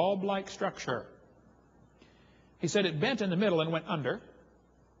was a bulb-like structure. He said it bent in the middle and went under.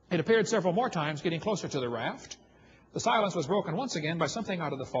 It appeared several more times, getting closer to the raft. The silence was broken once again by something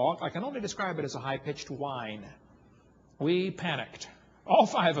out of the fog. I can only describe it as a high-pitched whine. We panicked. All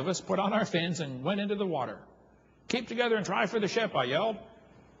 5 of us put on our fins and went into the water. Keep together and try for the ship, I yelled.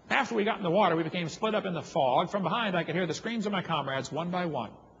 After we got in the water, we became split up in the fog. From behind, I could hear the screams of my comrades one by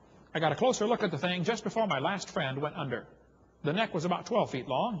one. I got a closer look at the thing just before my last friend went under. The neck was about 12 feet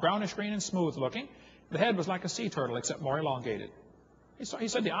long, brownish green and smooth looking. The head was like a sea turtle, except more elongated. He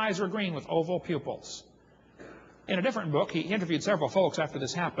said the eyes were green with oval pupils. In a different book, he interviewed several folks after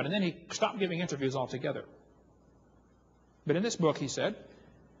this happened, and then he stopped giving interviews altogether. But in this book, he said,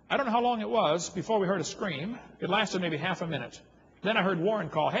 I don't know how long it was before we heard a scream. It lasted maybe half a minute. Then I heard Warren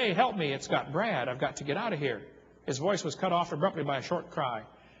call, hey, help me, it's got Brad. I've got to get out of here. His voice was cut off abruptly by a short cry.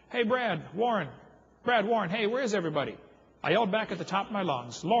 Hey, Brad, Warren, hey, where is everybody? I yelled back at the top of my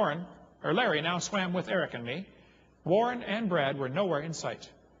lungs. Larry now swam with Eric and me. Warren and Brad were nowhere in sight.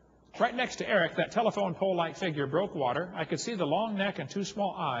 Right next to Eric, that telephone pole-like figure broke water. I could see the long neck and 2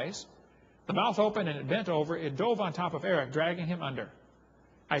 small eyes. The mouth opened and it bent over. It dove on top of Eric, dragging him under.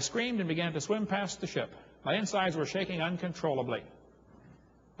 I screamed and began to swim past the ship. My insides were shaking uncontrollably.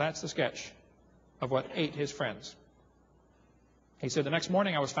 That's the sketch of what ate his friends. He said, the next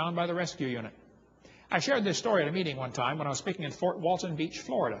morning I was found by the rescue unit. I shared this story at a meeting one time when I was speaking in Fort Walton Beach,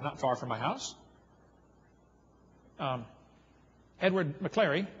 Florida, not far from my house. Edward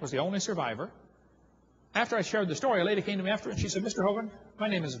McClary was the only survivor. After I shared the story, a lady came to me after and she said, Mr. Hovind, my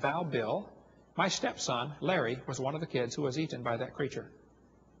name is Val Bill. My stepson, Larry, was one of the kids who was eaten by that creature.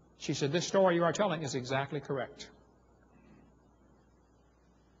 She said, this story you are telling is exactly correct.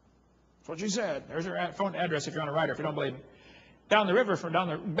 That's what she said. There's her phone address if you want to write her, if you don't believe me. Down the river, down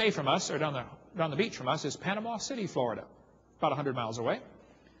the bay from us, or down the down the beach from us is Panama City, Florida, about 100 miles away.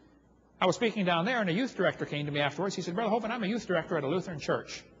 I was speaking down there, and a youth director came to me afterwards. He said, Brother Hovind, I'm a youth director at a Lutheran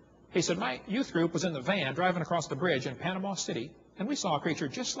church. He said, my youth group was in the van driving across the bridge in Panama City, and we saw a creature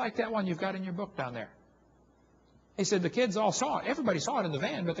just like that one you've got in your book down there. He said, the kids all saw it. Everybody saw it in the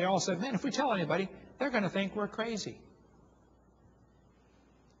van, but they all said, man, if we tell anybody, they're going to think we're crazy.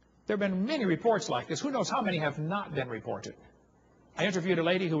 There have been many reports like this. Who knows how many have not been reported? I interviewed a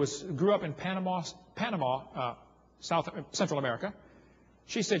lady who grew up in Panama, Central America.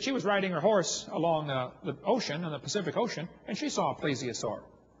 She said she was riding her horse along the ocean, in the Pacific Ocean, and she saw a plesiosaur.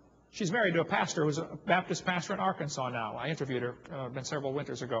 She's married to a pastor who's a Baptist pastor in Arkansas now. I interviewed her been several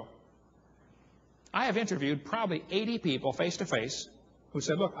winters ago. I have interviewed probably 80 people face-to-face who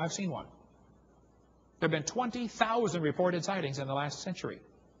said, look, I've seen one. There have been 20,000 reported sightings in the last century.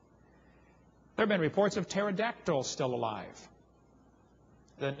 There have been reports of pterodactyls still alive.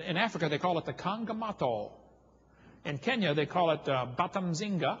 In Africa, they call it the Kangamato. In Kenya, they call it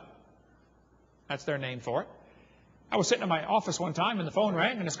Batamzinga. That's their name for it. I was sitting in my office one time, and the phone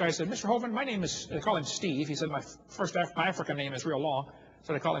rang, and this guy said, Mr. Hovind, my name is, they call him Steve. He said, my African name is real long,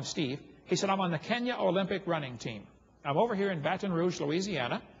 so they call him Steve. He said, I'm on the Kenya Olympic running team. I'm over here in Baton Rouge,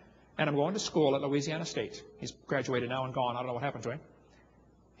 Louisiana, and I'm going to school at Louisiana State. He's graduated now and gone. I don't know what happened to him.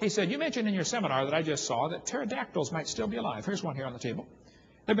 He said, you mentioned in your seminar that I just saw that pterodactyls might still be alive. Here's one here on the table.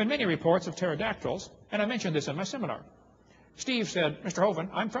 There have been many reports of pterodactyls, and I mentioned this in my seminar. Steve said, Mr. Hovind,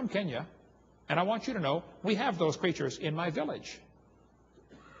 I'm from Kenya, and I want you to know we have those creatures in my village.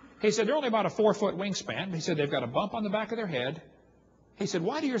 He said, they're only about a 4-foot wingspan. He said, they've got a bump on the back of their head. He said,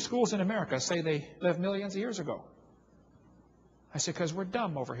 why do your schools in America say they lived millions of years ago? I said, because we're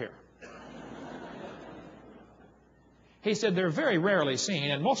dumb over here. He said, they're very rarely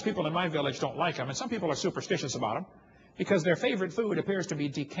seen, and most people in my village don't like them, and some people are superstitious about them, because their favorite food appears to be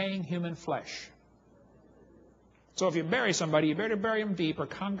decaying human flesh. So if you bury somebody, you better bury them deep, or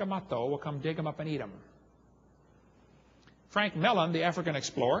Kangamato will come dig them up and eat them. Frank Mellon, the African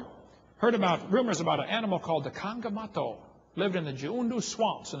explorer, heard about rumors about an animal called the Kangamato, lived in the Jiundu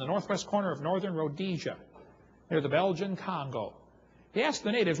swamps in the northwest corner of northern Rhodesia, near the Belgian Congo. He asked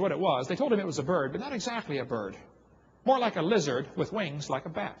the natives what it was. They told him it was a bird, but not exactly a bird. More like a lizard with wings like a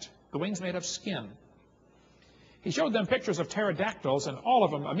bat. The wings made of skin. He showed them pictures of pterodactyls, and all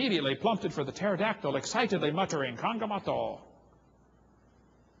of them immediately plumped for the pterodactyl, excitedly muttering, Kangamato.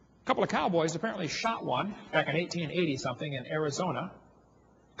 A couple of cowboys apparently shot one back in 1880-something in Arizona,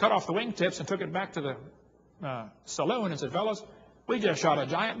 cut off the wingtips and took it back to the saloon and said, fellows, we just shot a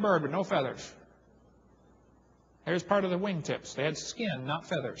giant bird with no feathers. Here's part of the wingtips. They had skin, not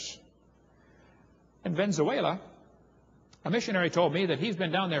feathers. In Venezuela, a missionary told me that he's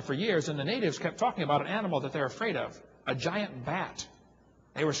been down there for years, and the natives kept talking about an animal that they're afraid of, a giant bat.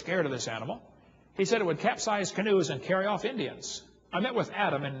 They were scared of this animal. He said it would capsize canoes and carry off Indians. I met with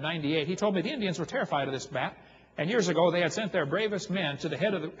Adam in '98. He told me the Indians were terrified of this bat, and years ago they had sent their bravest men to the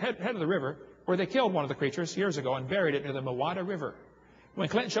head of the river, where they killed one of the creatures years ago and buried it near the Mawada River. When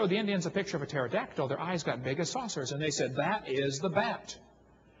Clinton showed the Indians a picture of a pterodactyl, their eyes got big as saucers, and they said, that is the bat.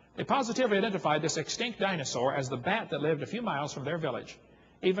 They positively identified this extinct dinosaur as the bat that lived a few miles from their village.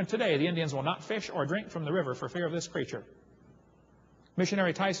 Even today, the Indians will not fish or drink from the river for fear of this creature.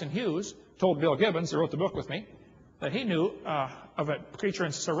 Missionary Tyson Hughes told Bill Gibbons, who wrote the book with me, that he knew of a creature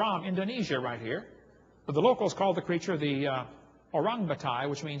in Seram, Indonesia, right here. But the locals called the creature the orang batai,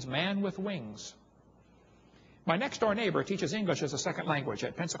 which means man with wings. My next-door neighbor teaches English as a second language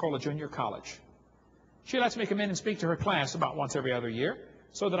at Pensacola Junior College. She lets me come in and speak to her class about once every other year,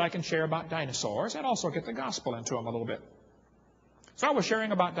 so that I can share about dinosaurs and also get the gospel into them a little bit. So I was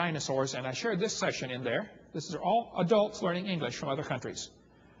sharing about dinosaurs, and I shared this session in there. This is all adults learning English from other countries.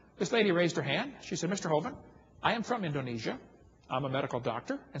 This lady raised her hand. She said, Mr. Hovind, I am from Indonesia. I'm a medical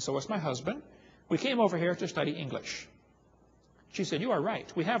doctor, and so is my husband. We came over here to study English. She said, you are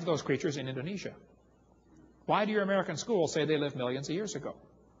right. We have those creatures in Indonesia. Why do your American schools say they lived millions of years ago?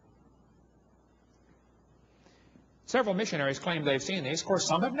 Several missionaries claim they've seen these. Of course,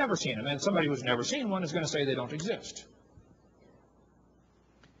 some have never seen them, and somebody who's never seen one is going to say they don't exist.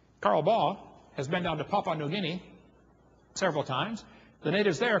 Carl Baugh has been down to Papua New Guinea several times. The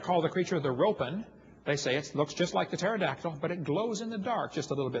natives there call the creature the ropen. They say it looks just like the pterodactyl, but it glows in the dark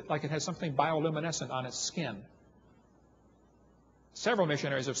just a little bit, like it has something bioluminescent on its skin. Several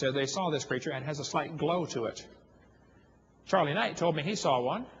missionaries have said they saw this creature and it has a slight glow to it. Charlie Knight told me he saw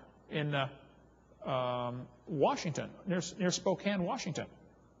one in Washington, near Spokane, Washington.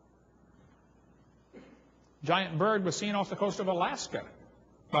 Giant bird was seen off the coast of Alaska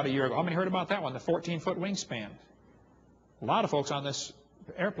about a year ago. How many heard about that one? The 14-foot wingspan. A lot of folks on this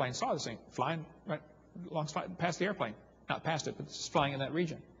airplane saw this thing flying right past the airplane. Not past it, but it's flying in that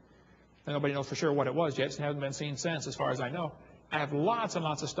region. And nobody knows for sure what it was yet. It hasn't been seen since, as far as I know. I have lots and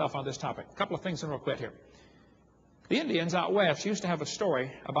lots of stuff on this topic. A couple of things in real quick here. The Indians out west used to have a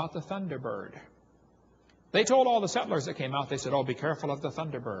story about the thunderbird. They told all the settlers that came out, they said, oh, be careful of the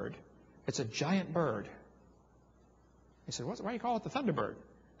thunderbird. It's a giant bird. They said, why do you call it the thunderbird?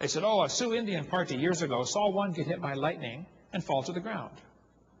 They said, oh, a Sioux Indian party years ago saw one get hit by lightning and fall to the ground.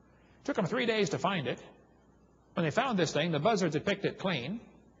 It took them 3 days to find it. When they found this thing, the buzzards had picked it clean,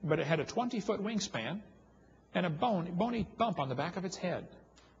 but it had a 20-foot wingspan and a bony bump on the back of its head.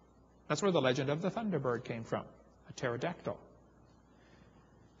 That's where the legend of the thunderbird came from, a pterodactyl.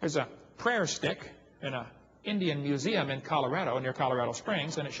 There's a prayer stick in an Indian museum in Colorado, near Colorado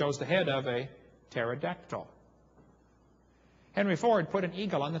Springs, and it shows the head of a pterodactyl. Henry Ford put an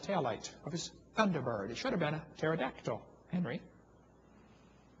eagle on the taillight of his Thunderbird. It should have been a pterodactyl, Henry.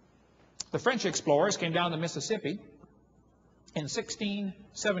 The French explorers came down the Mississippi. In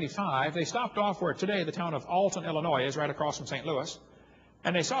 1675, they stopped off where today the town of Alton, Illinois is, right across from St. Louis,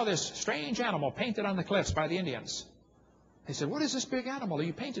 and they saw this strange animal painted on the cliffs by the Indians. They said, what is this big animal that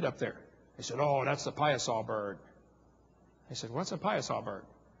you painted up there? They said, oh, that's the piasaw bird. They said, what's a piasaw bird?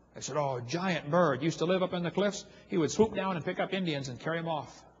 They said, oh, a giant bird. Used to live up in the cliffs. He would swoop down and pick up Indians and carry them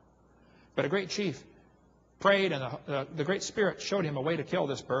off. But a great chief prayed, and the Great Spirit showed him a way to kill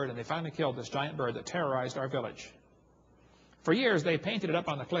this bird, and they finally killed this giant bird that terrorized our village. For years, they painted it up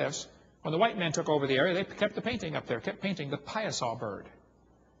on the cliffs. When the white men took over the area, they kept the painting up there, kept painting the piasaw bird.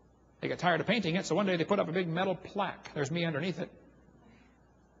 They got tired of painting it, so one day they put up a big metal plaque. There's me underneath it.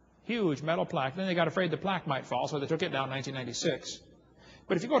 Huge metal plaque. Then they got afraid the plaque might fall, so they took it down in 1996.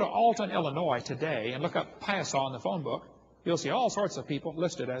 But if you go to Alton, Illinois today and look up Piasaw in the phone book, you'll see all sorts of people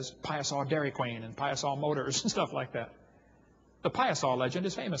listed as Piasaw Dairy Queen and Piasaw Motors and stuff like that. The Piasaw legend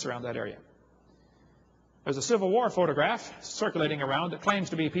is famous around that area. There's a Civil War photograph circulating around that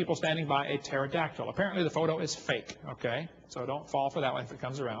claims to be people standing by a pterodactyl. Apparently the photo is fake, okay? So don't fall for that one if it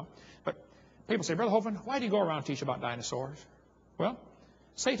comes around. But people say, Brother Hovind, why do you go around and teach about dinosaurs? Well,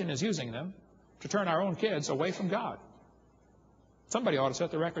 Satan is using them to turn our own kids away from God. Somebody ought to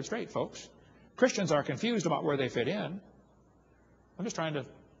set the record straight, folks. Christians are confused about where they fit in. I'm just trying to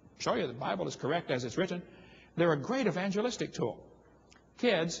show you the Bible is correct as it's written. They're a great evangelistic tool.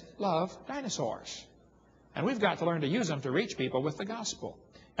 Kids love dinosaurs. And we've got to learn to use them to reach people with the gospel.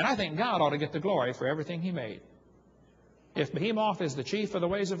 And I think God ought to get the glory for everything He made. If Behemoth is the chief of the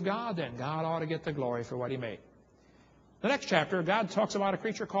ways of God, then God ought to get the glory for what He made. The next chapter, God talks about a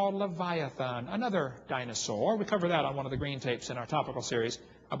creature called Leviathan, another dinosaur. We cover that on one of the green tapes in our topical series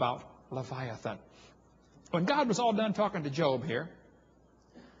about Leviathan. When God was all done talking to Job here,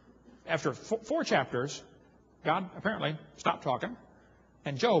 after 4 chapters, God apparently stopped talking,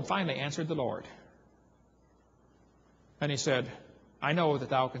 and Job finally answered the Lord. And he said, I know that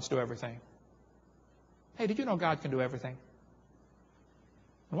thou canst do everything. Hey, did you know God can do everything?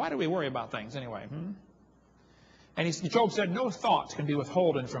 And why do we worry about things anyway? And Job said, no thought can be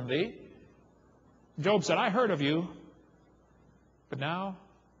withholden from thee. Job said, I heard of you, but now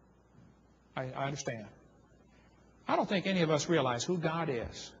I understand. I don't think any of us realize who God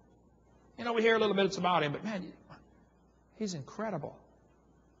is. You know, we hear a little bit about Him, but man, He's incredible.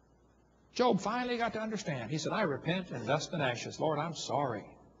 Job finally got to understand. He said, I repent in dust and ashes. Lord, I'm sorry.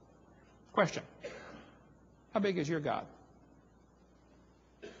 Question. How big is your God?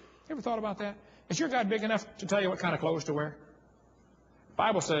 You ever thought about that? Is your God big enough to tell you what kind of clothes to wear? The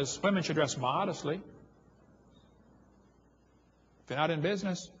Bible says women should dress modestly. If you're not in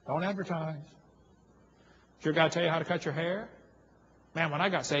business, don't advertise. Does your God tell you how to cut your hair? Man, when I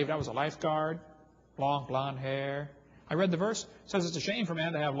got saved, I was a lifeguard, long blonde hair. I read the verse. It says it's a shame for a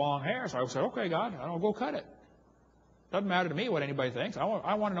man to have long hair. So I said, okay, God, I'll go cut it. Doesn't matter to me what anybody thinks. I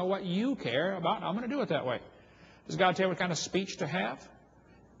want to know what you care about, and I'm going to do it that way. Does God tell you what kind of speech to have?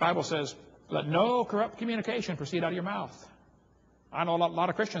 The Bible says, let no corrupt communication proceed out of your mouth. I know a lot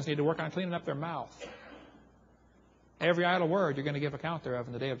of Christians need to work on cleaning up their mouth. Every idle word you're going to give account thereof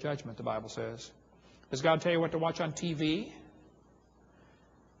in the day of judgment, the Bible says. Does God tell you what to watch on TV?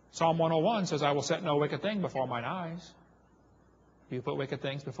 Psalm 101 says, I will set no wicked thing before mine eyes. Do you put wicked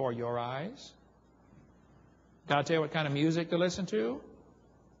things before your eyes? God tell you what kind of music to listen to?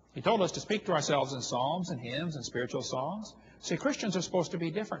 He told us to speak to ourselves in psalms and hymns and spiritual songs. See, Christians are supposed to be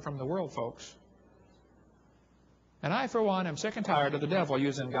different from the world, folks. And I, for one, am sick and tired of the devil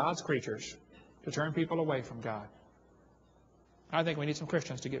using God's creatures to turn people away from God. I think we need some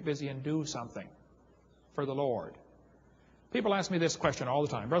Christians to get busy and do something for the Lord. People ask me this question all the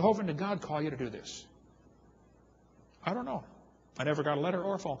time. Brother Hovind, did God call you to do this? I don't know. I never got a letter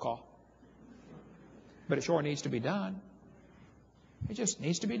or a phone call. But it sure needs to be done. It just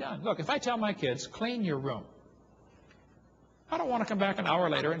needs to be done. Look, if I tell my kids, clean your room, I don't want to come back an hour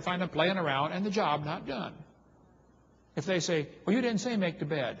later and find them playing around and the job not done. If they say, well, you didn't say make the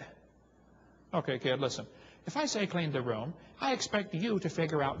bed. Okay, kid, listen. If I say clean the room, I expect you to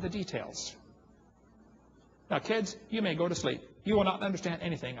figure out the details. Now, kids, you may go to sleep. You will not understand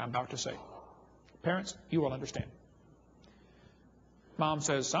anything I'm about to say. Parents, you will understand. Mom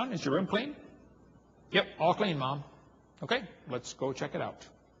says, son, is your room clean? Yep, all clean, Mom. Okay, let's go check it out.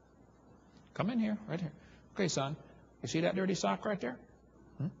 Come in here, right here. Okay, son, you see that dirty sock right there?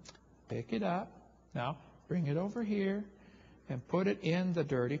 Pick it up. Now, bring it over here and put it in the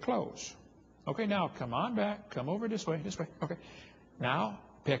dirty clothes. Okay, now come on back. Come over this way, this way. Okay. Now,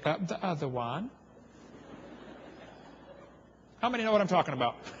 pick up the other one. How many know what I'm talking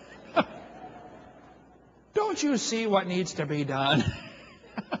about? Don't you see what needs to be done?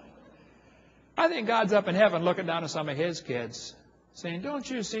 I think God's up in heaven looking down at some of His kids, saying, don't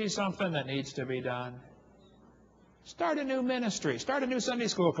you see something that needs to be done? Start a new ministry. Start a new Sunday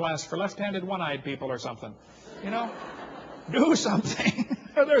school class for left-handed, one-eyed people or something. You know? Do something.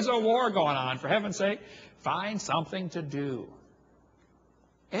 There's a war going on. For heaven's sake, find something to do.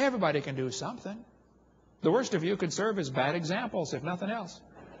 Everybody can do something. The worst of you could serve as bad examples, if nothing else.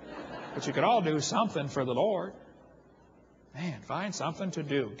 But you could all do something for the Lord. Man, find something to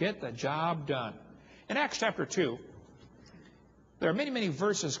do. Get the job done. In Acts chapter 2, there are many, many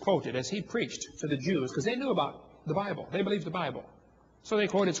verses quoted as he preached to the Jews because they knew about the Bible. They believed the Bible. So they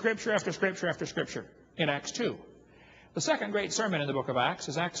quoted scripture after scripture after scripture in Acts 2. The second great sermon in the book of Acts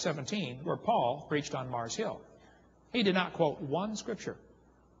is Acts 17, where Paul preached on Mars Hill. He did not quote one scripture.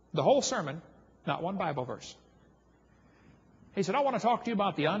 The whole sermon, not one Bible verse. He said, I want to talk to you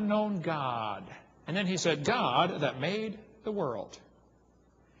about the unknown God. And then he said, God that made the world.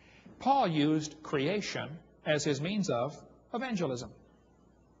 Paul used creation as his means of evangelism.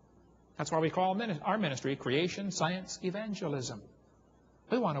 That's why we call our ministry Creation Science Evangelism.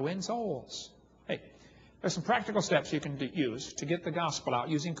 We want to win souls. Hey, there's some practical steps you can use to get the gospel out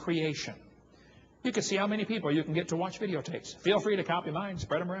using creation. You can see how many people you can get to watch videotapes. Feel free to copy mine,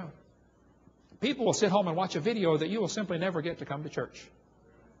 spread them around. People will sit home and watch a video that you will simply never get to come to church.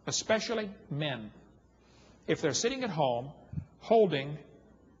 Especially men. If they're sitting at home holding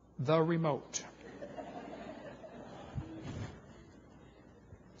the remote.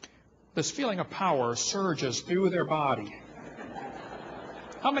 This feeling of power surges through their body.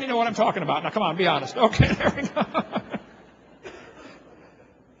 How many know what I'm talking about? Now, come on, be honest. Okay, there we go.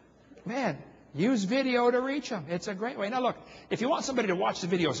 Man, use video to reach them. It's a great way. Now, look, if you want somebody to watch the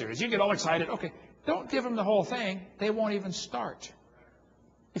video series, you get all excited. Okay, don't give them the whole thing. They won't even start.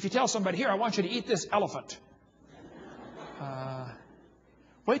 If you tell somebody, here, I want you to eat this elephant.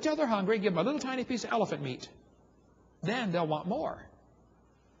 Wait till they're hungry. Give them a little tiny piece of elephant meat. Then they'll want more.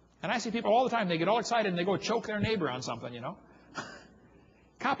 And I see people all the time, they get all excited and they go choke their neighbor on something, you know.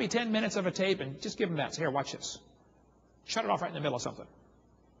 Copy 10 minutes of a tape and just give them that. Say, here, watch this. Shut it off right in the middle of something.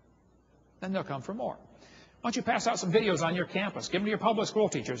 Then they'll come for more. Why don't you pass out some videos on your campus? Give them to your public school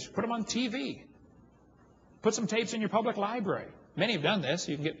teachers. Put them on TV. Put some tapes in your public library. Many have done this.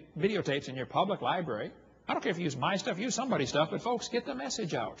 You can get videotapes in your public library. I don't care if you use my stuff, use somebody's stuff, but folks, get the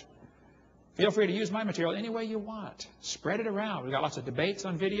message out. Feel free to use my material any way you want. Spread it around. We've got lots of debates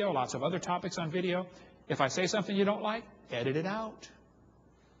on video, lots of other topics on video. If I say something you don't like, edit it out.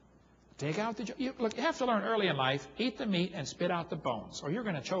 Take out the... Look, you have to learn early in life, eat the meat and spit out the bones, or you're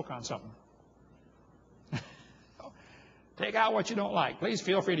going to choke on something. Take out what you don't like. Please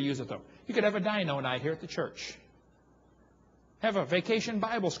feel free to use it, though. You could have a dino night here at the church. Have a vacation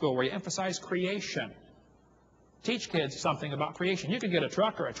Bible school where you emphasize creation. Teach kids something about creation. You could get a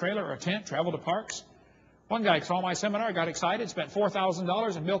truck or a trailer or a tent, travel to parks. One guy saw my seminar, got excited, spent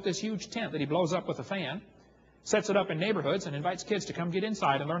 $4,000 and built this huge tent that he blows up with a fan, sets it up in neighborhoods and invites kids to come get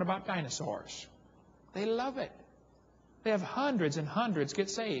inside and learn about dinosaurs. They love it. They have hundreds and hundreds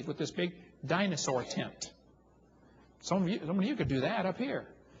get saved with this big dinosaur tent. Some of you could do that up here.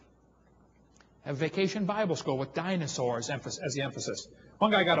 Have vacation Bible school with dinosaurs as the emphasis.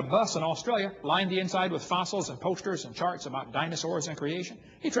 One guy got a bus in Australia, lined the inside with fossils and posters and charts about dinosaurs and creation.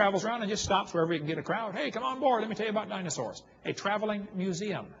 He travels around and just stops wherever he can get a crowd. Hey, come on board, let me tell you about dinosaurs. A traveling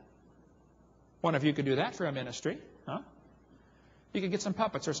museum. One of you could do that for a ministry. Huh? You could get some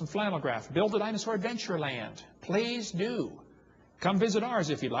puppets or some flannel graph. Build a dinosaur adventure land. Please do. Come visit ours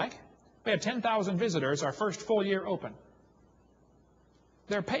if you'd like. We had 10,000 visitors our first full year open.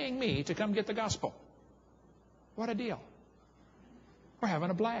 They're paying me to come get the gospel. What a deal. We're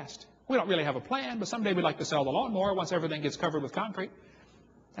having a blast. We don't really have a plan, but someday we'd like to sell the lawnmower once everything gets covered with concrete.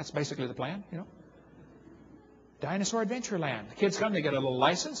 That's basically the plan, you know. Dinosaur Adventureland. The kids come, they get a little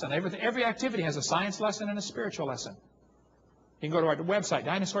license, and every activity has a science lesson and a spiritual lesson. You can go to our website,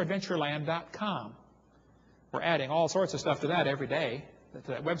 DinosaurAdventureland.com. We're adding all sorts of stuff to that every day,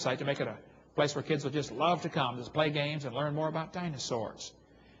 to that website, to make it a place where kids will just love to come, just play games and learn more about dinosaurs.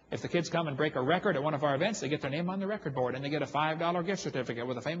 If the kids come and break a record at one of our events, they get their name on the record board, and they get a $5 gift certificate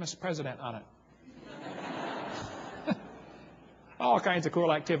with a famous president on it. All kinds of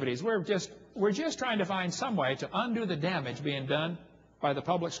cool activities. We're just trying to find some way to undo the damage being done by the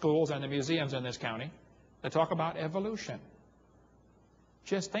public schools and the museums in this county that talk about evolution.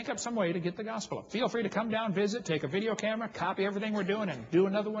 Just think up some way to get the gospel up. Feel free to come down, visit, take a video camera, copy everything we're doing, and do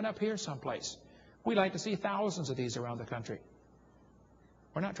another one up here someplace. We'd like to see thousands of these around the country.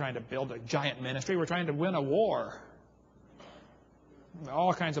 We're not trying to build a giant ministry. We're trying to win a war.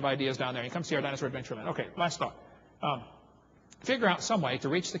 All kinds of ideas down there. You come see our Dinosaur Adventureland. Okay, last thought. Figure out some way to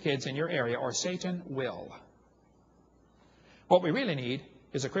reach the kids in your area, or Satan will. What we really need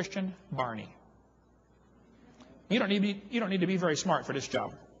is a Christian Barney. You don't need to be very smart for this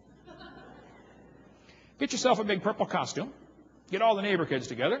job. Get yourself a big purple costume. Get all the neighbor kids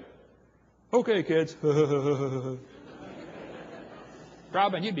together. Okay, kids.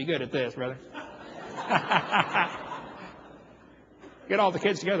 Robin, you'd be good at this, brother. Get all the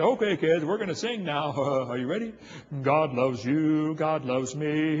kids together. Okay, kids, we're going to sing now. Are you ready? God loves you. God loves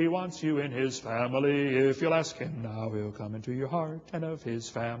me. He wants you in His family. If you'll ask Him now, He'll come into your heart, and of His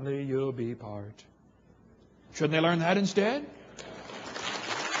family you'll be part. Shouldn't they learn that instead?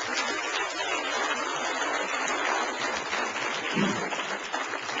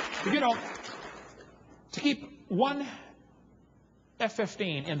 You know, to keep one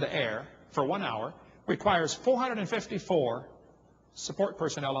F-15 in the air for 1 hour requires 454 support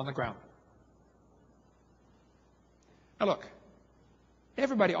personnel on the ground. Now look,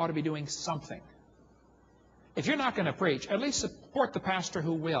 everybody ought to be doing something. If you're not going to preach, at least support the pastor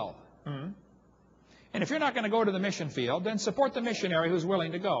who will. And if you're not going to go to the mission field, then support the missionary who's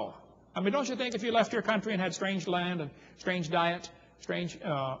willing to go. I mean, don't you think if you left your country and had strange land and strange diet, strange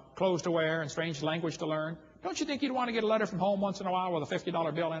clothes to wear and strange language to learn, don't you think you'd want to get a letter from home once in a while with a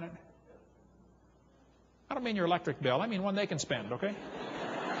 $50 bill in it? I don't mean your electric bill. I mean one they can spend, okay?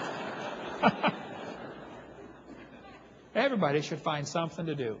 Everybody should find something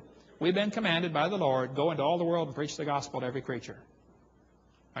to do. We've been commanded by the Lord, go into all the world and preach the gospel to every creature.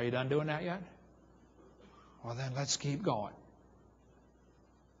 Are you done doing that yet? Well, then let's keep going.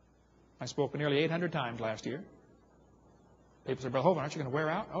 I spoke nearly 800 times last year. People said, Brother Hovind, aren't you going to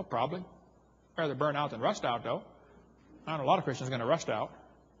wear out? Oh, probably. Rather burn out than rust out, though. I know a lot of Christians are going to rust out.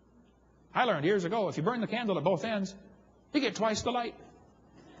 I learned years ago, if you burn the candle at both ends, you get twice the light.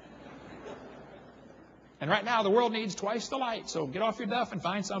 And right now, the world needs twice the light. So get off your duff and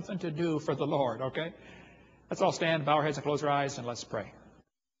find something to do for the Lord, okay? Let's all stand, bow our heads and close our eyes, and let's pray.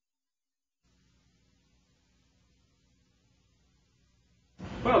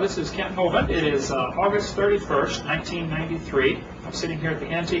 Well, this is Kent Hovind. It is August 31st, 1993. I'm sitting here at the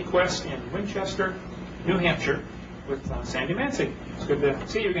Antique West in Winchester, New Hampshire, with Sandy Mansing. It's good to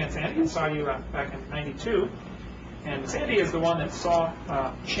see you again, Sandy. I saw you back in '92. And Sandy is the one that saw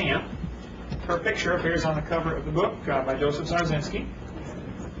Champ. Her picture appears on the cover of the book by Joseph Zarzinski.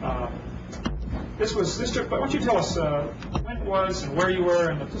 This took, why don't you tell us when it was and where you were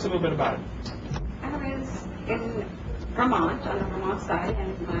and just a little bit about it. I was in Vermont, on the Vermont side,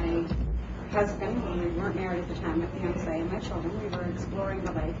 and my husband, when we weren't married at the time, my fiance and my children, we were exploring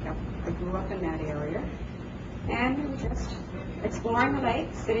the lake. I grew up in that area. And we were just exploring the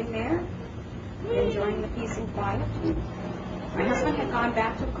lake, sitting there, enjoying the peace and quiet. And my husband had gone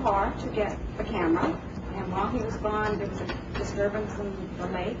back to the car to get the camera, and while he was gone, there was a disturbance in the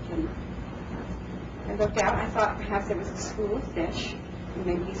lake, and I looked out, and I thought perhaps there was a school of fish,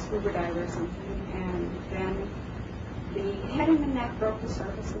 maybe a scuba diver or something, and then the head and the neck broke the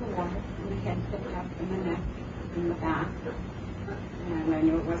surface of the water, and the head picked up in the neck, in the back, and I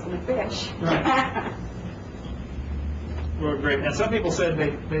knew it wasn't a fish. Right. Well, great. And some people said I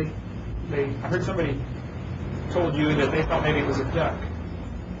heard somebody told you that they thought maybe it was a duck.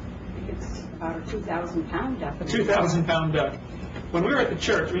 I think it's about a 2,000-pound duck. A 2,000-pound duck. When we were at the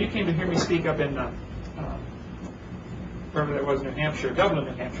church, when you came to hear me speak up in wherever that was, New Hampshire, Dublin,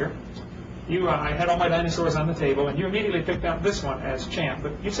 New Hampshire, I had all my dinosaurs on the table, and you immediately picked out this one as Champ.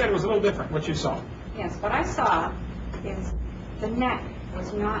 But you said it was a little different, what you saw. Yes, what I saw is the neck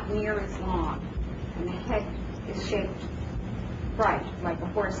was not near as long, and the head is shaped right, like a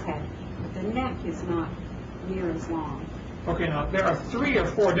horse head. But the neck is not near as long. Okay, now there are 3 or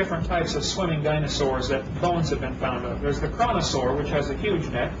 4 different types of swimming dinosaurs that bones have been found of. There's the chronosaur, which has a huge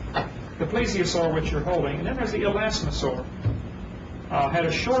neck, the plesiosaur, which you're holding, and then there's the elasmosaur. Had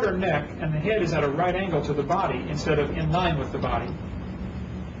a shorter neck, and the head is at a right angle to the body instead of in line with the body.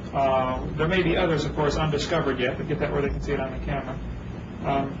 There may be others, of course, undiscovered yet, but get that where they can see it on the camera.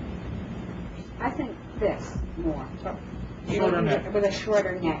 I think this more. Shorter neck. With a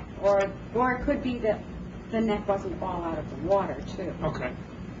shorter neck. Or it could be that the neck wasn't all out of the water, too. Okay.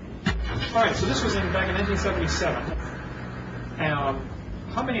 All right, so this was back in 1977.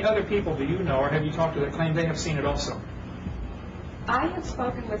 How many other people do you know, or have you talked to that claim they have seen it also? I have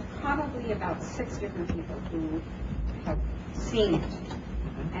spoken with probably about 6 different people who have seen it.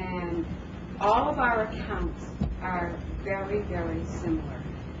 And all of our accounts are very, very similar.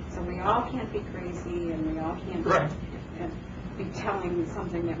 So we all can't be crazy, and we all can't be telling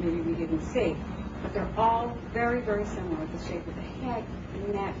something that maybe we didn't see. But they're all very, very similar. The shape of the head,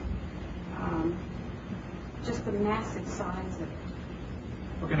 the neck, just the massive size of it.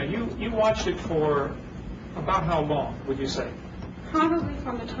 Okay, now you watched it for about how long, would you say? Probably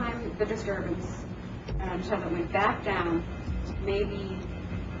from the time of the disturbance until it went back down, maybe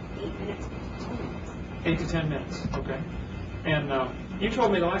 8 minutes, 10 minutes. 8 to 10 minutes, okay. And you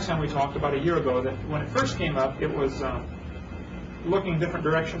told me the last time we talked, about a year ago, that when it first came up, it was looking different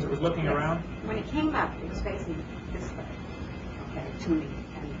directions, it was looking around? When it came up, it was facing this way, okay, to me,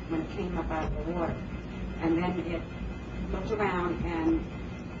 and when it came up out of the water. And then it looked around, and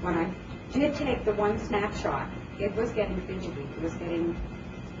when I did take the one snapshot, it was getting fidgety. It was getting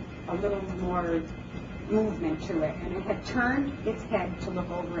a little more movement to it, and it had turned its head to look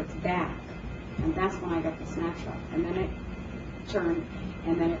over its back, and that's when I got the snapshot. And then it turned,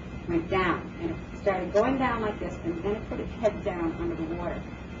 and then it went down, and it started going down like this, and then it put its head down under the water.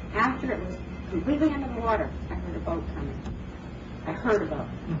 After it was completely under the water, I heard a boat coming. I heard a boat.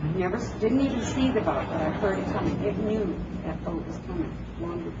 Didn't even see the boat, but I heard it coming. It knew that boat was coming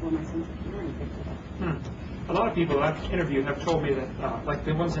long before my sense of hearing picked it up. A lot of people that I've interviewed have told me that, like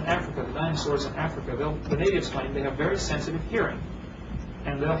the ones in Africa, the dinosaurs in Africa, the natives claim they have very sensitive hearing,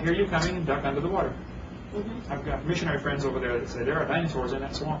 and they'll hear you coming and duck under the water. I've got missionary friends over there that say there are dinosaurs in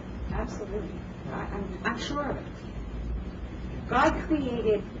that swamp. Absolutely. I'm sure of it. God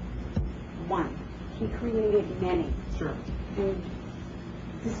created one. He created many. Sure. And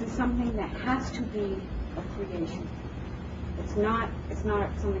this is something that has to be a creation. It's not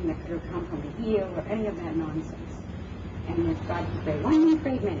something that could have come from the eel or any of that nonsense. And if God can create one, He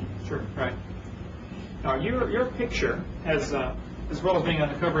create many. Sure, right. Now, your picture has, as well as being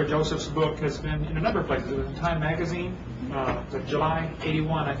on the cover of Joseph's book, has been in a number of places. It was in Time magazine, July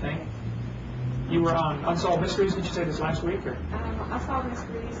 '81, I think. You were on Unsolved Mysteries, did you say this last week? Or? Unsolved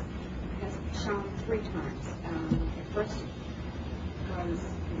Mysteries has shown 3 times. The first was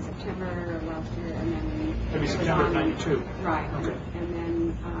in September of last year, and then maybe September of '92. Right. Okay. And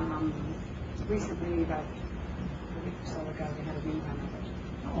then recently, about a week or so ago, they had a rerun of it.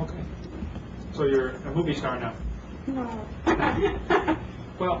 Oh, okay. So you're a movie star now. No.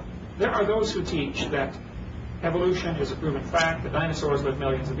 Well, there are those who teach that evolution is a proven fact, that dinosaurs lived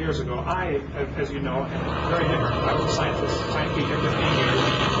millions of years ago. I, as you know, am very different. I was a scientist, science teacher for 15 years.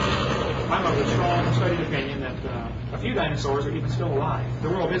 I'm of the strong, studied opinion that a few dinosaurs are even still alive. The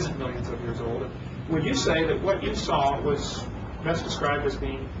world isn't millions of years old. Would you say that what you saw was best described as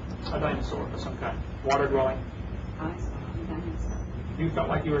being a dinosaur of some kind, water-dwelling? I saw a dinosaur. You felt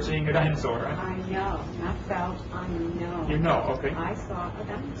like you were seeing a dinosaur, right? I know. Not felt, I know. You know, okay. I saw a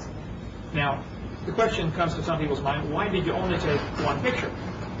dinosaur. Now, the question comes to some people's mind, why did you only take one picture?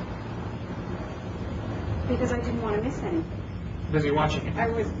 Because I didn't want to miss anything. Busy watching it. I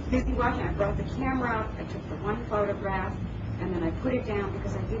was busy watching. I brought the camera out, I took the one photograph, and then I put it down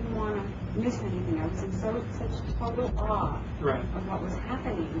because I didn't want to miss anything. I was in such total awe of what was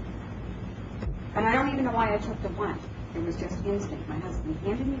happening. And I don't even know why I took the one. It was just instinct. My husband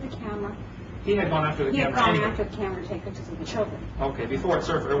handed me the camera. He had gone after the camera. He had gone after the camera to take pictures of the children. Okay, before it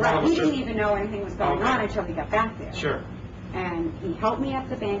surfaced. Right. He didn't even know anything was going on until he got back there. Sure. And he helped me up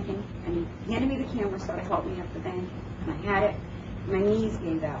the banking, and he handed me the camera so to help me up the bank. And I had it. My knees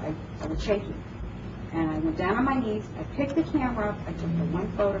gave out. I was shaking. And I went down on my knees. I picked the camera up. I took the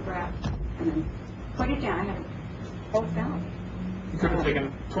one photograph and then put it down. I had it both down. You could have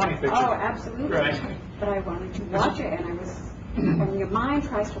taken 20 pictures. Oh, absolutely. Right. But I wanted to watch it, and I was. And your mind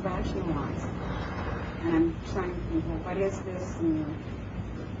tries to rationalize. And I'm trying to think, well, what is this?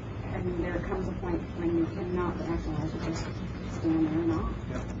 And there comes a point when you cannot rationalize. You just stand there and off.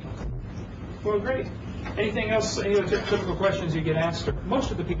 Yeah. Well, great. Anything else, any other typical questions you get asked?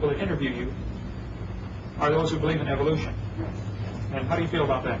 Most of the people that interview you are those who believe in evolution. And how do you feel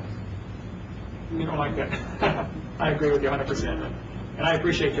about that? You don't like that? I agree with you 100%. And I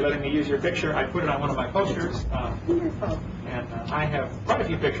appreciate you letting me use your picture. I put it on one of my posters. Wonderful. And I have quite a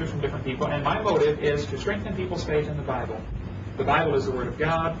few pictures from different people. And my motive is to strengthen people's faith in the Bible. The Bible is the Word of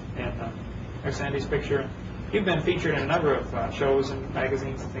God. And there's Sandy's picture. You've been featured in a number of shows and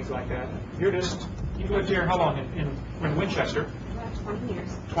magazines and things like that. You've lived here how long in Winchester? About 20 years.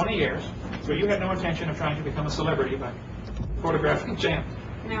 20 years. So you had no intention of trying to become a celebrity by photographing Champ.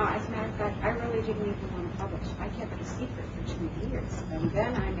 No, as a matter of fact, I really didn't even want to publish. I kept it a secret for 2 years. And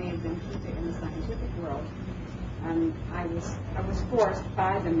then I made them keep it in the scientific world. And I was forced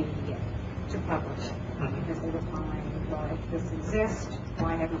by the media to publish because they were calling, well, if this exists,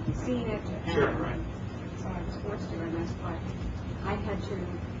 why haven't we seen it? Sure, right. So I was forced to, and that's why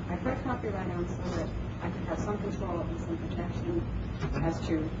I put a copyright on so that I could have some control and some protection as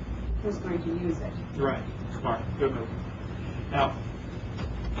to who's going to use it. Right. Smart. Good move. Now,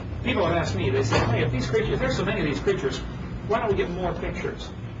 people have asked me, they say, hey, if there's so many of these creatures, why don't we get more pictures?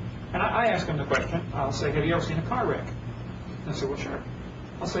 And I ask them the question, I'll say, have you ever seen a car wreck? And they say, well, sure.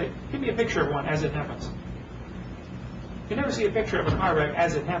 I'll say, give me a picture of one as it happens. You never see a picture of a car wreck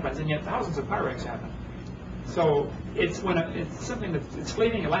as it happens, and yet thousands of car wrecks happen. So it's something that's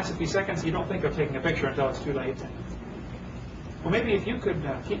fleeting, it lasts a few seconds, you don't think of taking a picture until it's too late. Well, maybe if you could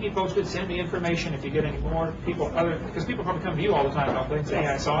keep me posted, send me information if you get any more people, because people probably come to you all the time, don't they, and say, hey,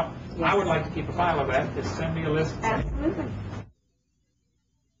 I saw it. Yes. I would like to keep a file of that. Just send me a list. Absolutely.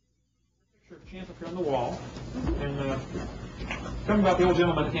 Picture of Champ up here on the wall. And tell me about the old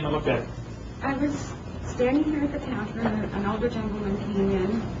gentleman that came and looked at it. I was standing here at the counter, and an older gentleman came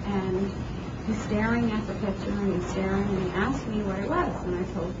in, and he's staring at the picture, and he's staring, and he asked me what it was, and I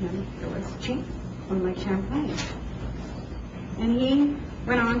told him it was Champ from Lake Champlain. And he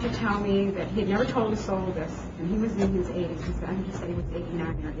went on to tell me that he had never told a soul this, and he was in his 80s. He said he was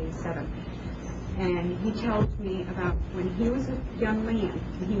 89 or 87. And he told me about when he was a young man,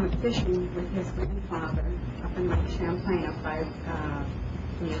 and he went fishing with his grandfather up in Lake Champlain, up by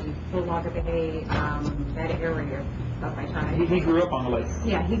the Bullaga Bay, that area, up by Tide. He grew up on the lake?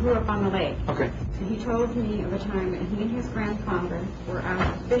 Yeah, he grew up on the lake. Okay. And he told me of a time that he and his grandfather were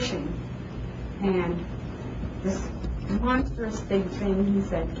out fishing, and this monstrous big thing, he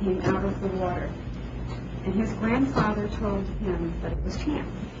said, came out of the water. And his grandfather told him that it was Champ,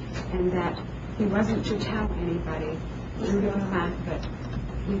 and that he wasn't to tell anybody due to the fact that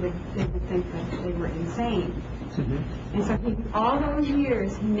they would think that they were insane. And so all those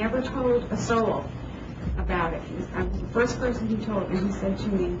years, he never told a soul about it. I was the first person he told, and he said to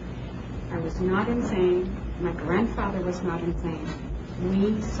me, I was not insane, my grandfather was not insane.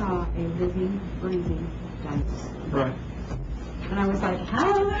 We saw a living, breathing dinosaur. Right. And I was like,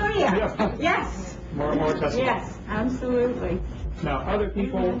 hallelujah! Yeah. Yes! More testimony. Yes, absolutely. Now, other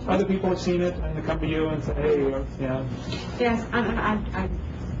people have seen it, and they come to you and say, hey, yeah. Yes,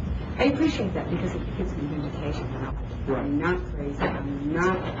 I appreciate that because it gives me vindication. I'm not crazy. I'm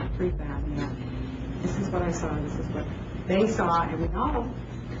not freaked out. This is what I saw. This is what they saw, and we all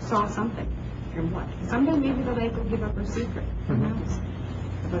saw something. And what? Someday maybe the lake will give up her secret. Who knows?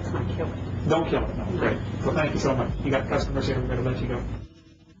 Let's not kill it. Don't kill it. No. Great. Well, thank you so much. You got customers here. We're going to let you go.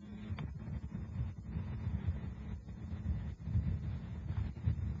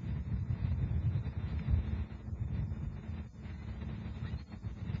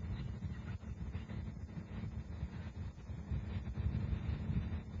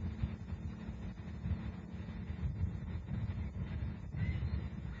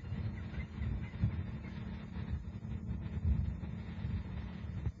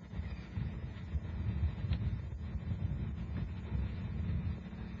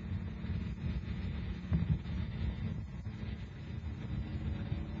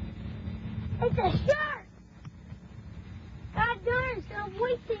 It's a shark! God darn, some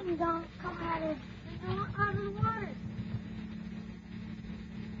white things don't come out of the water.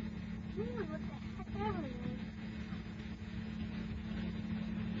 What the heck ever it is.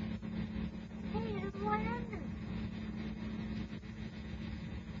 Hey, there's one under.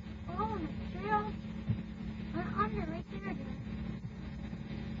 Oh, and the trail went under right there.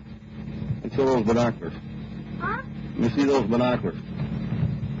 Let's see those binoculars. Huh? Let me see those binoculars.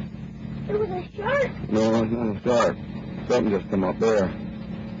 It was a shark. No, it's not a shark. Something just come up there.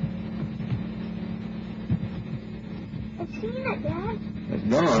 I've seen it, Dad. It's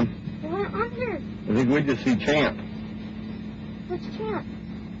gone. It went under. I think we just see Champ. What's Champ?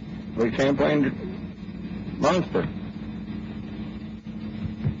 Lake Champlain monster.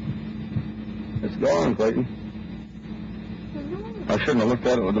 It's gone, Clayton. I know. I shouldn't have looked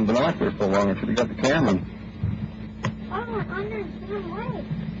at it with the binoculars so long. I should have got the camera. Oh, went under and swam away.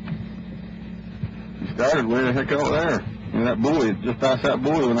 It started way the heck out there. And that buoy, just past that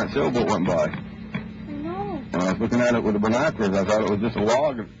buoy when that sailboat went by. I know. When I was looking at it with the binoculars, I thought it was just a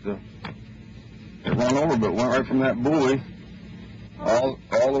log. It run over, but it went right from that buoy all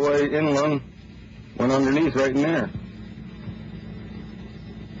the way inland, went underneath right in there.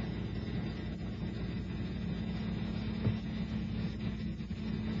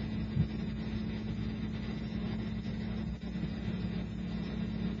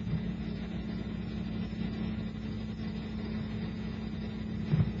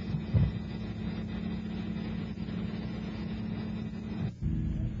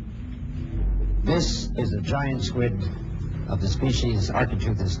 This is a giant squid of the species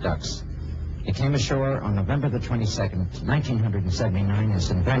Architeuthis ducks. It came ashore on November the 22nd, 1979 at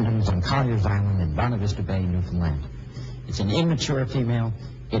St. Brendan's on Collier's Island in Bonavista Bay, Newfoundland. It's an immature female.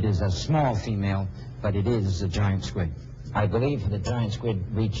 It is a small female, but it is a giant squid. I believe the giant squid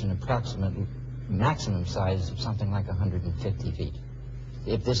reach an approximate maximum size of something like 150 feet.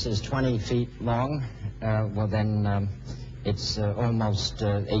 If this is 20 feet long, well then it's almost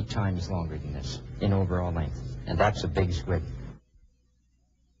 8 times longer than this in overall length. And that's a big squid.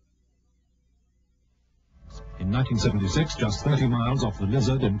 In 1976, just 30 miles off the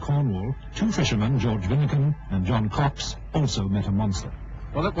Lizard in Cornwall, 2 fishermen, George Vinnican and John Cox, also met a monster.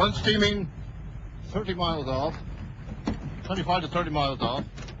 Well, it was steaming 30 miles off, 25 to 30 miles off.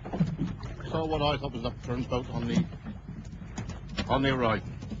 Saw what I thought was an upturned boat on the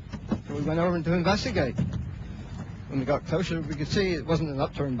horizon. So we went over to investigate. When we got closer, we could see it wasn't an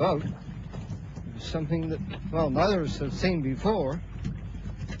upturned boat. It was something that, well, neither of us had seen before.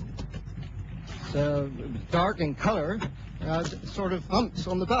 So it was dark in color, and had sort of humps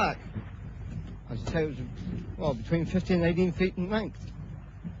on the back. I'd say it was, well, between 15 and 18 feet in length,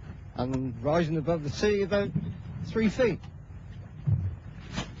 and rising above the sea about 3 feet.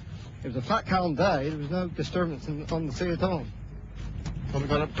 It was a flat, calm day. There was no disturbance on the sea at all. When we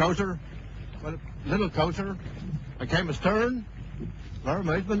got up closer, went a little closer, I came astern. Our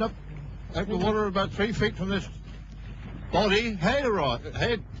amazement, up out the water about 3 feet from this body, head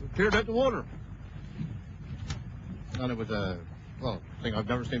appeared out the water. And it was a, well, thing I've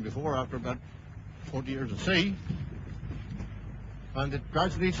never seen before after about 40 years at sea. And it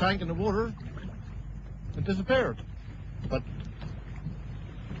gradually sank in the water and disappeared. But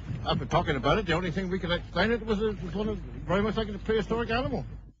after talking about it, the only thing we could explain it was very much like a prehistoric animal.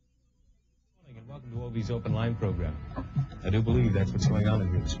 And welcome to OB's Open Line program. I do believe that's what's going on in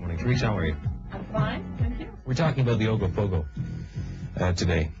here this morning. Therese, how are you? I'm fine, thank you. We're talking about the Ogopogo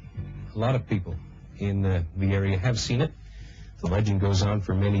today. A lot of people in the area have seen it. The legend goes on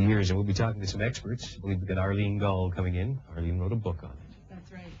for many years, and we'll be talking to some experts. I believe we've got Arlene Gall coming in. Arlene wrote a book on it.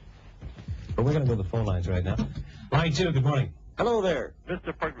 That's right. But we're going to go to the phone lines right now. Line 2, good morning. Hello there.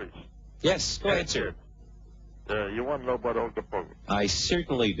 Mr. Pugledge. Yes, go ahead, sir. You want to know about Ogopogo? I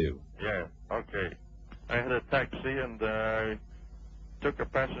certainly do. Yeah, okay. I had a taxi and I took a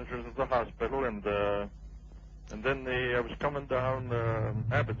passenger to the hospital and then I was coming down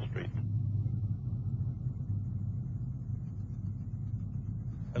Abbott Street.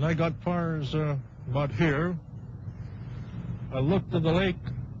 And I got far as about here. I looked at the lake.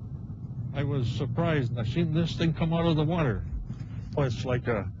 I was surprised. I seen this thing come out of the water. Oh, it's like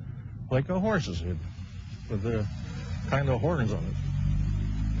a horse's head with the kind of horns on it.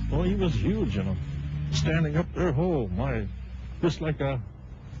 Oh, he was huge, you know, standing up there. Oh my, just like a,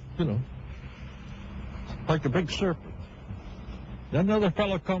 you know, like a big serpent. Then another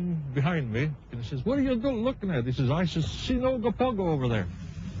fellow come behind me and he says, "What are you looking at?" He says, "I see no Ogopogo over there."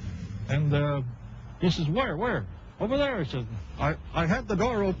 And he says, Where? Over there. He says, I had the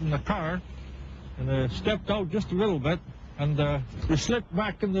door open in the car, and I stepped out just a little bit, and we slipped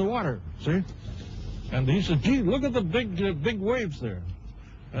back in the water, see? And he said, "Gee, look at the big waves there."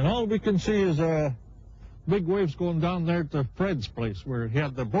 And all we can see is big waves going down there to Fred's place where he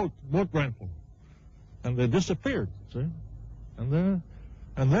had the boat rental. And they disappeared, see? And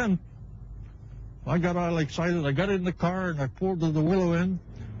then I got all excited. I got in the car, and I pulled to the willow end.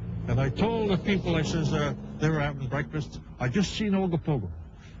 And I told the people, I says, they were having breakfast, "I just seen Ogopogo."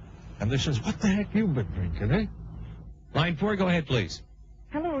 And they says, "What the heck you been drinking, eh?" Line 4, go ahead, please.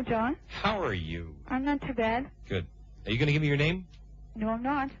 Hello, John. How are you? I'm not too bad. Good. Are you going to give me your name? No, I'm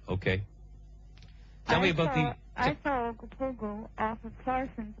not. Okay. Tell me about I saw Ogopogo off of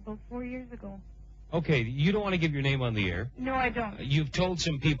Clarson's about 4 years ago. Okay, you don't want to give your name on the air. No, I don't. You've told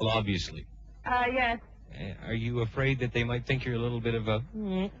some people, obviously. Yes. Are you afraid that they might think you're a little bit of a...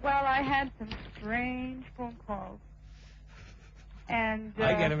 Well, I had some strange phone calls. And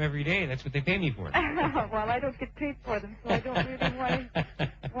I get them every day. That's what they pay me for. well, I don't get paid for them, so I don't really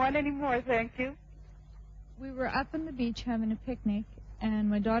want any more, thank you. We were up on the beach having a picnic, and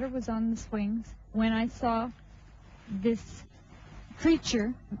my daughter was on the swings when I saw this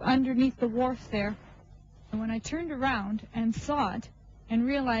creature underneath the wharf there. And when I turned around and saw it and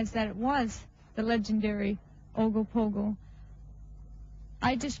realized that it was the legendary Ogopogo,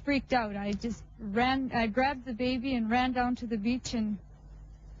 I just freaked out. I grabbed the baby and ran down to the beach, and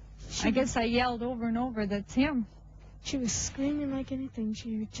I guess I yelled over and over, "That's him." She was screaming like anything.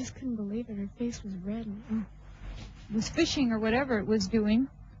 She just couldn't believe it. Her face was red. And was fishing or whatever it was doing,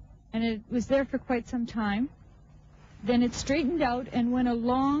 and it was there for quite some time. Then it straightened out and went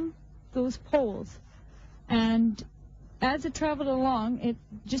along those poles, and as it traveled along,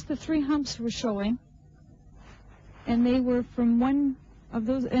 just the three humps were showing, and they were from one of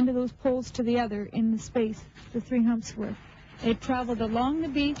those end of those poles to the other in the space the three humps were. It traveled along the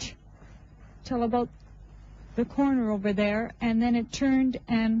beach till about the corner over there, and then it turned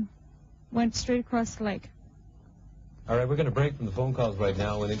and went straight across the lake. All right, we're going to break from the phone calls right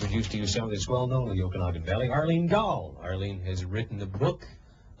now and introduce to you somebody that's well known in the Okanagan Valley, Arlene Gall. Arlene has written a book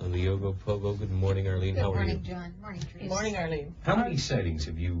on the Ogopogo. Good morning, Arlene. How are you? Good morning, John. Morning, Teresa. Morning, Arlene. How many sightings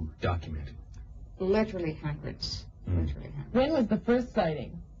have you documented? Literally hundreds. Literally hundreds. When was the first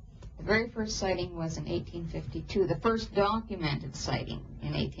sighting? The very first sighting was in 1852. The first documented sighting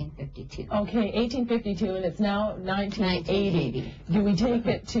in 1852. Okay, 1852, and it's now 1980. Do we take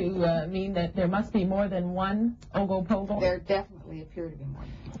it to mean that there must be more than one Ogopogo? There definitely appear to be more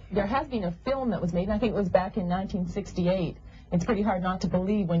than one. There has been a film that was made, I think it was back in 1968. It's pretty hard not to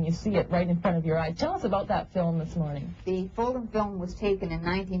believe when you see it right in front of your eyes. Tell us about that film this morning. The Folden film was taken in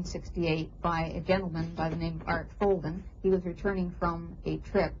 1968 by a gentleman by the name of Art Folden. He was returning from a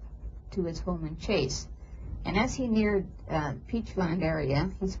trip to his home in Chase. And as he neared Peachland area,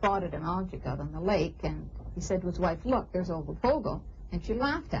 he spotted an object out on the lake, and he said to his wife, "Look, there's Ogopogo." And she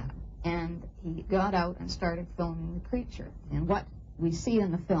laughed at him. And he got out and started filming the creature. And what we see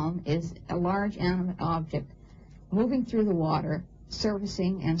in the film is a large animate object moving through the water,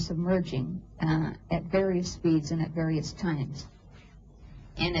 surfacing and submerging at various speeds and at various times.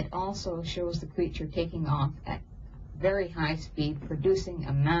 And it also shows the creature taking off at very high speed, producing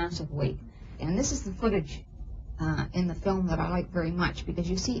a massive weight. And this is the footage in the film that I like very much, because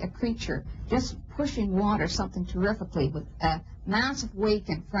you see a creature just pushing water something terrifically with a massive wake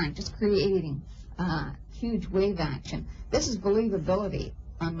in front, just creating huge wave action. This is believability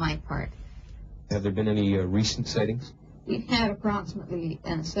on my part. Have there been any recent sightings? We've had approximately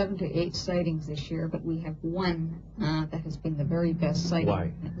 7 to 8 sightings this year, but we have one that has been the very best sighting.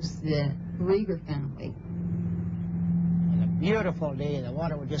 Why? It was the Rieger family. A beautiful day. The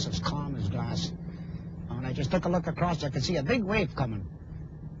water was just as calm as glass. And I just took a look across. I could see a big wave coming.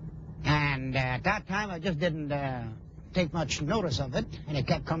 And at that time, I just didn't take much notice of it. And it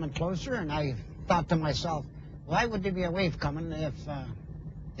kept coming closer. And I thought to myself, why would there be a wave coming if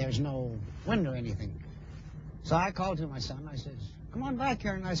there's no wind or anything? So I called to my son. I says, "Come on back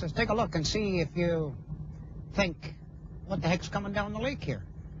here." And I says, "Take a look and see if you think what the heck's coming down the lake here."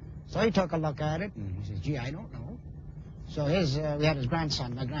 So he took a look at it, and he says, "Gee, I don't know." So we had his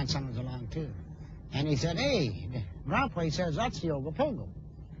grandson. My grandson was along too. And he said, "Hey, Grandpa," he says, "that's the Ogopogo."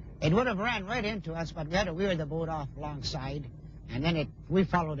 It would have ran right into us, but we had to weir the boat off alongside. And then we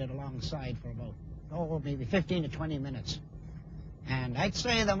followed it alongside for about, maybe 15 to 20 minutes. And I'd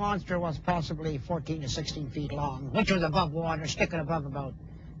say the monster was possibly 14 to 16 feet long, which was above water, sticking above about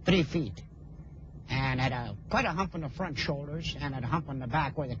 3 feet. And had quite a hump on the front shoulders and had a hump on the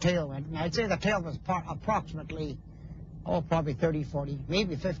back where the tail went. And I'd say the tail was approximately, probably 30, 40,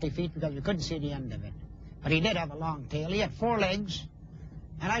 maybe 50 feet, because we couldn't see the end of it. But he did have a long tail. He had 4 legs,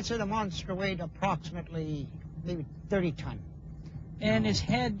 and I'd say the monster weighed approximately maybe 30 ton. And his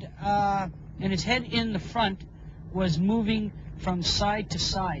head in the front was moving from side to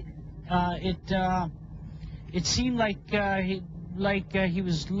side. It seemed like he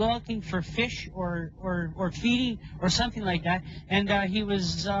was looking for fish or feeding or something like that, and he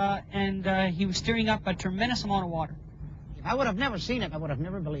was stirring up a tremendous amount of water. If I would have never seen it, I would have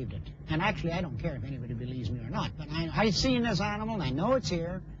never believed it. And actually, I don't care if anybody believes me or not, but I've seen this animal, and I know it's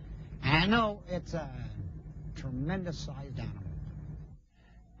here, and I know it's a tremendous-sized animal.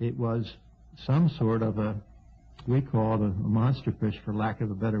 It was some sort of we call it a monster fish, for lack of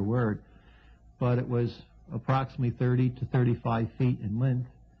a better word, but it was approximately 30 to 35 feet in length,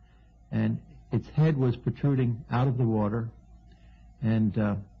 and its head was protruding out of the water, and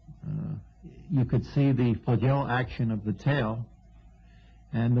you could see the flagell action of the tail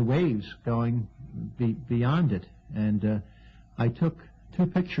and the waves going beyond it. And I took 2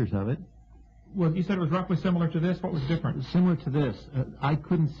 pictures of it. Well, you said it was roughly similar to this. What was different? Similar to this. I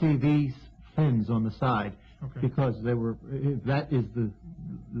couldn't see these fins on the side because they were. If that is the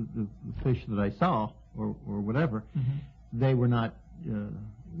fish that I saw, or whatever, they were not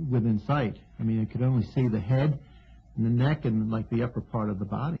within sight. I mean, I could only see the head and the neck and like the upper part of the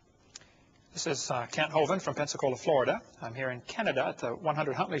body. This is Kent Hovind from Pensacola, Florida. I'm here in Canada at the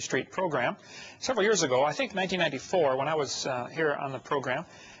 100 Huntley Street program. Several years ago, I think 1994, when I was here on the program,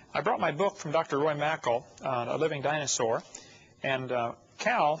 I brought my book from Dr. Roy Mackal, A Living Dinosaur, and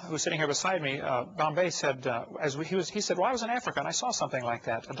Cal, who's sitting here beside me, Bombay, said, he said, well, I was in Africa and I saw something like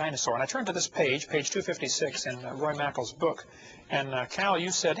that, a dinosaur. And I turned to this page 256 in Roy Mackal's book. And Cal, you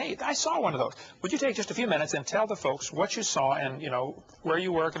said, hey, I saw one of those. Would you take just a few minutes and tell the folks what you saw and, you know, where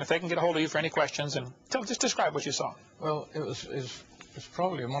you work and if they can get a hold of you for any questions, and just describe what you saw. Well, it was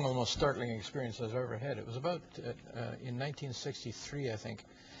probably one of the most startling experiences I've ever had. It was about in 1963, I think.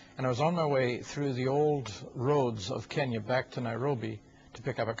 And I was on my way through the old roads of Kenya back to Nairobi to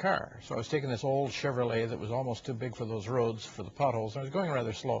pick up a car. So I was taking this old Chevrolet that was almost too big for those roads, for the potholes, and I was going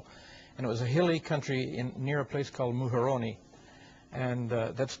rather slow. And it was a hilly country near a place called Muhoroni, and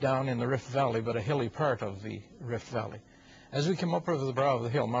that's down in the Rift Valley, but a hilly part of the Rift Valley. As we came up over the brow of the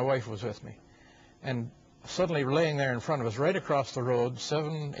hill, my wife was with me, and suddenly laying there in front of us, right across the road,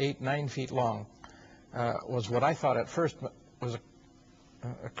 7, 8, 9 feet long, was what I thought at first was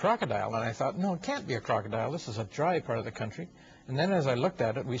a crocodile. And I thought, no, it can't be a crocodile. This is a dry part of the country. And then as I looked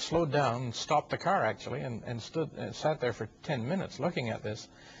at it, we slowed down and stopped the car, actually, and stood and sat there for 10 minutes looking at this.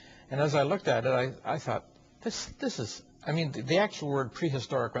 And as I looked at it, I thought, this is, I mean, the actual word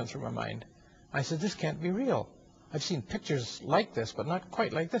prehistoric went through my mind. I said, this can't be real. I've seen pictures like this, but not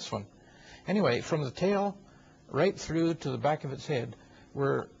quite like this one. Anyway, from the tail right through to the back of its head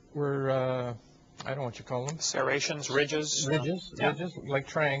were I don't know what you call them. Serrations, ridges. Ridges, like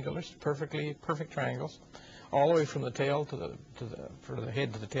triangles, perfect triangles, all the way from the tail to the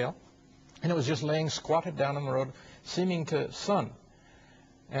head to the tail. And it was just laying squatted down on the road, seeming to sun.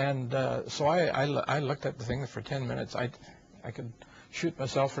 And so I looked at the thing for 10 minutes. I could shoot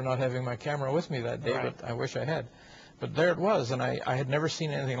myself for not having my camera with me that day, but I wish I had. But there it was, and I had never seen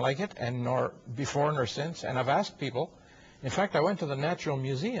anything like it, and nor before nor since. And I've asked people. In fact, I went to the Natural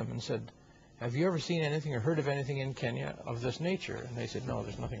Museum and said, have you ever seen anything or heard of anything in Kenya of this nature? And they said, no,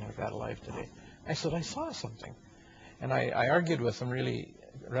 there's nothing like that alive today. I said, I saw something. And I argued with them really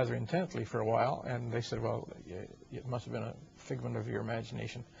rather intently for a while, and they said, well, it must have been a figment of your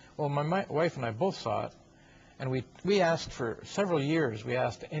imagination. Well, my wife and I both saw it, and we asked for several years, we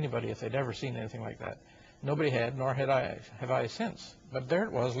asked anybody if they'd ever seen anything like that. Nobody had, nor have I since. But there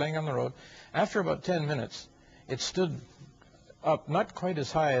it was, laying on the road. After about 10 minutes, it stood up, not quite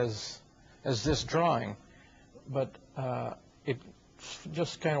as high as this drawing, but it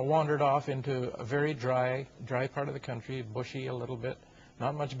just kind of wandered off into a very dry part of the country, bushy a little bit,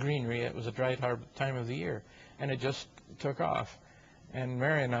 not much greenery. It was a dry time of the year, and it just took off. And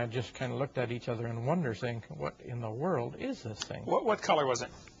Mary and I just kind of looked at each other in wonder, saying, what in the world is this thing? What color was it?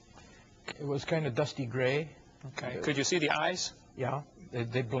 It was kind of dusty gray. Okay. Could you see the eyes? Yeah,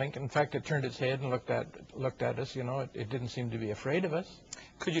 they blinked. In fact, it turned its head and looked at us. You know, it didn't seem to be afraid of us.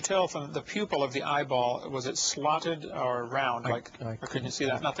 Could you tell from the pupil of the eyeball, was it slotted or round? Or couldn't you see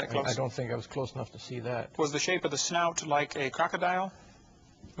that? Not that close? I don't think I was close enough to see that. Was the shape of the snout like a crocodile?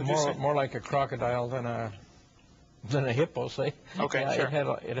 More like a crocodile than a hippo, say. Okay, yeah,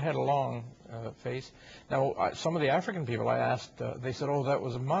 sure. It had a long face. Now, some of the African people I asked, they said, oh, that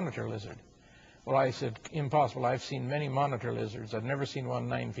was a monitor lizard. Well, I said, impossible. I've seen many monitor lizards. I've never seen one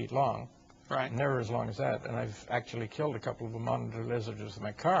 9 feet long. Right. Never as long as that. And I've actually killed a couple of monitor lizards with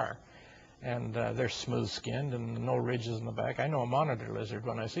my car. And they're smooth-skinned and no ridges in the back. I know a monitor lizard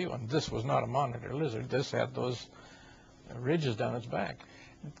when I see one. This was not a monitor lizard. This had those ridges down its back.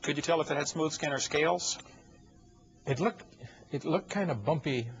 Could you tell if it had smooth skin or scales? It looked kind of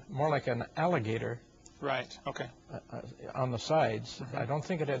bumpy, more like an alligator. Right. Okay. On the sides. I don't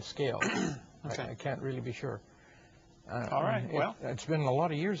think it had scales. Okay. I can't really be sure. All right. Well, it's been a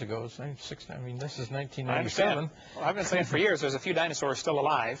lot of years ago. This is 1997. I understand. Well, I've been saying for years there's a few dinosaurs still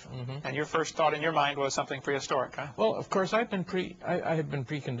alive, and your first thought in your mind was something prehistoric, huh? Well, of course, I had been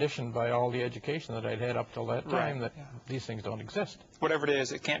preconditioned by all the education that I'd had up till that time that these things don't exist. Whatever it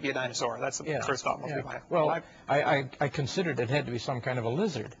is, it can't be a dinosaur. That's the first thought most people have. Well, I considered it had to be some kind of a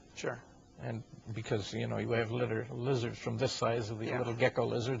lizard. Sure. And because, you know, you have lizards from this size of the Yeah. little gecko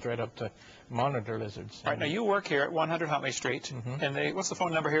lizards right up to monitor lizards. All right, now you work here at 100 Huntley Street, and what's the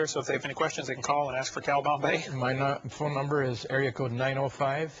phone number here? So if they have any questions, they can call and ask for Cal Bombay. My phone number is area code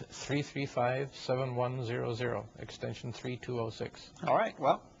 905-335-7100, extension 3206. All right,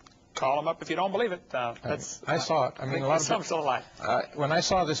 well, call them up if you don't believe it. I saw it. I mean, a lot of some still alive. When I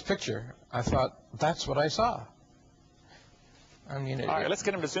saw this picture, I thought, that's what I saw. I mean, All right, let's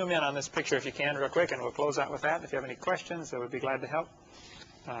get them to zoom in on this picture if you can real quick, and we'll close out with that. If you have any questions, I would be glad to help.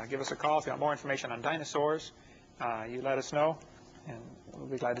 Give us a call if you want more information on dinosaurs. You let us know, and we'll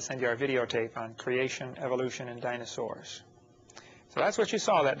be glad to send you our videotape on creation, evolution, and dinosaurs. So that's what you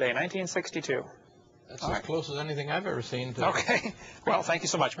saw that day, 1962. That's as close as anything I've ever seen. Okay. Well, thank you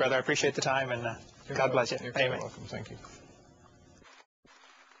so much, brother. I appreciate the time, and God bless you. You're very welcome. Thank you.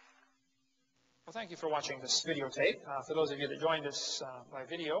 Well, thank you for watching this videotape. For those of you that joined us by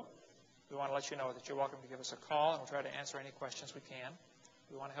video, we want to let you know that you're welcome to give us a call, and we'll try to answer any questions we can.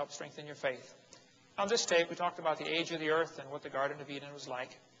 We want to help strengthen your faith. On this tape, we talked about the age of the earth and what the Garden of Eden was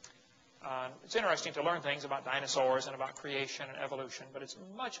like. It's interesting to learn things about dinosaurs and about creation and evolution, but it's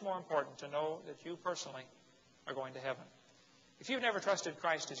much more important to know that you personally are going to heaven. If you've never trusted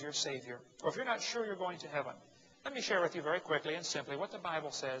Christ as your Savior, or if you're not sure you're going to heaven, let me share with you very quickly and simply what the Bible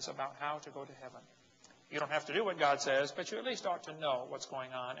says about how to go to heaven. You don't have to do what God says, but you at least ought to know what's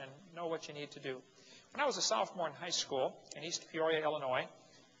going on and know what you need to do. When I was a sophomore in high school in East Peoria, Illinois,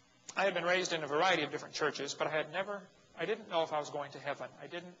 I had been raised in a variety of different churches, but I didn't know if I was going to heaven. I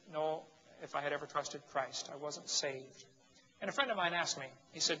didn't know if I had ever trusted Christ. I wasn't saved. And a friend of mine asked me,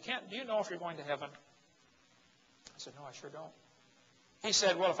 he said, Kent, do you know if you're going to heaven? I said, no, I sure don't. He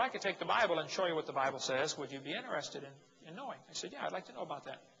said, well, if I could take the Bible and show you what the Bible says, would you be interested in knowing? I said, yeah, I'd like to know about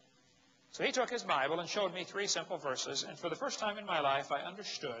that. So he took his Bible and showed me 3 simple verses, and for the first time in my life, I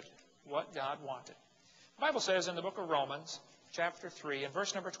understood what God wanted. The Bible says in the book of Romans, chapter 3, and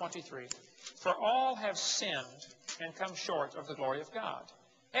verse number 23, for all have sinned and come short of the glory of God.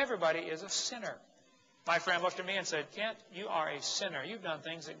 Everybody is a sinner. My friend looked at me and said, Kent, you are a sinner. You've done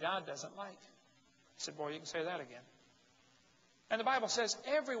things that God doesn't like. I said, boy, you can say that again. And the Bible says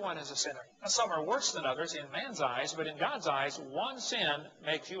everyone is a sinner. Now, some are worse than others in man's eyes, but in God's eyes, one sin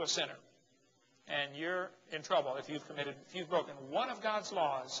makes you a sinner. And you're in trouble if you've broken one of God's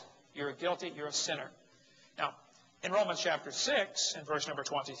laws. You're guilty. You're a sinner. Now, in Romans chapter 6, in verse number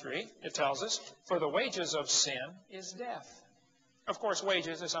 23, it tells us, for the wages of sin is death. Of course,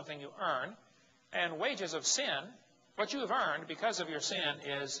 wages is something you earn. And wages of sin, what you have earned because of your sin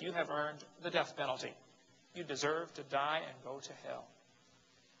is you have earned the death penalty. You deserve to die and go to hell.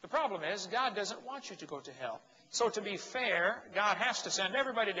 The problem is God doesn't want you to go to hell. So to be fair, God has to send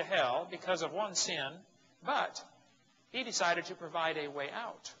everybody to hell because of one sin, but He decided to provide a way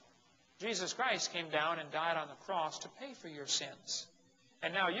out. Jesus Christ came down and died on the cross to pay for your sins.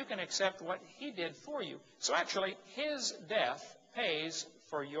 And now you can accept what He did for you. So actually, His death pays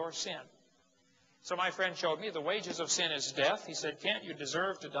for your sin. So my friend showed me the wages of sin is death. He said, Kent, you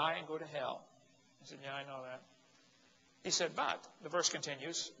deserve to die and go to hell. I said, yeah, I know that. He said, but, the verse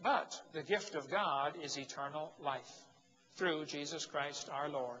continues, but the gift of God is eternal life through Jesus Christ our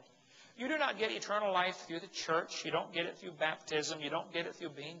Lord. You do not get eternal life through the church. You don't get it through baptism. You don't get it through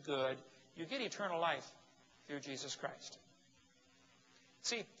being good. You get eternal life through Jesus Christ.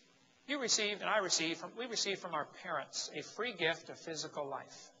 See, you received and we received from our parents a free gift of physical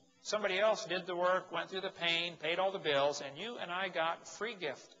life. Somebody else did the work, went through the pain, paid all the bills, and you and I got free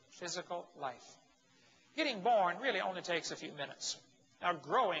gift, physical life. Getting born really only takes a few minutes. Now,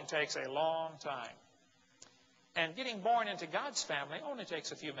 growing takes a long time. And getting born into God's family only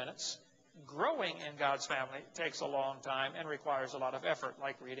takes a few minutes. Growing in God's family takes a long time and requires a lot of effort,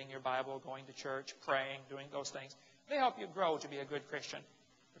 like reading your Bible, going to church, praying, doing those things. They help you grow to be a good Christian,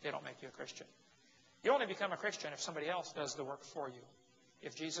 but they don't make you a Christian. You only become a Christian if somebody else does the work for you.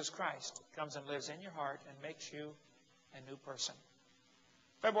 If Jesus Christ comes and lives in your heart and makes you a new person.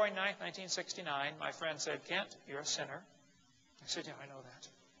 February 9th, 1969, my friend said, Kent, you're a sinner. I said, yeah, I know that.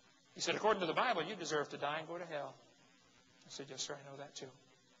 He said, according to the Bible, you deserve to die and go to hell. I said, yes, sir, I know that too.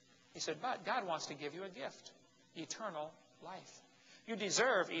 He said, but God wants to give you a gift, eternal life. You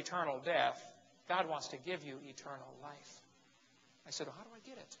deserve eternal death. God wants to give you eternal life. I said, well, how do I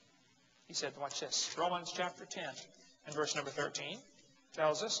get it? He said, watch this. Romans chapter 10 and verse number 13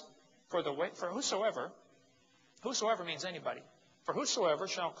 tells us, for whosoever means anybody, for whosoever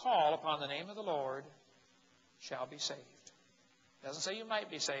shall call upon the name of the Lord shall be saved. It doesn't say you might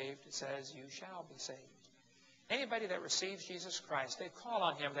be saved. It says you shall be saved. Anybody that receives Jesus Christ, they call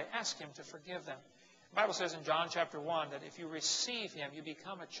on Him. They ask Him to forgive them. The Bible says in John chapter 1 that if you receive him, you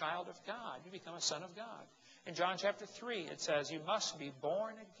become a child of God. You become a son of God. In John chapter 3, it says you must be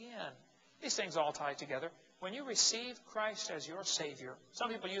born again. These things all tie together. When you receive Christ as your Savior, some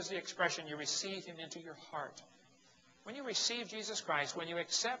people use the expression you receive him into your heart. When you receive Jesus Christ, when you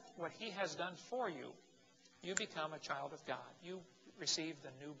accept what he has done for you, you become a child of God. You receive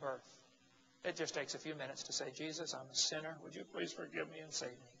the new birth. It just takes a few minutes to say, Jesus, I'm a sinner. Would you please forgive me and save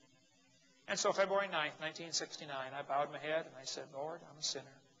me? And so February 9th, 1969, I bowed my head and I said, Lord, I'm a sinner.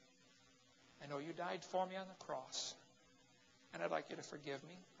 I know you died for me on the cross. And I'd like you to forgive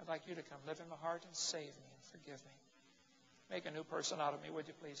me. I'd like you to come live in my heart and save me and forgive me. Make a new person out of me, would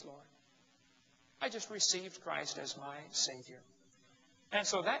you please, Lord? I just received Christ as my Savior. And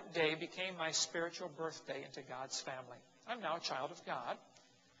so that day became my spiritual birthday into God's family. I'm now a child of God.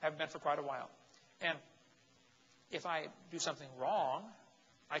 Have been for quite a while. And if I do something wrong,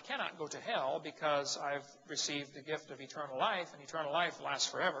 I cannot go to hell because I've received the gift of eternal life, and eternal life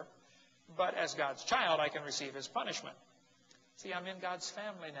lasts forever. But as God's child, I can receive his punishment. See, I'm in God's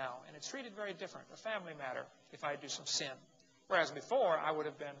family now, and it's treated very different, a family matter, if I do some sin. Whereas before, I would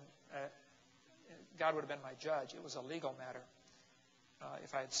have been, God would have been my judge. It was a legal matter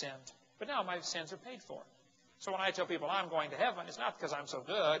if I had sinned. But now my sins are paid for. So when I tell people I'm going to heaven, it's not because I'm so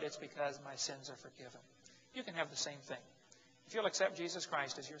good, it's because my sins are forgiven. You can have the same thing. If you'll accept Jesus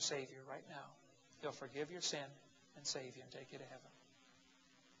Christ as your Savior right now, he'll forgive your sin and save you and take you to heaven.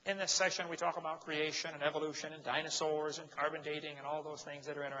 In this session, we talk about creation and evolution and dinosaurs and carbon dating and all those things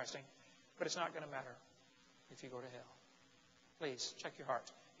that are interesting. But it's not going to matter if you go to hell. Please, check your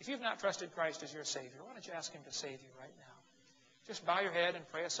heart. If you've not trusted Christ as your Savior, why don't you ask him to save you right now? Just bow your head and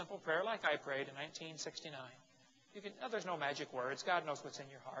pray a simple prayer like I prayed in 1969. There's no magic words. God knows what's in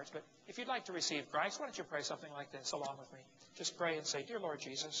your heart. But if you'd like to receive Christ, why don't you pray something like this along with me? Just pray and say, Dear Lord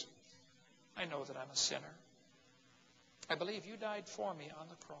Jesus, I know that I'm a sinner. I believe you died for me on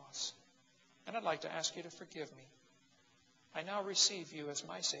the cross. And I'd like to ask you to forgive me. I now receive you as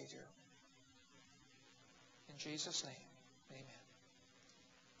my Savior. In Jesus' name, amen.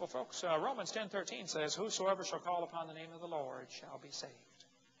 Well, folks, Romans 10:13 says, Whosoever shall call upon the name of the Lord shall be saved.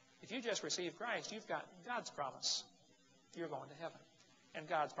 If you just receive Christ, you've got God's promise. You're going to heaven. And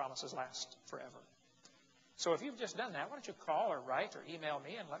God's promises last forever. So if you've just done that, why don't you call or write or email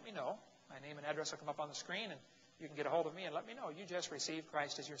me and let me know. My name and address will come up on the screen, and you can get a hold of me and let me know you just received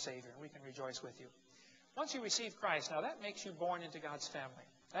Christ as your Savior, and we can rejoice with you. Once you receive Christ, now that makes you born into God's family.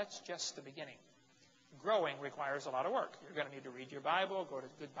 That's just the beginning. Growing requires a lot of work. You're going to need to read your Bible, go to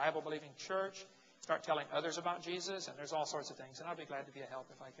a good Bible-believing church, start telling others about Jesus, and there's all sorts of things. And I'll be glad to be a help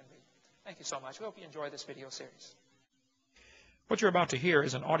if I can be. Thank you so much. We hope you enjoy this video series. What you're about to hear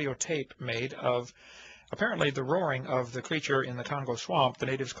is an audio tape made of apparently the roaring of the creature in the Congo swamp the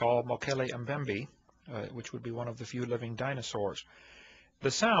natives call Mokele Mbembe, which would be one of the few living dinosaurs.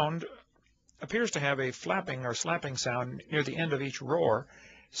 The sound appears to have a flapping or slapping sound near the end of each roar.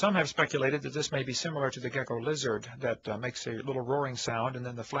 Some have speculated that this may be similar to the gecko lizard that makes a little roaring sound, and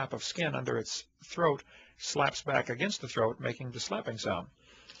then the flap of skin under its throat slaps back against the throat, making the slapping sound.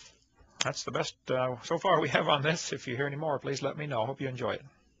 That's the best so far we have on this. If you hear any more, please let me know. Hope you enjoy it.